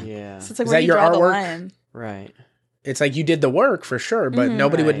out arm. Yeah. So it's like, is where that do you your draw artwork? the line? Right. It's like you did the work for sure, but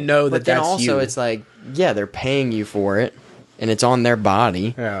nobody would know that then that's also, you. it's like, yeah, they're paying you for it, and it's on their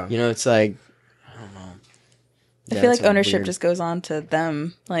body. Yeah. You know, it's like, I don't know. I feel like ownership just goes on to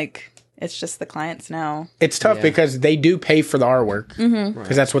them. Like, it's just the clients now. It's tough because they do pay for the artwork.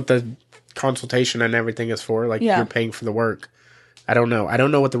 Because that's what the consultation and everything is for. Like, you're paying for the work. I don't know. I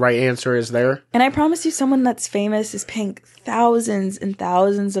don't know what the right answer is there. And I promise you, someone that's famous is paying thousands and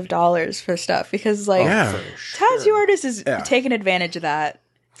thousands of dollars for stuff, because, like, tattoo artist is taking advantage of that.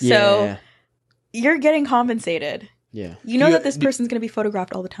 So you're getting compensated. Yeah. You know that this person's going to be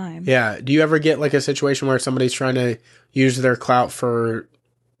photographed all the time. Yeah. Do you ever get, like, a situation where somebody's trying to use their clout for,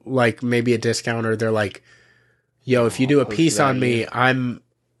 like, maybe a discount, or they're like, yo, if you do a piece on me, I'm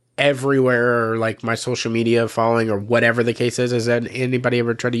everywhere, or like my social media following, or whatever the case is? Has anybody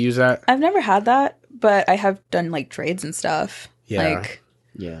ever tried to use that? I've never had that, but I have done, like, trades and stuff. I'll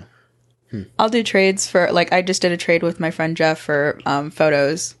do trades for, like, I just did a trade with my friend Jeff for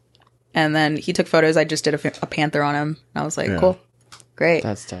photos, and then he took photos. I just did a panther on him, and I was like, cool, great,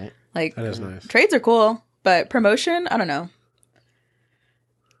 that's tight. Like, that is nice. Trades are cool, but promotion, I don't know.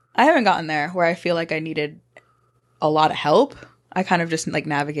 I haven't gotten there where I feel like I needed a lot of help. I kind of just, like,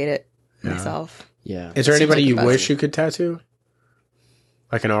 navigate it myself. Yeah. Is there anybody you wish you could tattoo?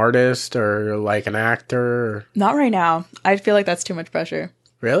 Like an artist or like an actor? Not right now. I feel like that's too much pressure.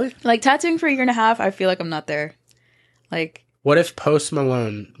 Really? Like, tattooing for a year and a half, I feel like I'm not there. Like... What if Post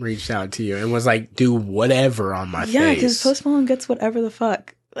Malone reached out to you and was like, do whatever on my face? Yeah, because Post Malone gets whatever the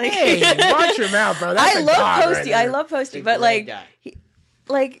fuck. Like, hey, watch your mouth, bro. That's I love Posty. I love Posty. But, like,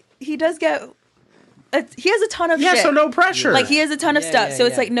 he does get... he has a ton of shit. Yeah, so no pressure. Like, he has a ton of stuff, so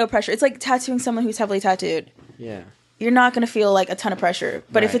it's, like, no pressure. It's like tattooing someone who's heavily tattooed. Yeah. You're not going to feel, like, a ton of pressure.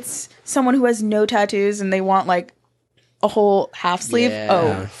 But if it's someone who has no tattoos and they want, like, a whole half sleeve,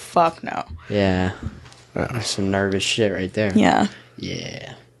 oh, fuck no. Yeah. That's some nervous shit right there. Yeah.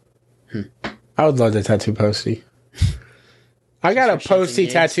 Yeah. I would love to tattoo Posty. I got a Posty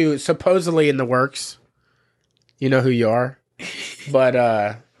tattoo supposedly in the works. You know who you are. But,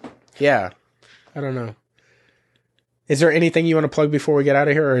 yeah. I don't know. Is there anything you want to plug before we get out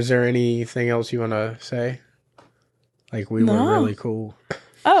of here, or is there anything else you want to say? Like, we were really cool.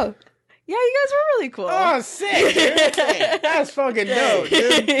 Oh, yeah, you guys were really cool. Oh, sick, dude. That's fucking dope,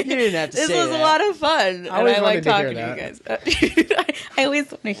 dude. You didn't have to say that. This was a lot of fun. I always and I like wanted to talking hear to you guys. I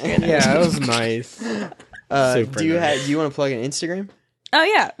always want to hear that. Yeah, that was nice. Do you want to plug an Instagram? Oh,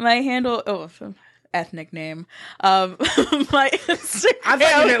 yeah. My handle... ethnic name. My Instagram... I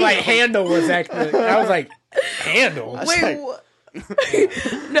thought you meant, like, handle was ethnic. I was like, handle? Wait, what?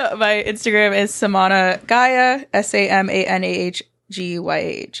 No, my Instagram is Samanah Guyah, SAMANAHGYAH.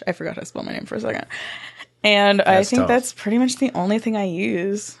 I forgot how to spell my name for a second. And I think that's pretty much the only thing I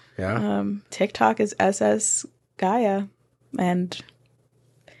use. Yeah. TikTok is SS Guyah. And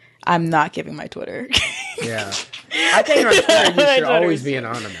I'm not giving my Twitter. Yeah. I think on Twitter you should always be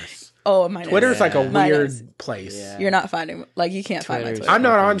anonymous. Oh, my Twitter's like a weird place. Yeah. You're not finding, like, you can't find my Twitter. I'm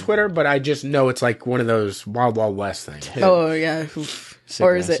not on Twitter, but I just know it's like one of those Wild Wild West things. Oh, yeah.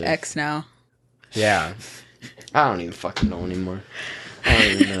 Or is it X now? Yeah. I don't even fucking know anymore. I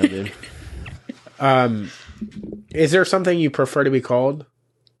don't even know, dude. Is there something you prefer to be called?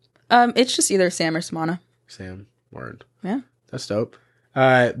 It's just either Sam or Samanah. Sam. Word. Yeah. That's dope.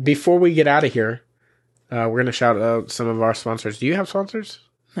 Before we get out of here, we're going to shout out some of our sponsors. Do you have sponsors?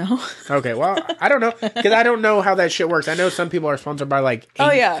 No. Okay, well, I don't know. Because I don't know how that shit works. I know some people are sponsored by, like,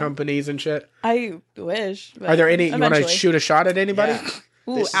 companies and shit. I wish. Are there any... You want to shoot a shot at anybody? Yeah.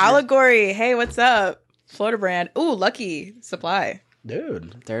 Ooh, Allegory. Hey, what's up? Florida brand. Ooh, Lucky Supply.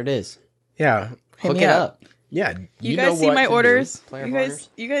 Dude. There it is. Yeah. Hook it up. Yeah. You guys see my orders?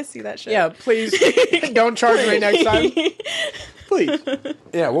 You guys see that shit? Yeah, please. Don't charge me next time. Please.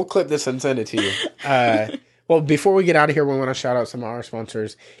 Yeah, we'll clip this and send it to you. Well, before we get out of here, we want to shout out some of our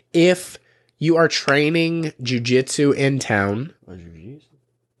sponsors. If you are training jiu-jitsu in town,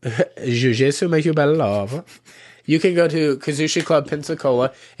 jiu-jitsu makes you better love. You can go to Kazushi Club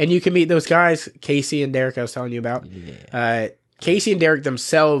Pensacola, and you can meet those guys, Casey and Derek I was telling you about. Yeah. Casey and Derek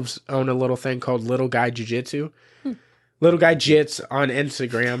themselves own a little thing called Little Guy Jiu-Jitsu. Little Guy Jits on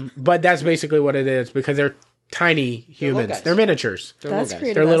Instagram. But that's basically what it is, because they're tiny humans. They're miniatures.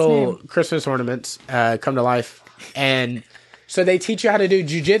 They're little Christmas ornaments come to life. And so they teach you how to do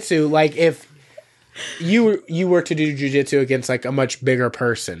jiu-jitsu. Like if you were to do jiu-jitsu against like a much bigger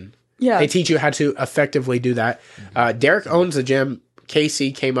person. Yeah. They teach you how to effectively do that. Derek owns a gym.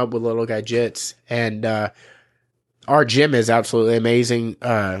 Casey came up with Little Guy Jits. And our gym is absolutely amazing.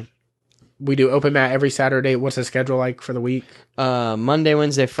 We do open mat every Saturday. What's the schedule like for the week? Monday,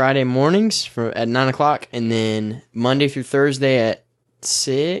 Wednesday, Friday mornings at 9 o'clock, and then Monday through Thursday at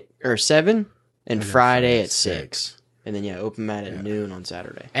 6 or 7, and Friday at 6. And then open mat at noon on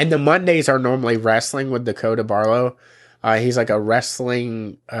Saturday. And the Mondays are normally wrestling with Dakota Barlow. He's like a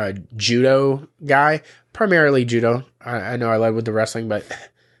wrestling judo guy, primarily judo. I know I led with the wrestling, but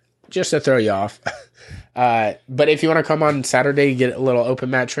just to throw you off. But if you want to come on Saturday, get a little open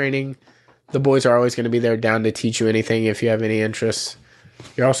mat training. The boys are always going to be there, down to teach you anything if you have any interest.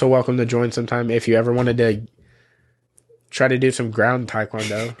 You're also welcome to join sometime if you ever wanted to try to do some ground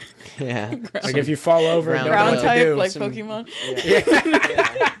taekwondo. Yeah. Like if you fall over and don't know what to do. Like Pokemon.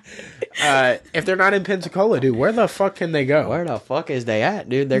 Yeah. If they're not in Pensacola, dude, where the fuck can they go? Where the fuck is they at,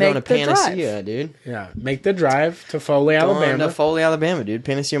 dude? They're going to Panacea, dude. Yeah. Make the drive to Foley, Alabama. To Foley, Alabama, dude.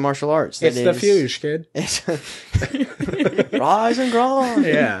 Panacea Martial Arts. It's the Fuge, kid. Rise and grind.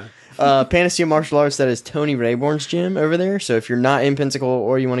 Yeah. Panacea Martial Arts, that is Tony Rayborn's gym over there. So if you're not in Pensacola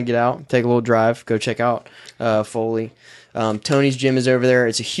or you want to get out, take a little drive, go check out Foley. Tony's gym is over there.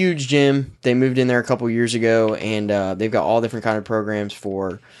 It's a huge gym. They moved in there a couple years ago, and they've got all different kind of programs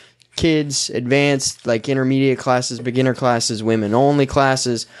for kids, advanced, like intermediate classes, beginner classes, women only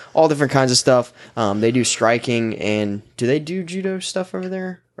classes, all different kinds of stuff. They do striking, and do they do judo stuff over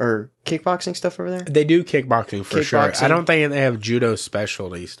there? Or kickboxing stuff over there? They do kickboxing for sure. I don't think they have judo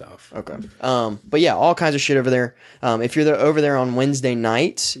specialty stuff. Okay. But yeah, all kinds of shit over there. If you're over there on Wednesday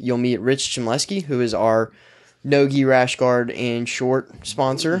nights, you'll meet Rich Chmleski, who is our no-gi rash guard and short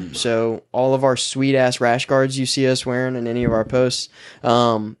sponsor. So all of our sweet-ass rash guards you see us wearing in any of our posts,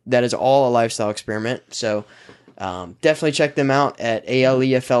 that is all a lifestyle experiment. So definitely check them out at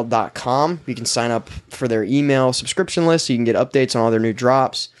alefl.com. You can sign up for their email subscription list so you can get updates on all their new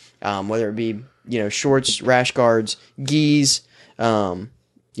drops, whether it be shorts, rash guards, gis,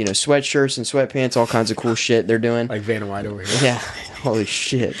 sweatshirts and sweatpants, all kinds of cool shit they're doing. Like Vanna White over here. Yeah. Holy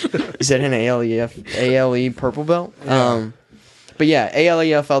shit. Is that an ALE purple belt? Yeah. But yeah,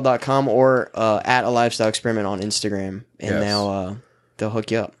 alefl.com or at a lifestyle experiment on Instagram, and they'll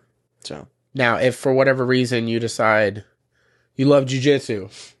hook you up. So now, if for whatever reason you decide you love jiu-jitsu,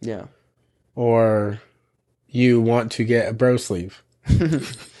 or you want to get a bro sleeve,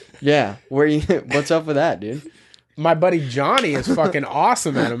 what's up with that, dude? My buddy Johnny is fucking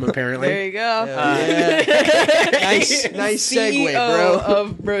awesome at them, apparently. There you go. Nice segue, bro.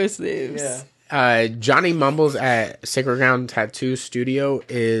 Of bro sleeves. Yeah. Johnny Mumbles at Sacred Ground Tattoo Studio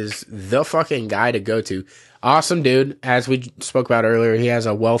is the fucking guy to go to. Awesome dude. As we spoke about earlier, he has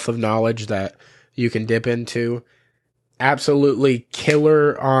a wealth of knowledge that you can dip into. Absolutely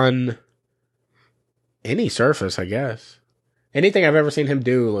killer on any surface, I guess. Anything I've ever seen him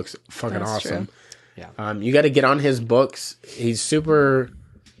do looks fucking awesome. True. Yeah. You got to get on his books. He's super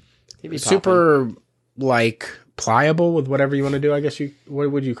like pliable with whatever you want to do. I guess what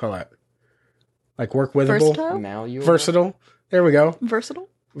would you call it? Like work withable? Versatile. Versatile. There we go. Versatile.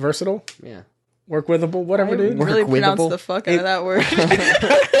 Versatile? Yeah. Work withable? Whatever, dude. Really pronounced Work-withable? the fuck out of that word.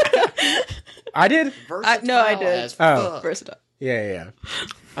 I did? No, I did. as Oh. fuck. Versatile. Yeah.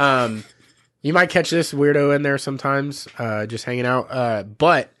 You might catch this weirdo in there sometimes, just hanging out.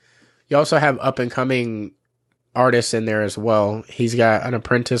 But you also have up and coming artists in there as well. He's got an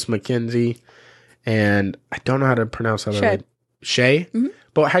apprentice, Mackenzie, and I don't know how to pronounce her name. Shay? Mm-hmm.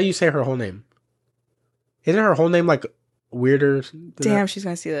 But how do you say her whole name? Isn't her whole name like weirder? Damn, she's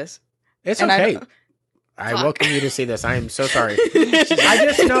gonna see this. It's And okay. I welcome you to see this. I am so sorry. I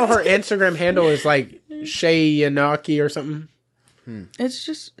just know her Instagram handle is like Shay Yanaki or something. It's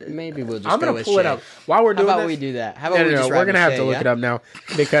just Maybe we'll just I'm go gonna with pull it Shay. up while we're How doing about this. we do that? How about No, we just we're ride gonna with have Shay, to look yeah? it up now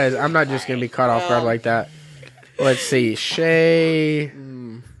because I'm not just gonna be caught off guard like that. Let's see, Shay.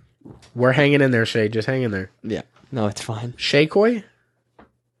 We're hanging in there, Shay. Just hang in there. Yeah. No, it's fine. Shay Coy.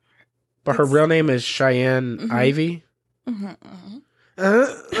 But her real name is Cheyenne Ivy.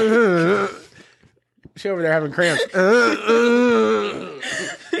 She over there having cramps.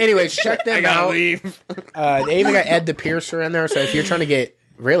 Anyways, check them out. They even got Ed the Piercer in there. So if you're trying to get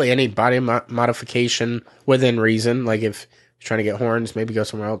really any body modification within reason, like if you're trying to get horns, maybe go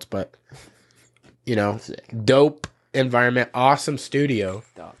somewhere else. But you know, dope environment, awesome studio.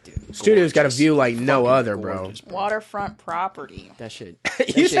 Oh, dude, Studio's got a gorgeous. view like no Fucking other, bro. gorgeous, waterfront property. That shit.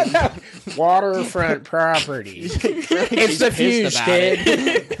 You said that waterfront property. It's the fuse,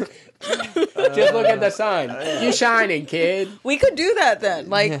 kid. Just look at the sign. You shining, kid. We could do that then.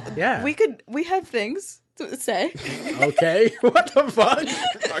 Like, Yeah. we have things to say. Okay. What the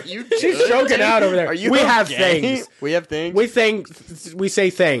fuck? Are you? She's choking out over there. Are you? We have okay? things. We have things. We say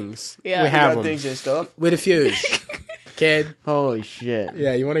things. Yeah. We We have got them. things and stuff. With a fuse. Kid. Holy shit.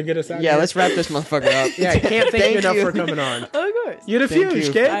 Yeah, you want to get us out? Yeah, here? let's wrap this motherfucker up. Yeah, I can't thank you enough you. for coming on. Of course. You the Thank fuse,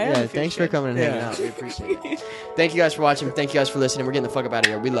 you. kid. I am. Yeah, thanks for coming and hanging Yeah. out. We appreciate it. Thank you guys for watching. Thank you guys for listening. We're getting the fuck up out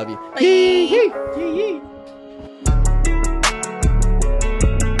of here. We love you. Yee, yee, yee, yee.